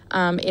so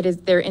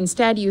they're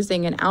instead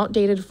using an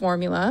outdated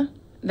formula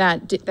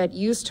that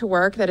used to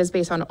work, that is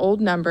based on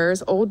old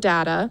numbers, old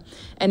data,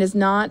 and is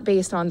not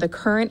based on the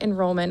current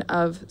enrollment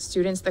of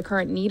students, the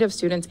current need of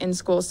students in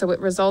schools. So it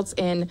results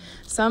in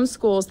some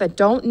schools that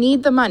don't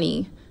need the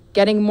money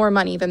getting more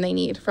money than they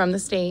need from the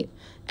state,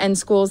 and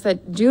schools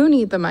that do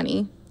need the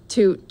money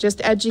to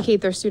just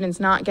educate their students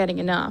not getting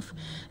enough.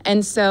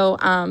 And so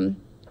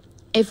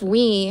if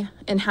we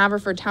in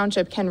Haverford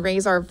Township can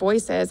raise our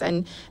voices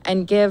and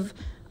give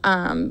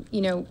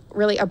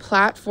really a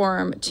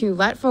platform to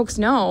let folks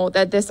know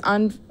that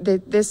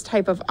this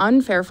type of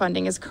unfair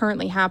funding is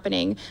currently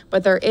happening,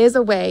 but there is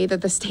a way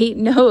that the state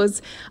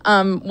knows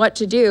what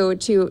to do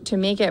to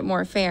make it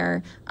more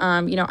fair.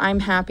 I'm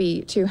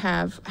happy to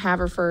have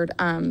Haverford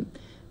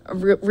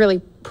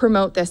really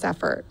promote this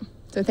effort.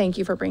 So thank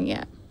you for bringing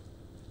it.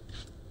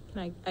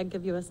 Can I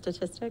give you a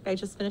statistic? I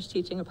just finished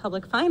teaching a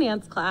public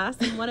finance class,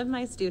 and one of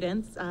my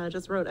students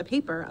just wrote a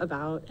paper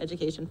about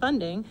education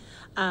funding.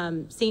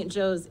 St.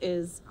 Joe's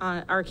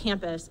our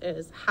campus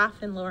is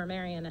half in Lower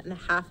Merion and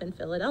half in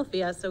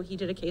Philadelphia, so he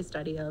did a case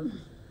study of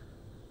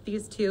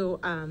these two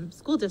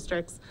school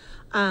districts.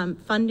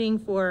 Funding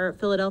for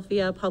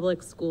Philadelphia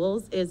public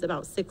schools is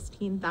about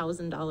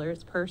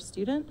 $16,000 per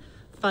student.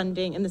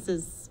 Funding, and this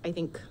is, I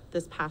think,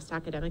 this past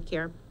academic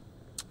year,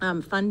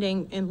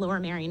 funding in Lower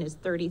Merion is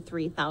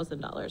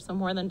 $33,000, so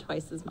more than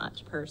twice as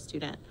much per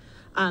student.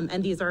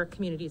 And these are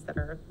communities that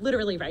are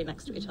literally right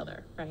next to each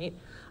other, right?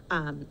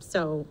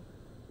 So,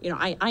 you know,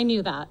 I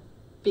knew that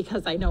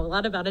because I know a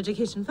lot about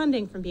education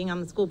funding from being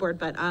on the school board,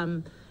 but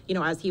you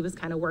know, as he was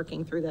kind of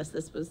working through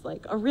this was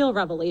like a real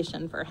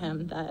revelation for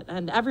him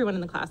and everyone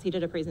in the class, he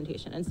did a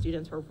presentation and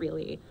students were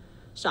really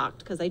shocked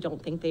because I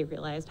don't think they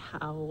realized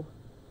how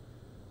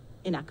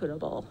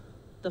inequitable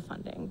the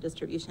funding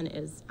distribution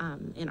is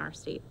in our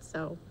state.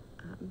 So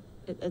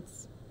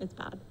it's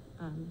bad.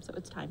 So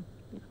it's time.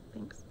 Yeah,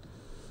 thanks.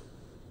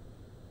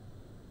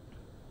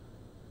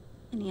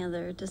 Any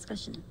other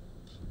discussion?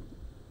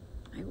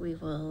 All right, we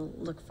will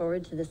look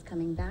forward to this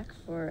coming back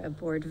for a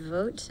board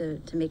vote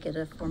to make it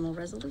a formal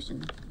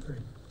resolution. Great,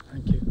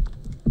 thank you.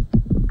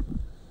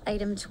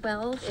 Item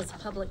 12 is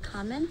public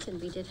comment,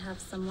 and we did have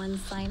someone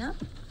sign up.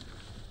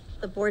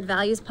 The board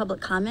values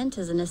public comment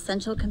as an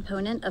essential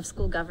component of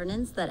school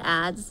governance that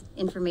adds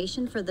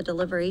information for the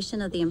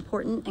deliberation of the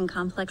important and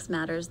complex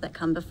matters that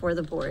come before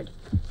the board.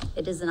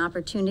 It is an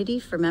opportunity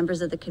for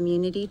members of the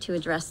community to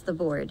address the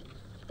board.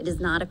 It is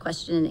not a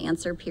question and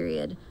answer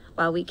period.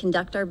 While we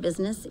conduct our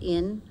business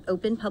in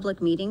open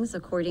public meetings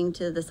according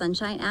to the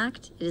Sunshine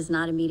Act, it is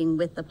not a meeting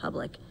with the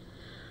public.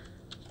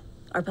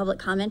 Our public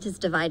comment is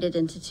divided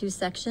into two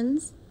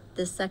sections.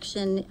 This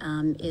section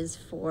is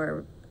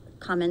for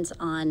comments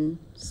on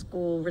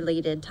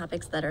school-related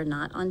topics that are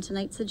not on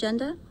tonight's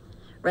agenda.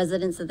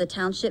 Residents of the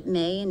township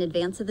may, in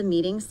advance of the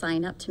meeting,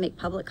 sign up to make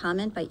public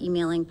comment by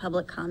emailing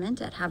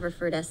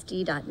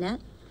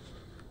publiccomment@haverfordsd.net.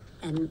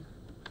 And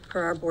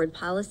per our board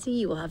policy,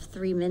 you will have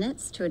 3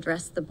 minutes to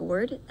address the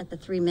board. At the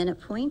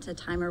 3-minute point, a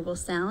timer will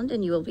sound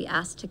and you will be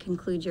asked to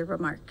conclude your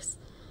remarks.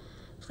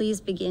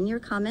 Please begin your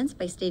comments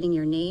by stating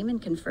your name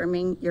and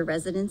confirming your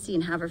residency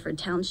in Haverford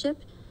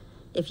Township.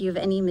 If you have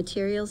any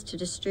materials to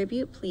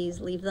distribute, please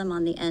leave them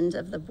on the end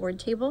of the board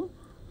table.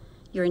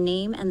 Your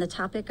name and the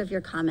topic of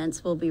your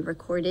comments will be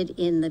recorded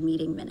in the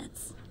meeting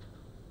minutes.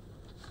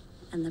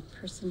 And the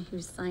person who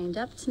signed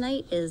up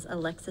tonight is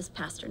Alexis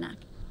Pasternak.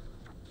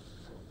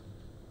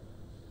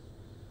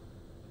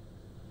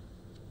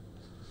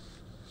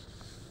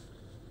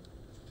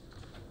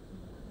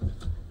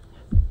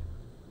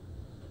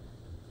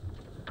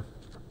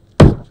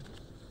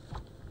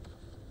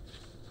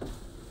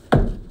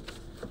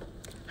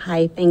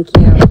 Hi, thank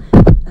you.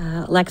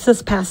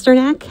 Alexis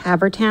Pasternak,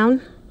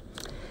 Havertown.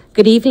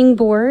 Good evening,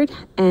 board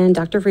and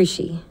Dr.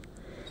 Rushi.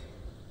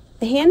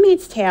 The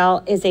Handmaid's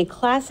Tale is a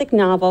classic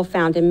novel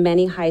found in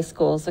many high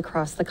schools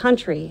across the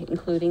country,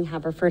 including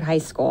Haverford High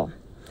School.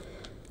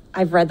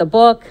 I've read the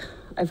book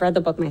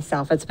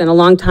myself. It's been a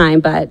long time,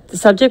 but the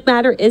subject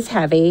matter is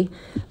heavy,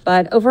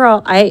 but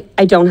overall, I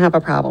don't have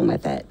a problem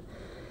with it.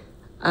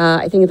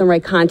 I think in the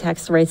right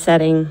context, the right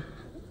setting,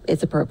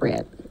 it's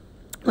appropriate.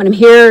 What I'm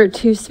here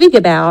to speak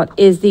about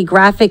is the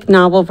graphic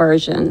novel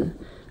version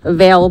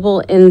available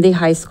in the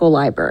high school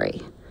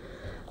library.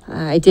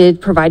 I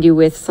did provide you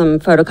with some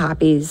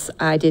photocopies.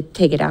 I did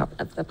take it out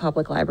of the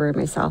public library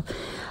myself.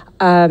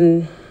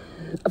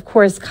 Of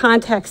course,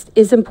 context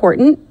is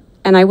important,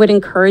 and I would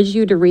encourage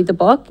you to read the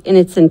book in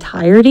its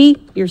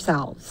entirety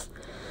yourselves.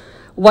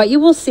 What you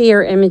will see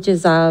are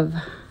images of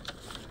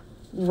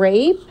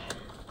rape,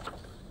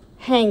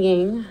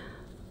 hanging,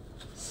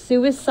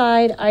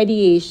 suicide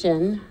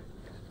ideation,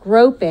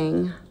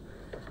 groping,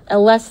 a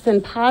less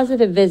than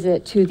positive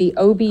visit to the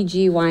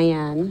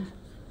OBGYN.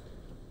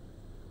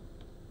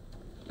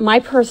 My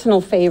personal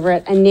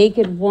favorite, a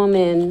naked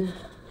woman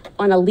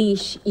on a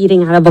leash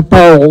eating out of a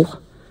bowl,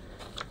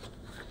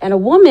 and a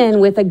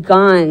woman with a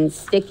gun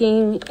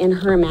sticking in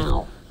her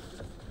mouth.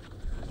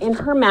 In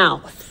her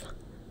mouth.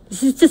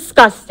 This is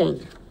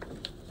disgusting.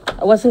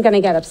 I wasn't going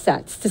to get upset.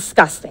 It's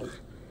disgusting.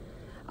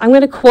 I'm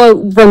going to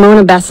quote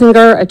Ramona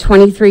Bessinger, a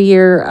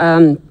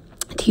 23-year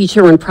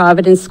teacher in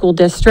Providence School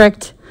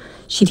District.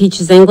 She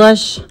teaches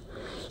English.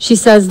 She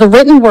says, the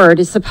written word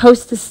is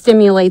supposed to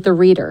stimulate the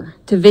reader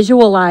to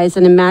visualize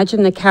and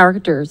imagine the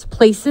characters,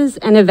 places,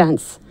 and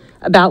events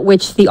about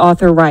which the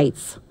author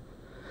writes.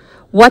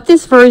 What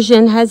this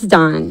version has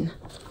done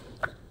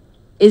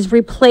is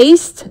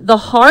replaced the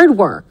hard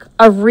work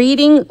of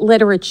reading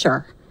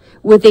literature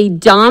with a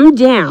dumbed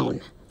down,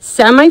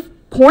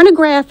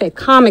 semi-pornographic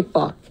comic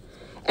book,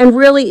 and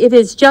really it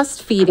is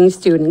just feeding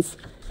students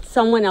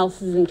someone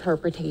else's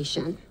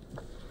interpretation.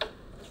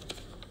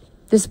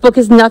 This book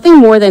is nothing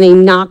more than a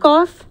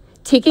knockoff,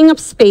 taking up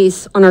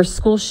space on our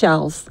school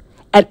shelves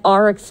at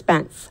our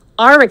expense.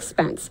 Our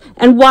expense.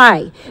 And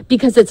why?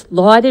 Because it's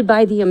lauded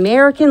by the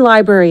American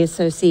Library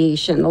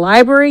Association, the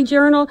Library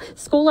Journal,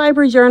 School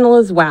Library Journal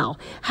as well.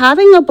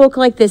 Having a book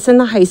like this in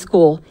the high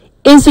school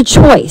is a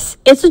choice.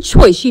 It's a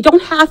choice. You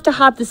don't have to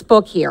have this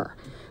book here,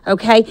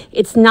 okay?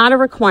 It's not a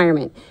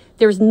requirement.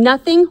 There's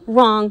nothing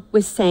wrong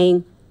with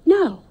saying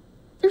no.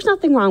 There's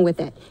nothing wrong with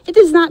it. It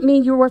does not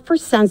mean you are for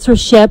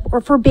censorship or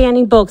for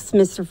banning books,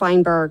 Mr.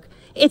 Feinberg.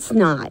 It's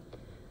not.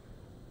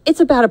 It's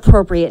about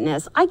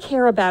appropriateness. I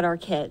care about our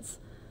kids.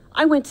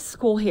 I went to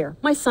school here.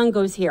 My son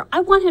goes here.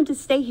 I want him to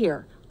stay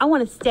here. I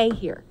want to stay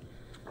here.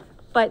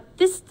 But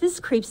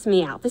this creeps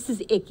me out. This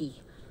is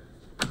icky.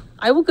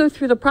 I will go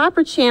through the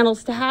proper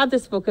channels to have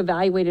this book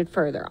evaluated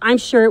further. I'm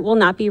sure it will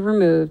not be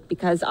removed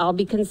because I'll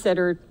be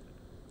considered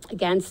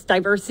against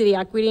diversity,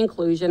 equity,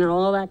 inclusion, and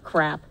all that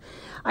crap.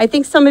 I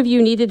think some of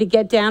you needed to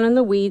get down in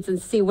the weeds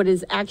and see what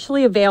is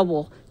actually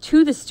available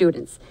to the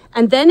students.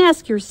 And then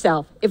ask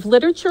yourself, if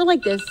literature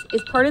like this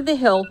is part of the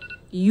hill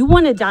you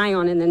want to die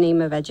on in the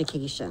name of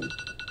education,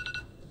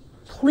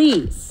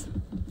 please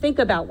think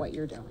about what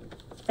you're doing.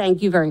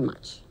 Thank you very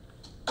much.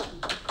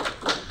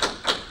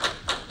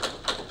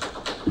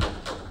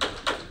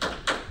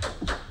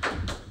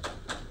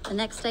 The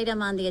next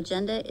item on the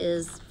agenda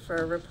is for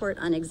a report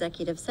on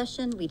executive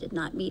session. We did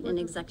not meet in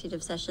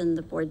executive session.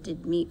 The board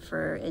did meet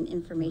for an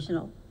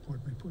informational. Board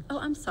report. Oh,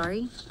 I'm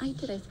sorry.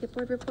 Did I skip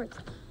board reports?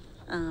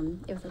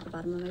 It was at the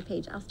bottom of my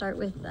page. I'll start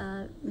with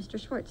Mr.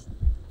 Schwartz.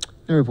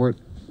 No report.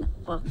 No,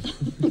 well.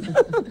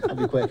 I'll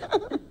be quick.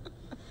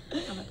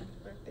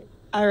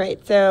 All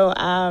right, so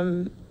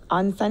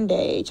on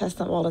Sunday,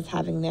 Chestnut Wald is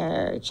having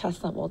their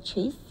Chestnut Wald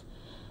Chase.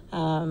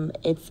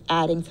 It's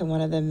adding to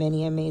one of the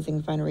many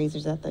amazing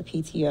fundraisers that the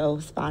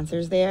PTO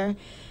sponsors there.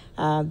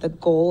 The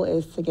goal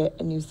is to get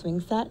a new swing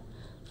set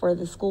for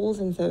the schools,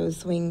 and so those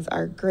swings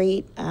are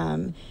great.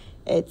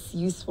 It's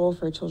useful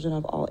for children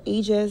of all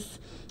ages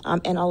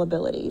and all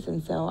abilities,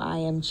 and so I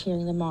am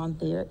cheering them on.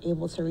 They're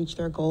able to reach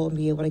their goal and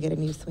be able to get a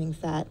new swing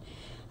set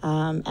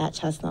at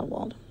Chestnut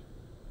Wald.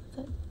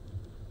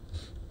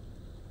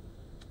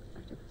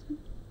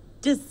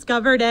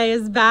 Discover Day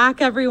is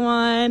back,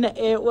 everyone.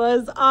 It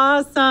was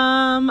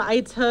awesome. I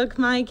took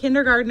my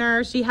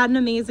kindergartner. She had an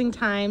amazing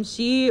time.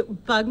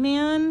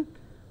 Bugman,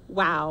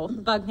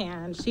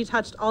 she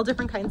touched all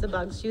different kinds of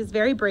bugs. She was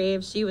very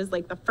brave. She was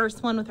like the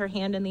first one with her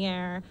hand in the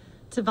air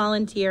to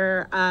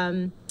volunteer.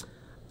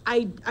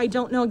 I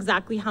don't know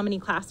exactly how many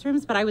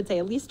classrooms, but I would say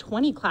at least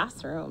 20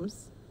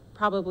 classrooms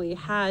probably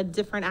had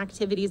different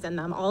activities in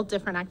them, all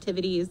different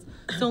activities.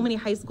 So many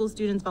high school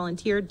students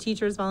volunteered,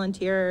 teachers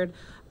volunteered,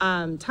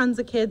 tons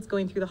of kids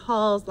going through the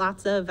halls,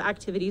 lots of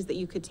activities that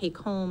you could take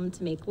home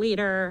to make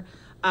later.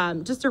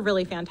 Just a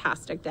really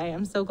fantastic day.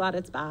 I'm so glad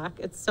it's back.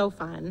 It's so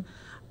fun.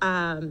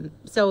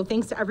 So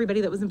thanks to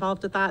everybody that was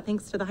involved with that.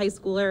 Thanks to the high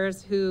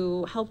schoolers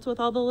who helped with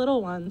all the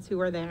little ones who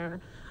were there.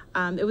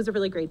 It was a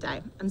really great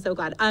day. I'm so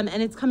glad. And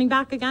it's coming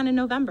back again in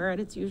November at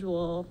its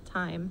usual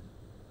time.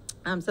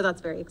 So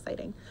that's very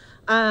exciting.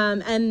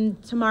 And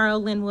tomorrow,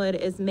 Lynnewood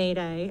is May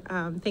Day.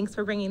 Thanks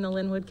for bringing the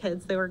Lynnewood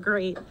kids. They were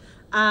great.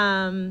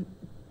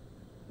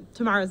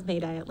 Tomorrow's May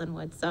Day at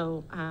Lynnewood.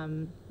 So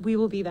we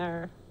will be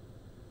there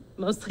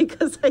mostly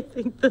because I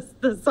think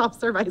the soft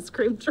serve ice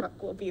cream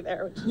truck will be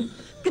there, which is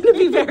going to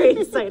be very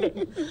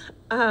exciting.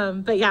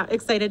 But yeah,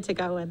 excited to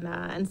go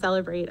and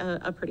celebrate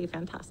a pretty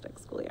fantastic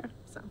school year.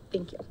 So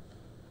thank you.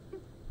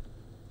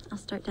 I'll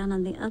start down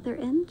on the other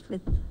end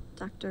with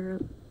Dr.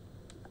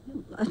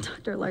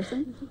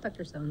 Larson.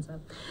 Dr. So-and-so.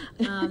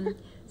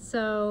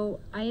 So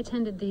I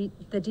attended the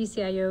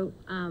DCIU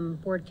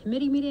board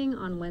committee meeting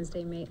on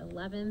Wednesday, May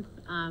 11th.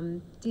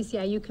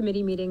 DCIU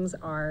committee meetings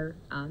are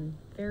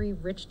very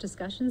rich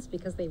discussions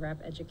because they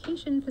wrap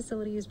education,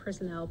 facilities,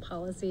 personnel,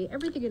 policy,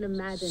 everything you can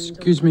imagine.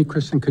 Excuse me,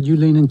 Kristen, could you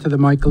lean into the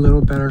mic a little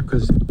better?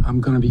 Because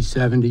I'm going to be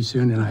 70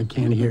 soon and I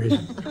can't hear you.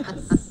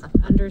 Yes,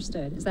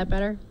 understood. Is that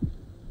better?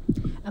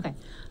 Okay.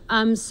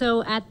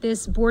 So at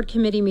this board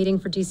committee meeting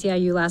for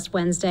DCIU last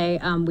Wednesday,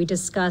 we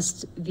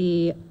discussed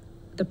the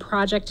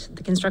project,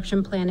 the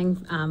construction planning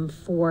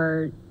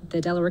for the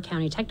Delaware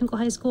County Technical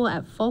High School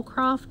at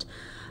Fulcroft.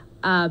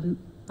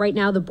 Right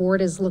now, the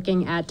board is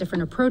looking at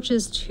different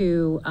approaches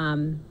to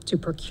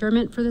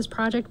procurement for this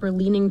project. We're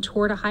leaning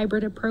toward a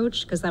hybrid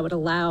approach because that would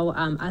allow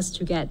us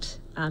to get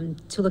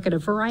to look at a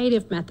variety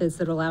of methods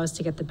that will allow us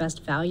to get the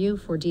best value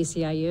for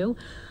DCIU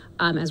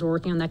as we're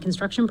working on that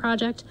construction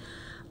project.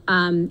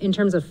 In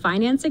terms of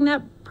financing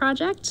that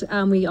project,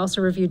 we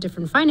also reviewed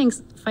different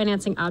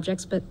financing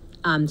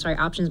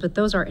options, but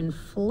those are in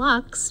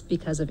flux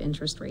because of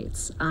interest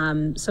rates.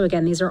 So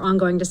again, these are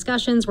ongoing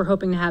discussions. We're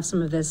hoping to have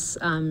some of this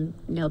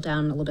nailed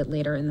down a little bit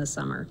later in the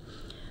summer.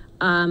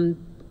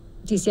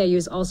 DCIU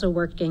is also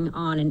working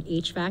on an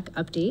HVAC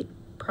update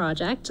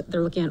project.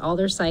 They're looking at all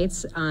their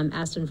sites,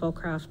 Aston,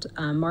 Fulcroft,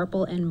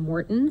 Marple, and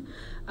Morton,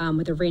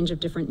 with a range of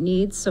different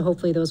needs. So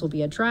hopefully those will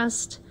be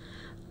addressed.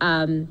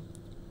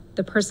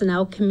 The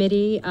personnel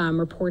committee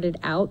reported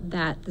out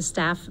that the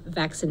staff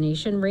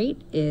vaccination rate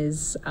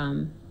is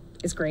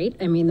great.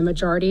 I mean, the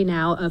majority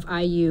now of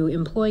IU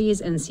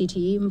employees and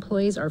CTE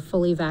employees are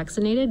fully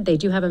vaccinated. They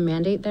do have a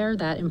mandate there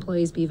that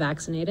employees be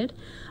vaccinated.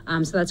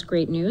 So that's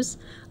great news.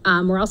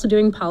 We're also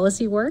doing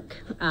policy work,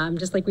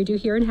 just like we do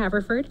here in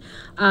Haverford.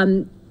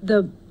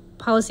 The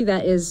policy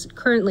that is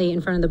currently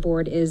in front of the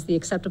board is the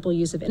acceptable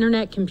use of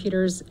internet,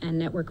 computers, and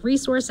network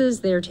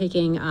resources. They're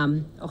taking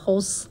a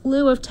whole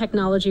slew of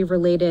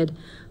technology-related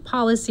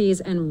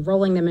policies and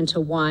rolling them into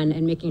one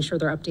and making sure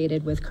they're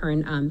updated with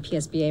current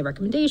PSBA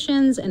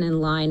recommendations and in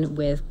line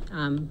with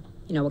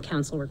what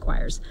council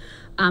requires.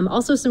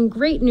 Also some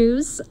great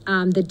news,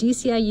 the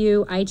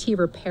DCIU IT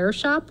repair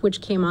shop, which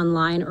came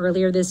online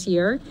earlier this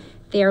year,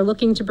 They are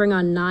looking to bring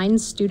on 9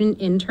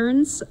 student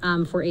interns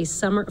for a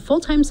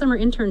full-time summer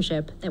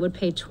internship that would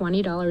pay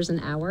 $20 an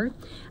hour.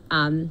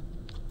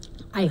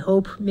 I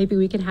hope maybe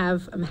we can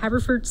have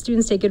Haverford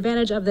students take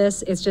advantage of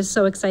this. It's just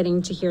so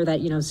exciting to hear that,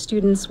 you know,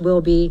 students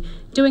will be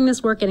doing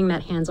this work, getting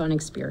that hands-on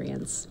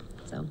experience.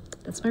 So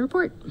that's my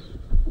report.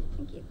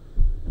 Thank you.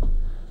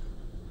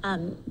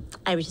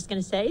 I was just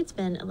going to say it's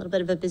been a little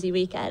bit of a busy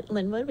week at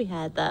Lynnewood. We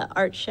had the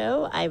art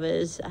show. I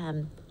was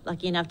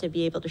lucky enough to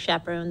be able to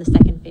chaperone the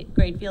second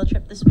grade field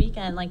trip this week.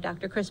 And like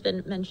Dr.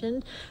 Crispin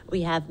mentioned,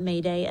 we have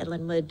May Day at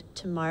Lynnewood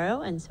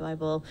tomorrow. And so I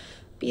will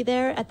be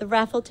there at the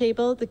raffle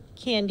table,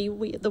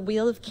 the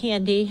wheel of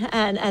candy,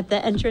 and at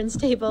the entrance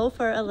table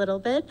for a little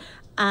bit.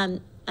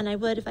 And I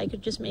would, if I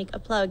could just make a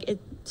plug, it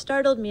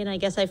startled me, and I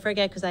guess I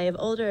forget because I have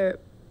older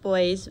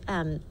boys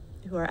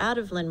who are out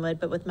of Lynnewood,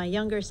 but with my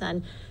younger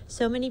son,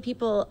 so many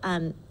people,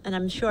 and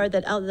I'm sure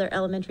that other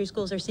elementary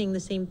schools are seeing the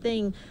same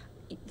thing.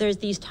 There's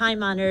these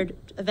time-honored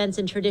events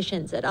and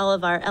traditions at all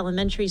of our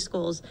elementary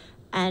schools.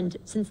 And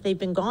since they've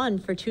been gone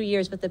for 2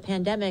 years with the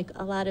pandemic,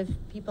 a lot of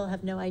people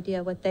have no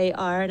idea what they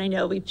are. And I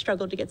know we've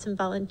struggled to get some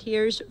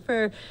volunteers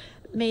for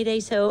May Day.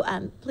 So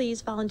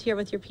please volunteer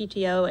with your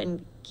PTO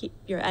and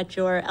you're at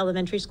your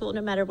elementary school,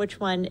 no matter which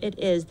one it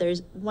is.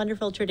 There's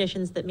wonderful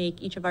traditions that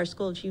make each of our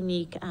schools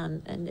unique.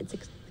 And it's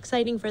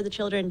exciting for the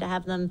children to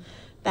have them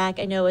back.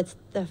 I know it's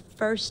the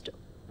first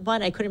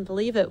one. I couldn't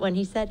believe it when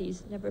he said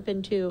he's never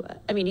been to,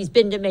 he's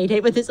been to May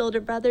Day with his older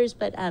brothers,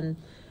 but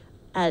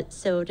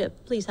so to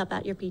please help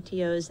out your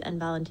PTOs and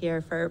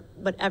volunteer for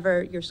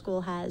whatever your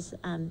school has.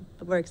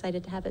 But we're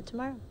excited to have it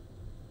tomorrow.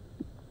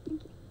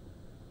 Thank you.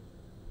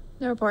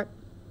 No report.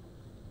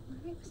 All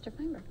right, Mr.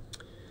 Feinberg.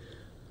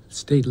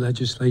 State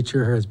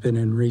legislature has been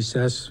in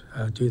recess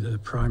due to the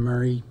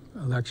primary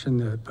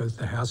election. Both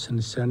the House and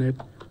the Senate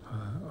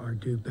are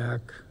due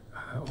back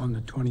on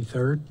the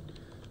 23rd.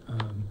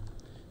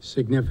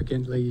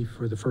 Significantly,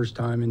 for the first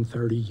time in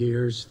 30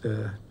 years,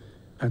 the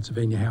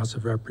Pennsylvania House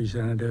of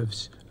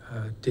Representatives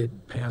did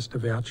pass the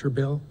voucher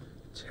bill.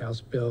 It's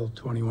House Bill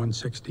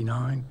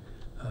 2169.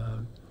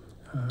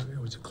 It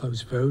was a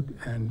close vote,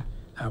 and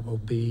that will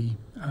be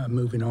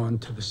moving on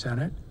to the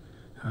Senate.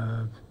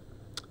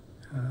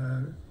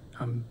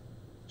 I'm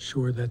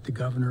sure that the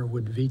governor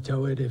would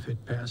veto it if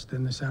it passed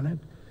in the Senate,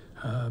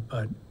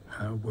 but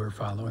we're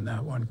following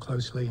that one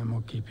closely, and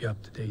we'll keep you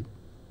up to date.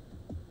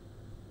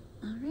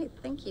 All right,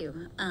 thank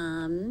you.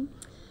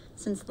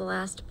 Since the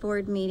last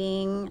board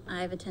meeting,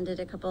 I've attended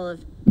a couple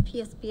of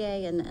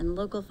PSBA and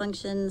local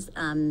functions.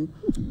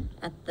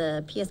 At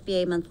the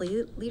PSBA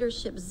monthly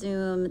leadership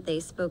Zoom, they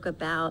spoke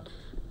about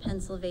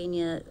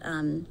Pennsylvania.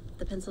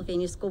 The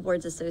Pennsylvania School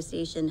Boards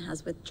Association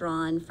has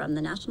withdrawn from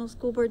the National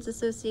School Boards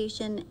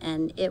Association,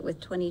 and it, with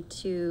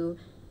 22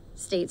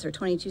 states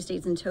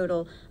in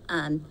total,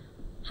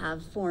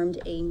 have formed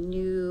a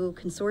new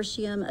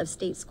consortium of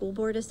state school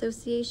board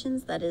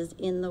associations that is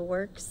in the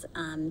works,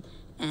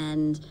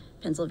 and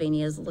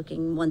Pennsylvania is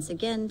looking once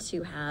again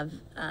to have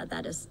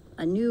that is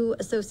a new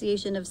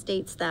association of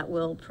states that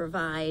will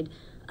provide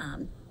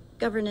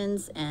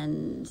governance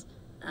and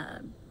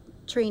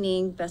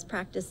training, best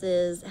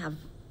practices, have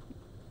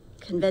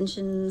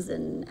conventions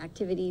and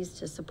activities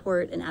to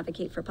support and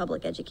advocate for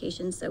public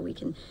education, so we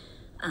can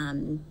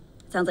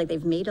sounds like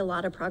they've made a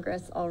lot of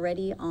progress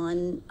already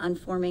on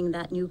forming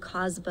that new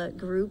COSBA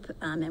group,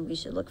 and we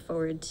should look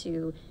forward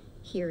to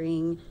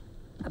hearing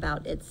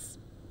about its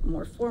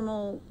more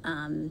formal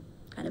kind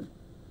of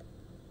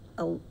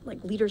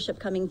like leadership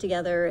coming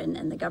together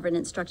and the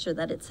governance structure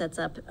that it sets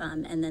up,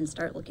 and then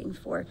start looking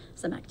for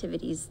some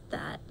activities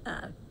that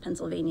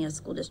Pennsylvania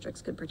school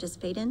districts could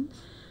participate in.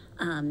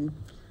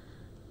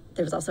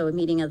 There was also a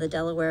meeting of the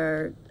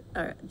Delaware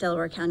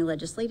County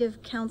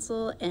Legislative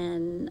Council,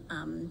 and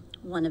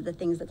one of the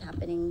things that's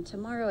happening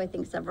tomorrow, I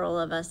think several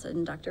of us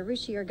and Dr.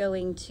 Rushi are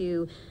going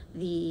to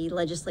the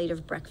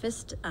legislative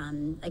breakfast,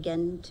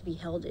 again, to be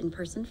held in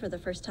person for the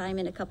first time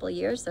in a couple of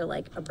years, so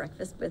like a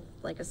breakfast with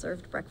like a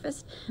served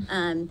breakfast,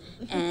 and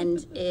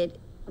it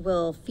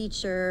will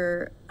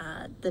feature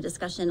the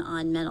discussion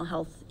on mental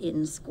health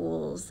in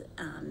schools,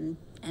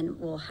 and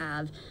we'll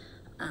have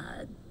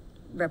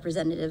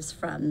representatives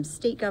from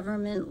state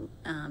government,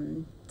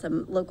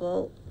 some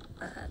local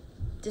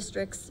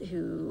districts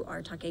who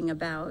are talking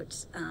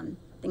about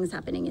things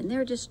happening in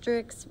their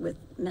districts with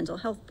mental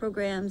health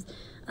programs,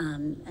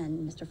 and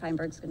Mr.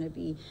 Feinberg's going to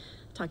be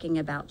talking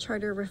about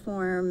charter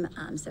reform,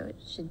 so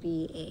it should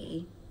be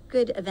a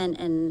good event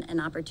and an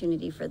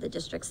opportunity for the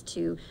districts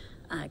to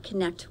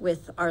connect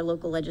with our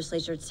local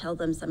legislature, to tell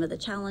them some of the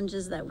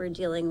challenges that we're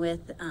dealing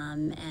with,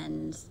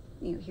 and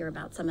hear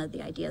about some of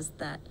the ideas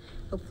that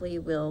hopefully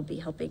will be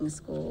helping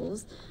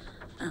schools.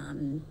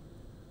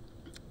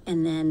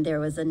 And then there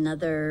was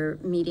another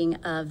meeting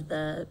of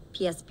the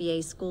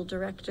PSBA school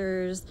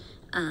directors,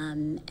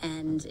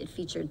 and it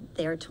featured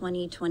their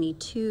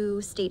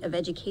 2022 State of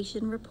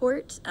Education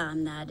report.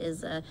 That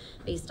is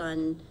based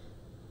on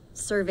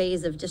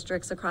surveys of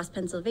districts across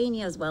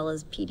Pennsylvania, as well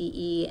as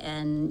PDE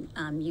and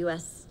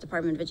U.S.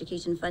 Department of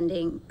Education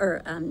funding,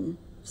 or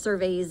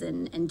surveys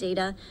and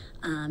data,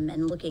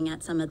 and looking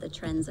at some of the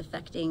trends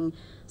affecting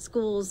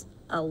schools.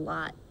 A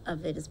lot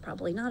of it is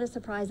probably not a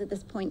surprise at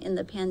this point in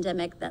the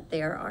pandemic that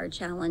there are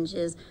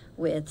challenges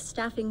with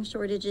staffing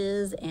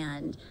shortages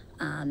and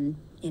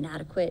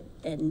inadequate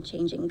and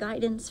changing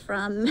guidance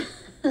from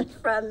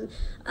like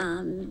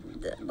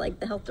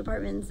the health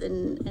departments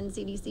and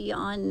CDC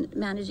on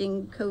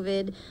managing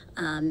COVID,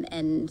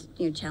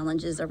 and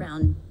challenges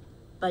around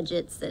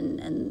budgets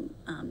and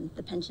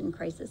the pension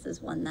crisis is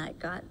one that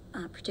got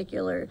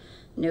particular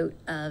note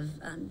of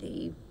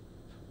the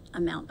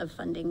amount of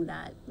funding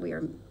that we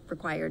are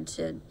required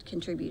to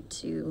contribute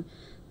to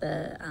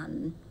the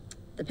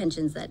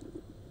pensions that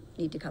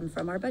need to come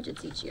from our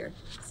budgets each year.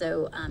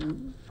 So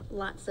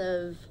lots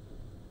of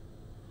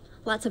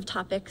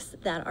topics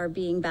that are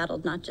being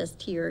battled, not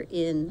just here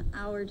in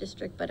our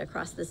district, but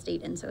across the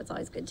state. And so it's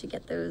always good to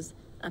get those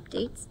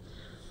updates.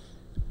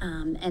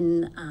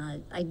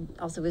 I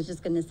also was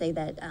just going to say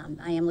that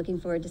I am looking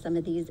forward to some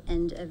of these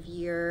end of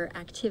year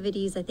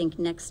activities. I think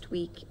next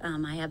week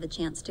I have a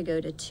chance to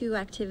go to 2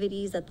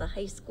 activities at the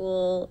high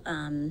school,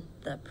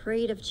 the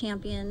Parade of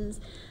Champions.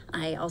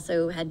 I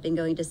also had been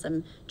going to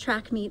some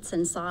track meets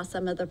and saw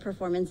some of the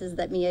performances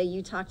that Mia,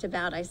 you talked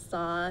about. I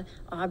saw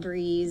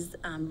Aubrey's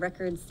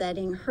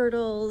record-setting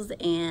hurdles,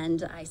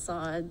 and I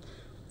saw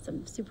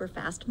some super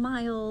fast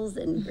miles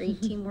and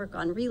great teamwork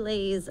on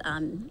relays.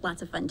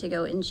 Lots of fun to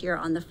go and cheer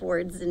on the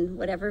Fords in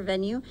whatever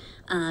venue.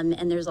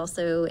 And there's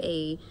also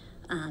a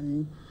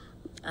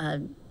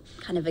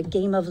kind of a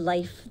game of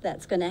life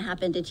that's going to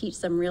happen to teach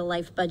some real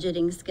life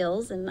budgeting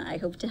skills, and I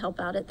hope to help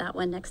out at that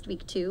one next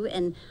week too.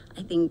 And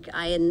I think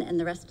I and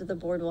the rest of the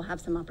board will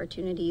have some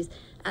opportunities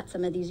at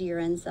some of these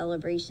year-end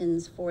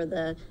celebrations for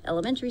the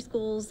elementary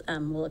schools.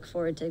 We'll look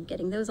forward to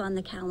getting those on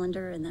the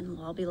calendar, and then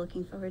we'll all be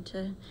looking forward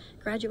to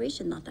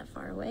graduation not that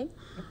far away.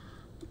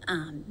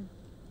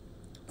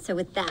 So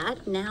with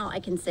that, now I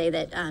can say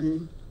that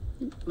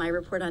my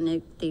report on the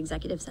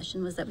executive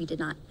session was that we did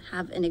not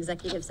have an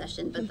executive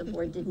session, but the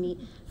board did meet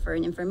for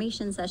an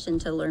information session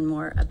to learn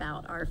more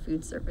about our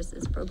food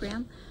services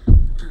program.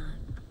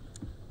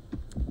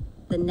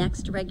 The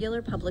next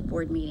regular public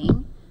board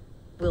meeting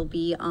will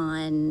be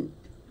on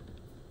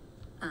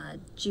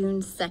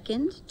June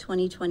 2nd,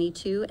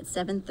 2022 at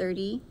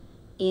 7:30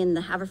 in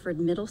the Haverford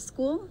Middle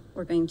School.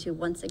 We're going to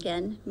once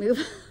again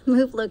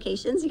move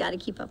locations. You got to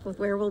keep up with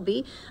where we'll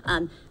be.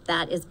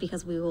 That is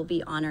because we will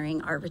be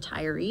honoring our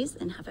retirees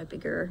and have a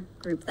bigger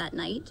group that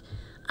night.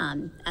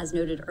 As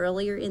noted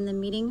earlier in the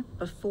meeting,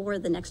 before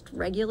the next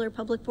regular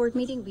public board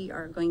meeting, we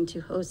are going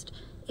to host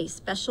a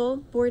special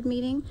board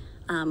meeting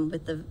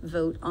with the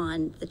vote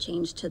on the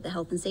change to the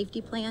health and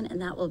safety plan,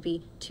 and that will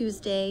be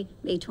Tuesday,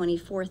 May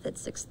 24th at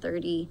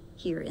 6:30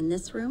 here in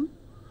this room.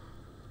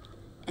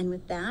 And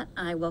with that,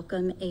 I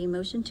welcome a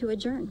motion to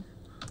adjourn.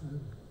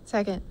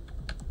 Second.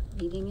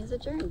 Meeting is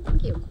adjourned.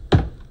 Thank you.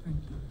 Thank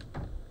you.